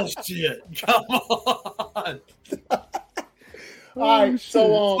 Bullshit. Come on. All right, so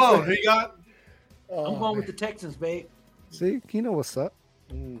Oh, who you got? I'm going with the Texans, babe. See, you know what's up.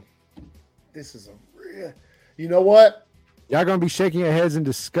 this is a real. You know what? Y'all gonna be shaking your heads in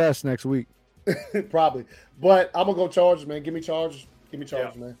disgust next week. Probably, but I'm gonna go Chargers, man. Give me Chargers. Give me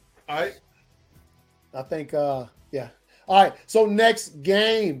Chargers, man. All right. I think, yeah. All right, so next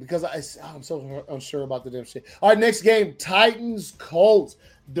game, because I'm so unsure about the damn shit. All right, next game, Titans, Colts,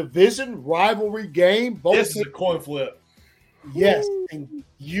 division rivalry game. Both This is a coin flip. yes, and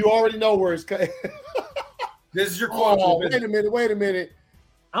you already know where it's coming. This is your coin Oh, flip. wait a minute.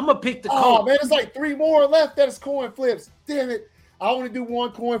 I'm gonna pick the Oh, Colts. man, it's like 3 more left. That is coin flips. Damn it. I only do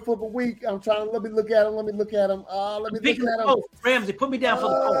 1 coin flip a week. I'm trying to let me look at him. Let me look at him. Let me Picking look the at him. Colts. Ramsey, put me down for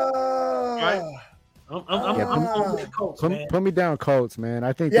the Colts. Right. I'm going with the Colts, man. Put me down, Colts, man.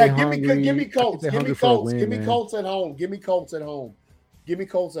 I think Yeah, they give me Colts. I Give me think they're Colts. hungry for a win, Give me man. Colts at home. Give me Colts at home. Give me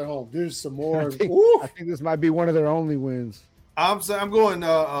Colts at home. There's some more. I think, Oof. I think this might be one of their only wins. I'm going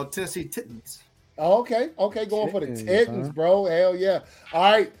Tennessee Titans. Oh, okay. Going for the Titans, Titans, huh? bro. Hell yeah. All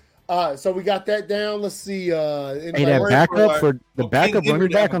right. So we got that down. Let's see. Hey, anybody- that worried backup for, for the well, backup King running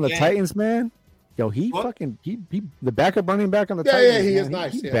Henry back to on have the a game. Titans, man. Yo, he What? fucking he the backup running back on the Yeah, Titans. yeah, he man, is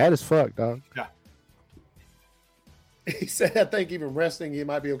nice, He's yeah. bad as fuck, dog. He said, I think even resting, he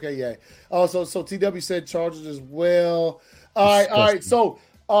might be okay. Yeah. Oh, so TW said Chargers as well. All right. So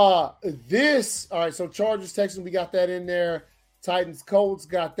all right. So Chargers, Texans, we got that in there. Titans, Colts,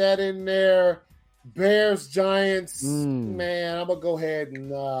 got that in there. Bears, Giants. Man, I'm gonna go ahead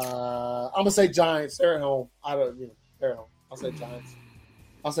and I'm gonna say Giants. They're at home. They're at home. I'll say Giants.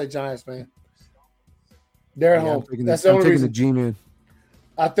 I'll say Giants, man. They're at Yeah, home. I'm That's the only taking reason. the G-man.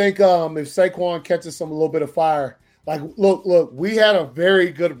 I think if Saquon catches a little bit of fire, like look, we had a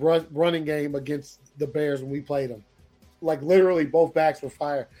very good running game against the Bears when we played them. Like literally, both backs were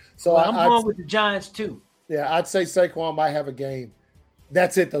fire. So I'm going with the Giants too. yeah, I'd say Saquon might have a game.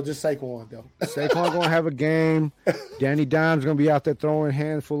 That's it though, just Saquon though. Saquon gonna have a game. Danny Dimes gonna be out there throwing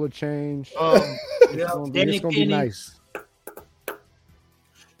handful of change. Yeah, It's gonna be nice.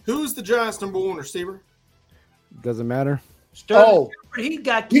 Who's the Giants' number 1 receiver? Doesn't matter. Sterling Shepard, he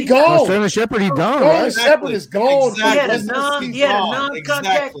got He kicked gone. Oh, Sterling Shepard, he gone, Sterling right? Shepard is gone. Exactly. He had a non-contact.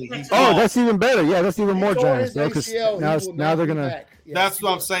 Exactly. He's Oh, gone. that's even better. Yeah, that's even more He tore his Giants. Because ACL. He now will now not they're be gonna. back. Yeah. That's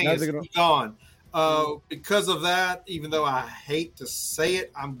what I'm saying. Now Is they're gonna- he's gone. Because of that, even though I hate to say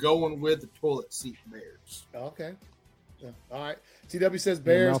it, I'm going with the toilet seat Bears. Okay. Yeah. All right. TW says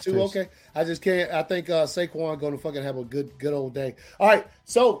Bears mouth too. taste. Okay. I just can't. I think Saquon going to fucking have a good old day. All right.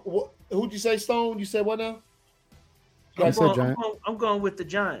 So who'd you say, Stone? You said what now? I said Giant. I'm going with the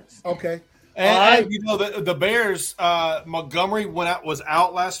Giants. Okay. And, All right. and, you know the Bears, Montgomery was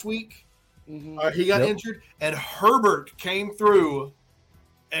out last week. Mhm. He got Yep. injured, and Herbert came through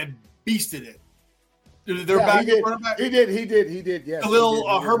and beasted it. Their Yeah, back he did. running back, He did. Yes. a little he did.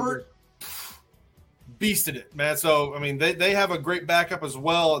 He did. Herbert beasted it, man. So I mean, they have a great backup as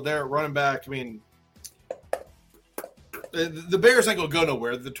well. They're running back. I mean, the Bears ain't gonna go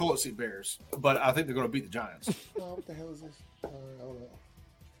nowhere. The toilet seat Bears, but I think they're gonna beat the Giants. Oh, what the hell is this? Hold on.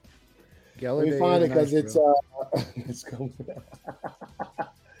 Galladay Let me find is it because nice, it's bro. it's going.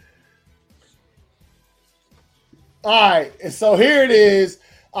 All right, so here it is.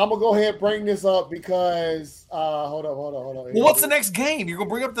 I'm gonna go ahead and bring this up because hold on. Well, what's the next game? You're gonna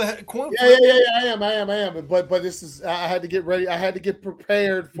bring up the coin? Yeah. I am. But this is. I had to get ready. I had to get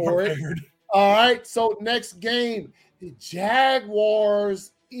prepared for it. All right. So next game, the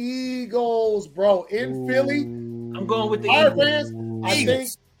Jaguars, Eagles, bro, in Philly. I'm going with the Our Eagles. fans, I think.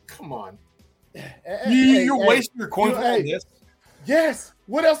 Eagles. Come on, Hey, you're wasting your coin flip on this. Yes.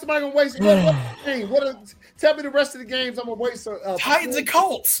 What else am I gonna waste? Tell me the rest of the games I'm gonna waste. Titans and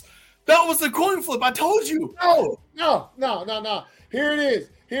Colts. That was the coin flip. I told you. No. Here it is.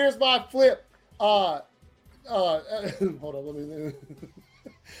 Here's my flip. Hold on. Let me.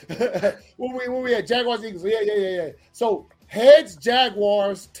 Where we at? Jaguars, Eagles. Yeah. So heads,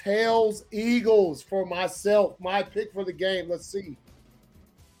 Jaguars, tails, Eagles for myself. My pick for the game. Let's see.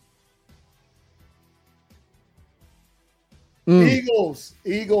 Eagles.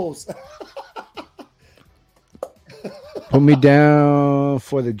 Put me down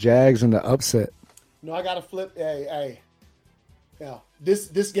for the Jags and the upset. No, I got to flip. Hey. Yeah,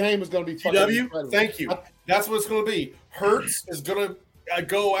 this game is going to be fucking TW, incredible. thank you. That's what it's going to be. Hurts is going to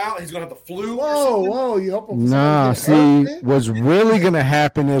go out. He's going to have the flu. Whoa! You hope Nah, see, what's really gonna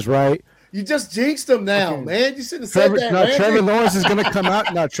happen is right. You just jinxed him now, man. You shouldn't have said that. No, man. Trevor Lawrence is gonna come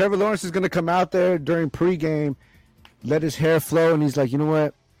out. No, Trevor Lawrence is gonna come out there during pregame, let his hair flow, and he's like, you know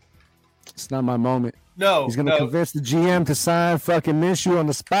what? It's not my moment. No, he's gonna convince the GM to sign fucking Minshew on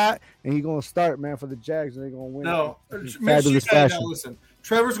the spot, and he's gonna start, man, for the Jags, and they're gonna win. No, fabulous fashion. Now listen,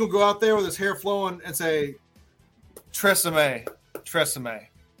 Trevor's gonna go out there with his hair flowing and say, "Tresemme,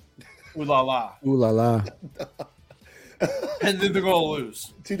 ooh la la, ooh la la," and then they're gonna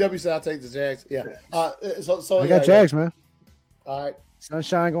lose. TW said I'll take the Jags. Yeah. So I got Jags, man. All right.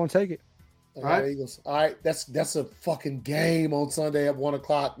 Sunshine gonna take it. All right, Eagles. All right, that's a fucking game on Sunday at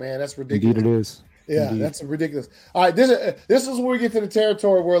 1:00, man. That's ridiculous. Indeed, it is. Yeah, Indeed. That's ridiculous. All right, this is where we get to the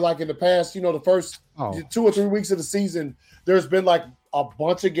territory where, like in the past, the first 2 or 3 weeks of the season, there's been like a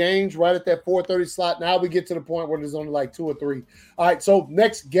bunch of games right at that 4:30 slot. Now we get to the point where there's only like 2 or 3. All right, so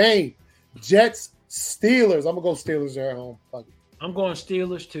next game, Jets Steelers. I'm gonna go Steelers there at home. Fuck it. I'm going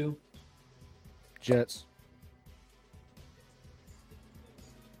Steelers too. Jets.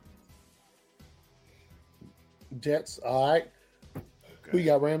 Jets. All right. Okay. Who you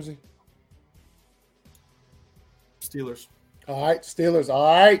got, Ramsey? Steelers. All right, Steelers. All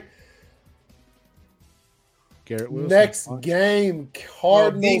right. Garrett Wilson. Next game,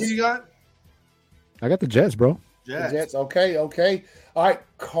 Cardinals. Who you got? I got the Jets, bro. Jets. Okay. All right,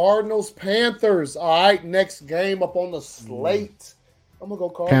 Cardinals, Panthers. All right, next game up on the slate. I'm gonna go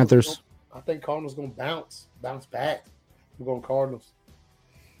Cardinals. Panthers. I think Cardinals gonna bounce back. I'm going Cardinals.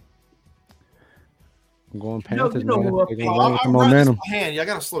 I'm going Panthers. man. They're gonna I'm run with the running momentum. this hand. You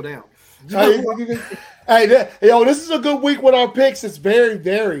gotta slow down. Hey, this is a good week with our picks. It's very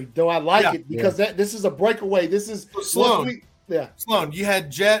varied, though I like it because this is a breakaway. This is Sloan. Yeah, Sloan, you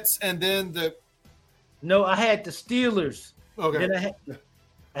had Jets and then the. No, I had the Steelers. Okay. Then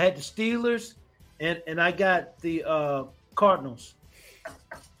I had the Steelers, and I got the Cardinals.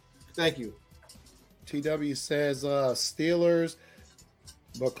 Thank you. TW says Steelers,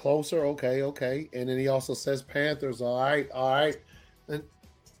 but closer. Okay. And then he also says Panthers. All right. And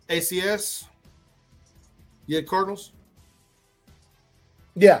ACS. You had Cardinals?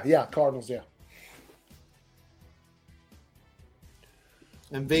 Yeah, Cardinals, yeah.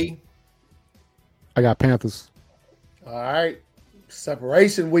 And V? I got Panthers. All right.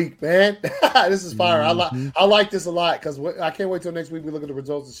 Separation week, man. This is fire. I like this a lot because I can't wait till next week we look at the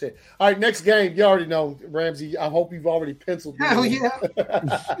results and shit. All right, next game. You already know, Ramsey. I hope you've already penciled. Hell yeah.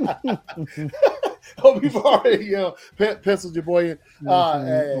 Hope you've already penciled your boy in.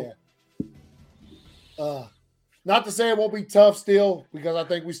 Not to say it won't be tough still, because I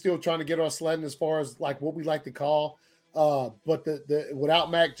think we're still trying to get our sledding as far as like what we like to call. But the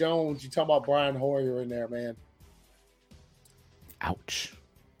without Mac Jones, you talking about Brian Hoyer in there, man. Ouch.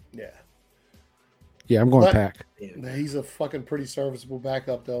 Yeah, I'm going Pack. He's a fucking pretty serviceable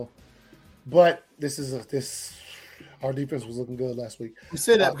backup though. But our defense was looking good last week. You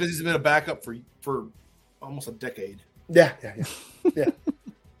say that because he's been a backup for almost a decade. Yeah.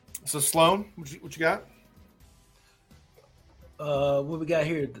 So Sloan, what you got? What we got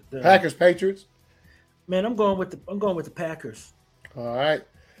here? The Packers, Patriots. Man, I'm going with the Packers. All right.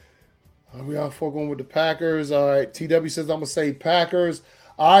 We all four going with the Packers. All right. TW says I'm gonna say Packers.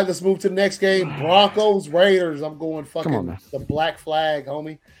 All right, let's move to the next game. Broncos, Raiders. I'm going fucking the black flag,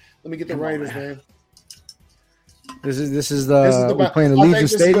 homie. Let me get the Raiders, man. This is we're playing the Legion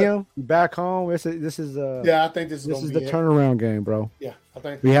Stadium. Back home. This is I think this is the turnaround game, bro. Yeah, I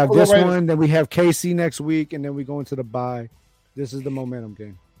think we have this one, then we have KC next week, and then we go into the bye. This is the momentum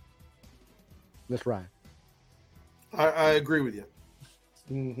game. Let's ride. I agree with you.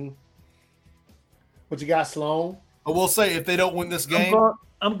 Mm-hmm. What you got, Sloan? I will say, if they don't win this game,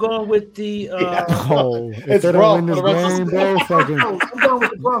 I'm going with the. If they don't win this game, bro, fucking. I'm going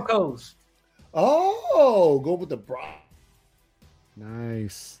with the Broncos. Oh, go with the Broncos.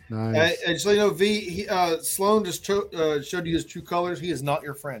 Nice. And just so you know, V, Sloan just showed you his true colors. He is not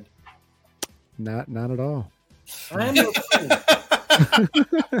your friend. Not at all. I am your friend.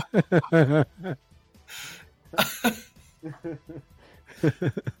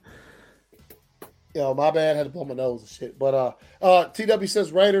 My bad. Had to blow my nose and shit. But TW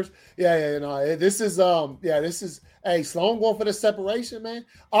says Raiders. No. This is hey, Sloan going for the separation, man.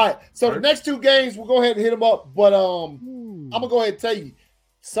 All right. So the next two games, we'll go ahead and hit them up. But I'm gonna go ahead and tell you,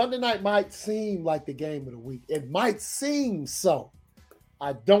 Sunday night might seem like the game of the week. It might seem so.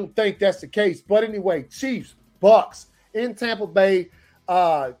 I don't think that's the case. But anyway, Chiefs, Bucks in Tampa Bay.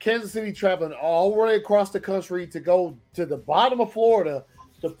 Kansas City traveling all the way across the country to go to the bottom of Florida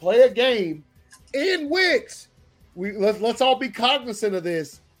to play a game in which let's all be cognizant of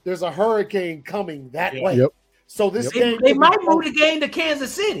this. There's a hurricane coming that way. Yep. So this game They might move the game to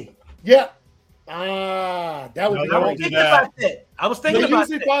Kansas City. Yeah. That would be. No, I was thinking about that. I was thinking They about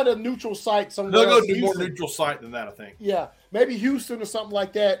usually that. find a neutral site somewhere. They'll go else. to a more Houston. neutral site than that, I think. Yeah, maybe Houston or something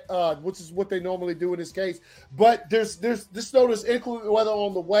like that, which is what they normally do in this case. But there's this notice including weather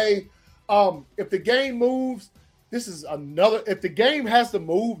on the way. If the game moves, this is another. If the game has to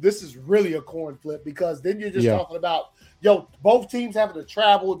move, this is really a coin flip because then you're just talking about both teams having to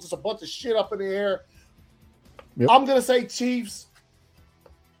travel, just a bunch of shit up in the air. Yep. I'm gonna say Chiefs.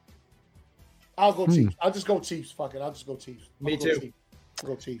 I'll go Chiefs. I'll just go Chiefs. Fuck it. I'll just go Chiefs. Me too. Chiefs. I'll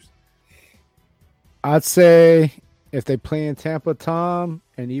go Chiefs. I'd say if they play in Tampa, Tom,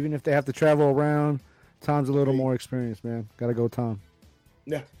 and even if they have to travel around, Tom's a little more experienced, man. Gotta go, Tom.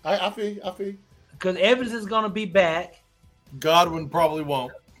 Yeah, I feel you. Because Evans is going to be back, Godwin probably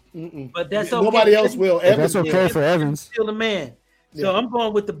won't. but that's okay. Nobody else will. If Evans that's okay will. for Evans. Still the man. So Yeah. I'm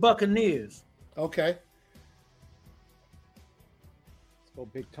going with the Buccaneers. Okay. Let's go,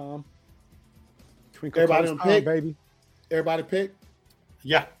 Big Tom. Twinkle Everybody toes on Tom, pick? baby. Everybody pick.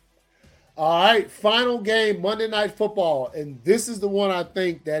 Yeah. All right, final game, Monday Night Football. And this is the one I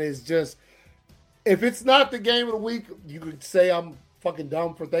think that is just, if it's not the game of the week, you could say I'm fucking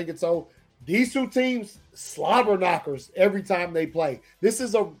dumb for thinking so. These two teams, slobber knockers every time they play. This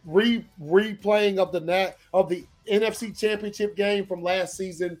is a replaying of the NFC Championship game from last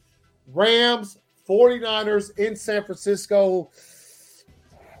season. Rams, 49ers in San Francisco.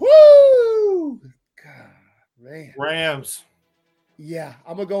 Woo! God, man. Rams. Yeah,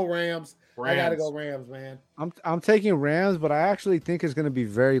 I'm going to go Rams. I got to go Rams, man. I'm taking Rams, but I actually think it's going to be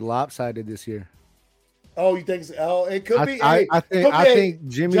very lopsided this year. Oh, you think so? Oh, it could be. I think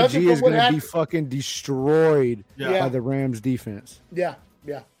Jimmy judging G from is what going to be happened- fucking destroyed Yeah. by the Rams defense. Yeah.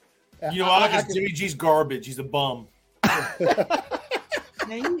 You know why? Because Jimmy G's garbage. He's a bum.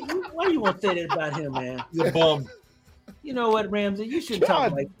 Man, why you want to say that about him, man? He's a bum. You know what, Ramsey? You shouldn't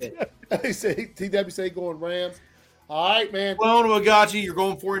talk like that. He said TW say going Rams. All right, man. Well, Wagachi, you're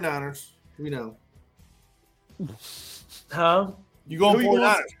going 49ers. We know. Huh? You going Who you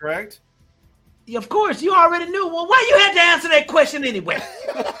 49ers, going? correct? Yeah, of course, you already knew. Well, why you had to answer that question anyway?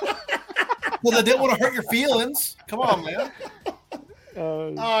 Well, I didn't want to hurt your feelings. Come on, man.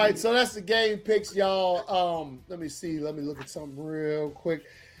 All right, so that's the game picks, y'all. Let me see. Let me look at something real quick.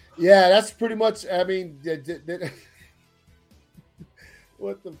 Yeah, that's pretty much. I mean,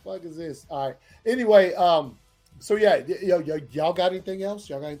 what the fuck is this? All right. Anyway, so yeah, y'all got anything else?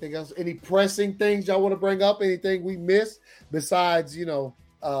 Y'all got anything else? Any pressing things y'all want to bring up? Anything we missed besides,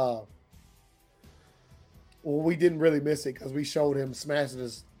 well, we didn't really miss it because we showed him smashing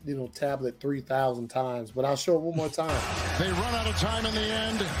his, tablet 3,000 times. But I'll show it one more time. They run out of time in the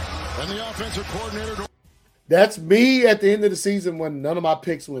end, and the offensive coordinator. That's me at the end of the season when none of my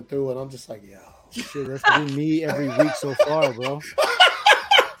picks went through, and I'm just like, yo. Shit, that's been me every week so far, bro.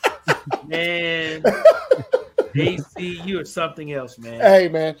 Man, AC, you are something else, man. Hey,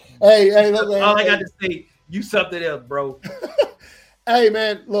 man. Hey, look. All I got to say, you something else, bro. Hey,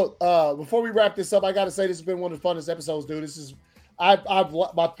 man, look, before we wrap this up, I got to say this has been one of the funnest episodes, dude. This is,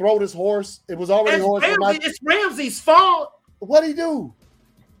 my throat is hoarse. It was already hoarse. It's Ramsey's fault. What'd he do?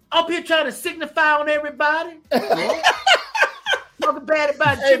 Up here trying to signify on everybody. Talking bad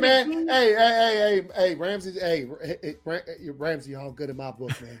about Hey, Jimmy man. G. Hey, Ramsey. Hey, Ramsey, all good in my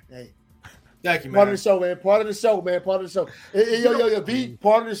book, man. Hey. Thank you, Part of man. the show, man. Part of the show, man. Part of the show. Yo, be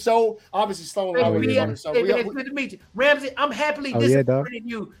part of the show. Obviously, Stone Hey, already man, part of the show. hey, man, it's good to meet you. Ramsey, I'm happily Oh, yeah, dog. disappointed in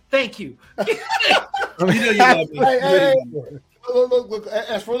you. Thank you. You know you love me. Hey. Look.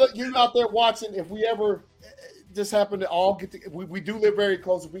 As for you out there watching, if we ever just happen to all get to, we do live very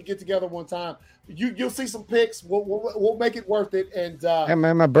close. If we get together one time, you'll see some pics. We'll make it worth it. And Hey,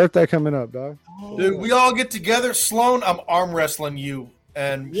 man, my birthday coming up, dog. Dude, we all get together. Sloan, I'm arm wrestling you.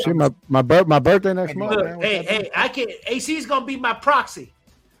 And Shit, my birthday next month, Look, man. hey, I can't. AC's gonna be my proxy.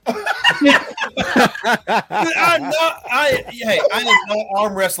 I'm not. I am not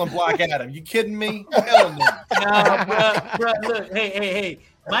arm wrestling Black Adam. You kidding me? Hell no. Nah, bro, look, hey.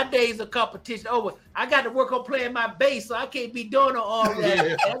 My days of competition over. I got to work on playing my bass, so I can't be doing no all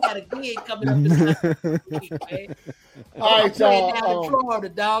that. I got a gig coming up this week, man. all right, I'm playing down y'all. in Florida,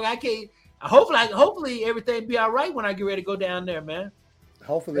 dog. I can't. Hopefully everything be all right when I get ready to go down there, man.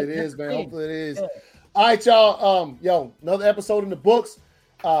 Hopefully it is, man. Yeah. Hopefully it is. Yeah. All right, y'all. Another episode in the books.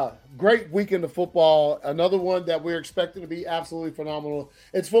 Great weekend of football. Another one that we're expecting to be absolutely phenomenal.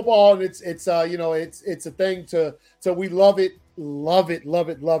 It's football, and it's a thing to we love it. love it.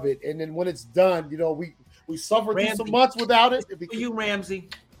 And then when it's done, you know, we suffered through Ramsey. some months without it. For you, Ramsey.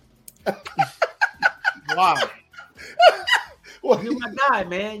 Wow. Well, You my guy,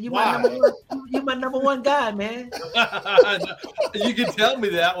 man. You my number one guy, man. You can tell me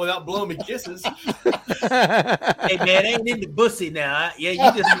that without blowing me kisses. Hey, man, ain't in the bussy now. Yeah,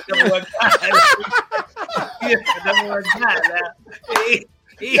 you just the number one guy. You're the number one guy now.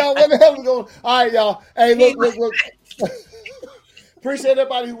 yo, what the hell is going on? All right, y'all. Hey, look. Appreciate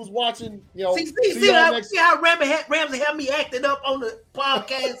everybody who was watching. You know, See how Ramsey had me acting up on the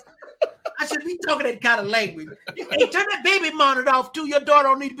podcast. I should be talking that kind of language. Hey, turn that baby monitor off too. Your daughter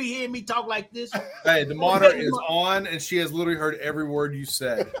don't need to be hearing me talk like this. Hey, the monitor is on, and she has literally heard every word you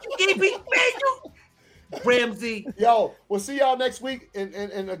said. You can't be, man, you Ramsey. Yo, we'll see y'all next week.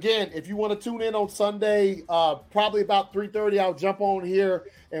 And again, if you want to tune in on Sunday, probably about 3:30, I'll jump on here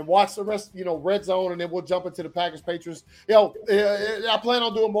and watch the rest, you know, Red Zone, and then we'll jump into the Packers Patriots. Yo, I plan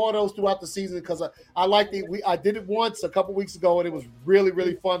on doing more of those throughout the season because I like I did it once a couple weeks ago, and it was really,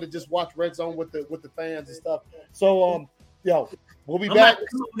 really fun to just watch Red Zone with the fans and stuff. So, yo, we'll be back. I'm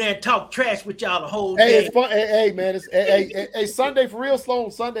come over there and talk trash with y'all the whole Hey, day. it's fun. Hey, man, it's Sunday for real. Slow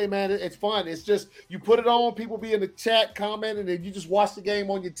on Sunday, man. It's fun. It's just you put it on, people be in the chat commenting, and you just watch the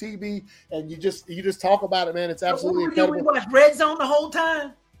game on your TV, and you just talk about it, man. It's absolutely incredible. We watched Red Zone the whole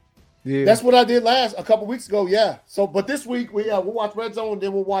time. Yeah. That's what I did a couple weeks ago. Yeah. So, but this week we'll watch Red Zone,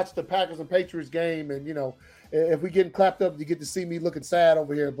 then we'll watch the Packers and Patriots game, and you know, if we getting clapped up, you get to see me looking sad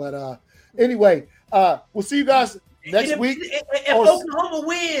over here. But anyway, we'll see you guys next week. If Oklahoma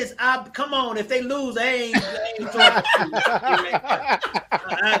wins, come on. If they lose, I ain't talking.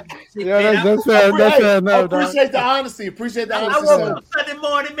 That's fair. That's fair. No, appreciate the honesty. Appreciate the I honesty. woke up Sunday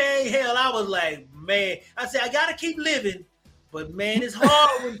morning, man. Hell, I was like, man. I said, I gotta keep living, but man, it's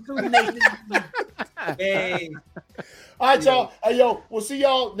hard when two nations. Man. All right, y'all. Hey, yo, we'll see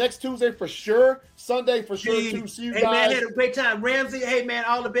y'all next Tuesday for sure. Sunday for sure, too. See you hey, guys. man, had a great time. Ramsey, hey, man,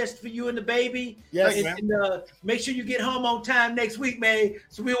 all the best for you and the baby. Yes, and make sure you get home on time next week, man,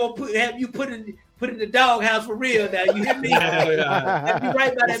 so we won't have you put in the doghouse for real now. You hear me? Yeah. Be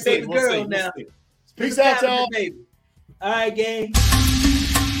right by that baby girl now. Peace out, y'all. All right, gang.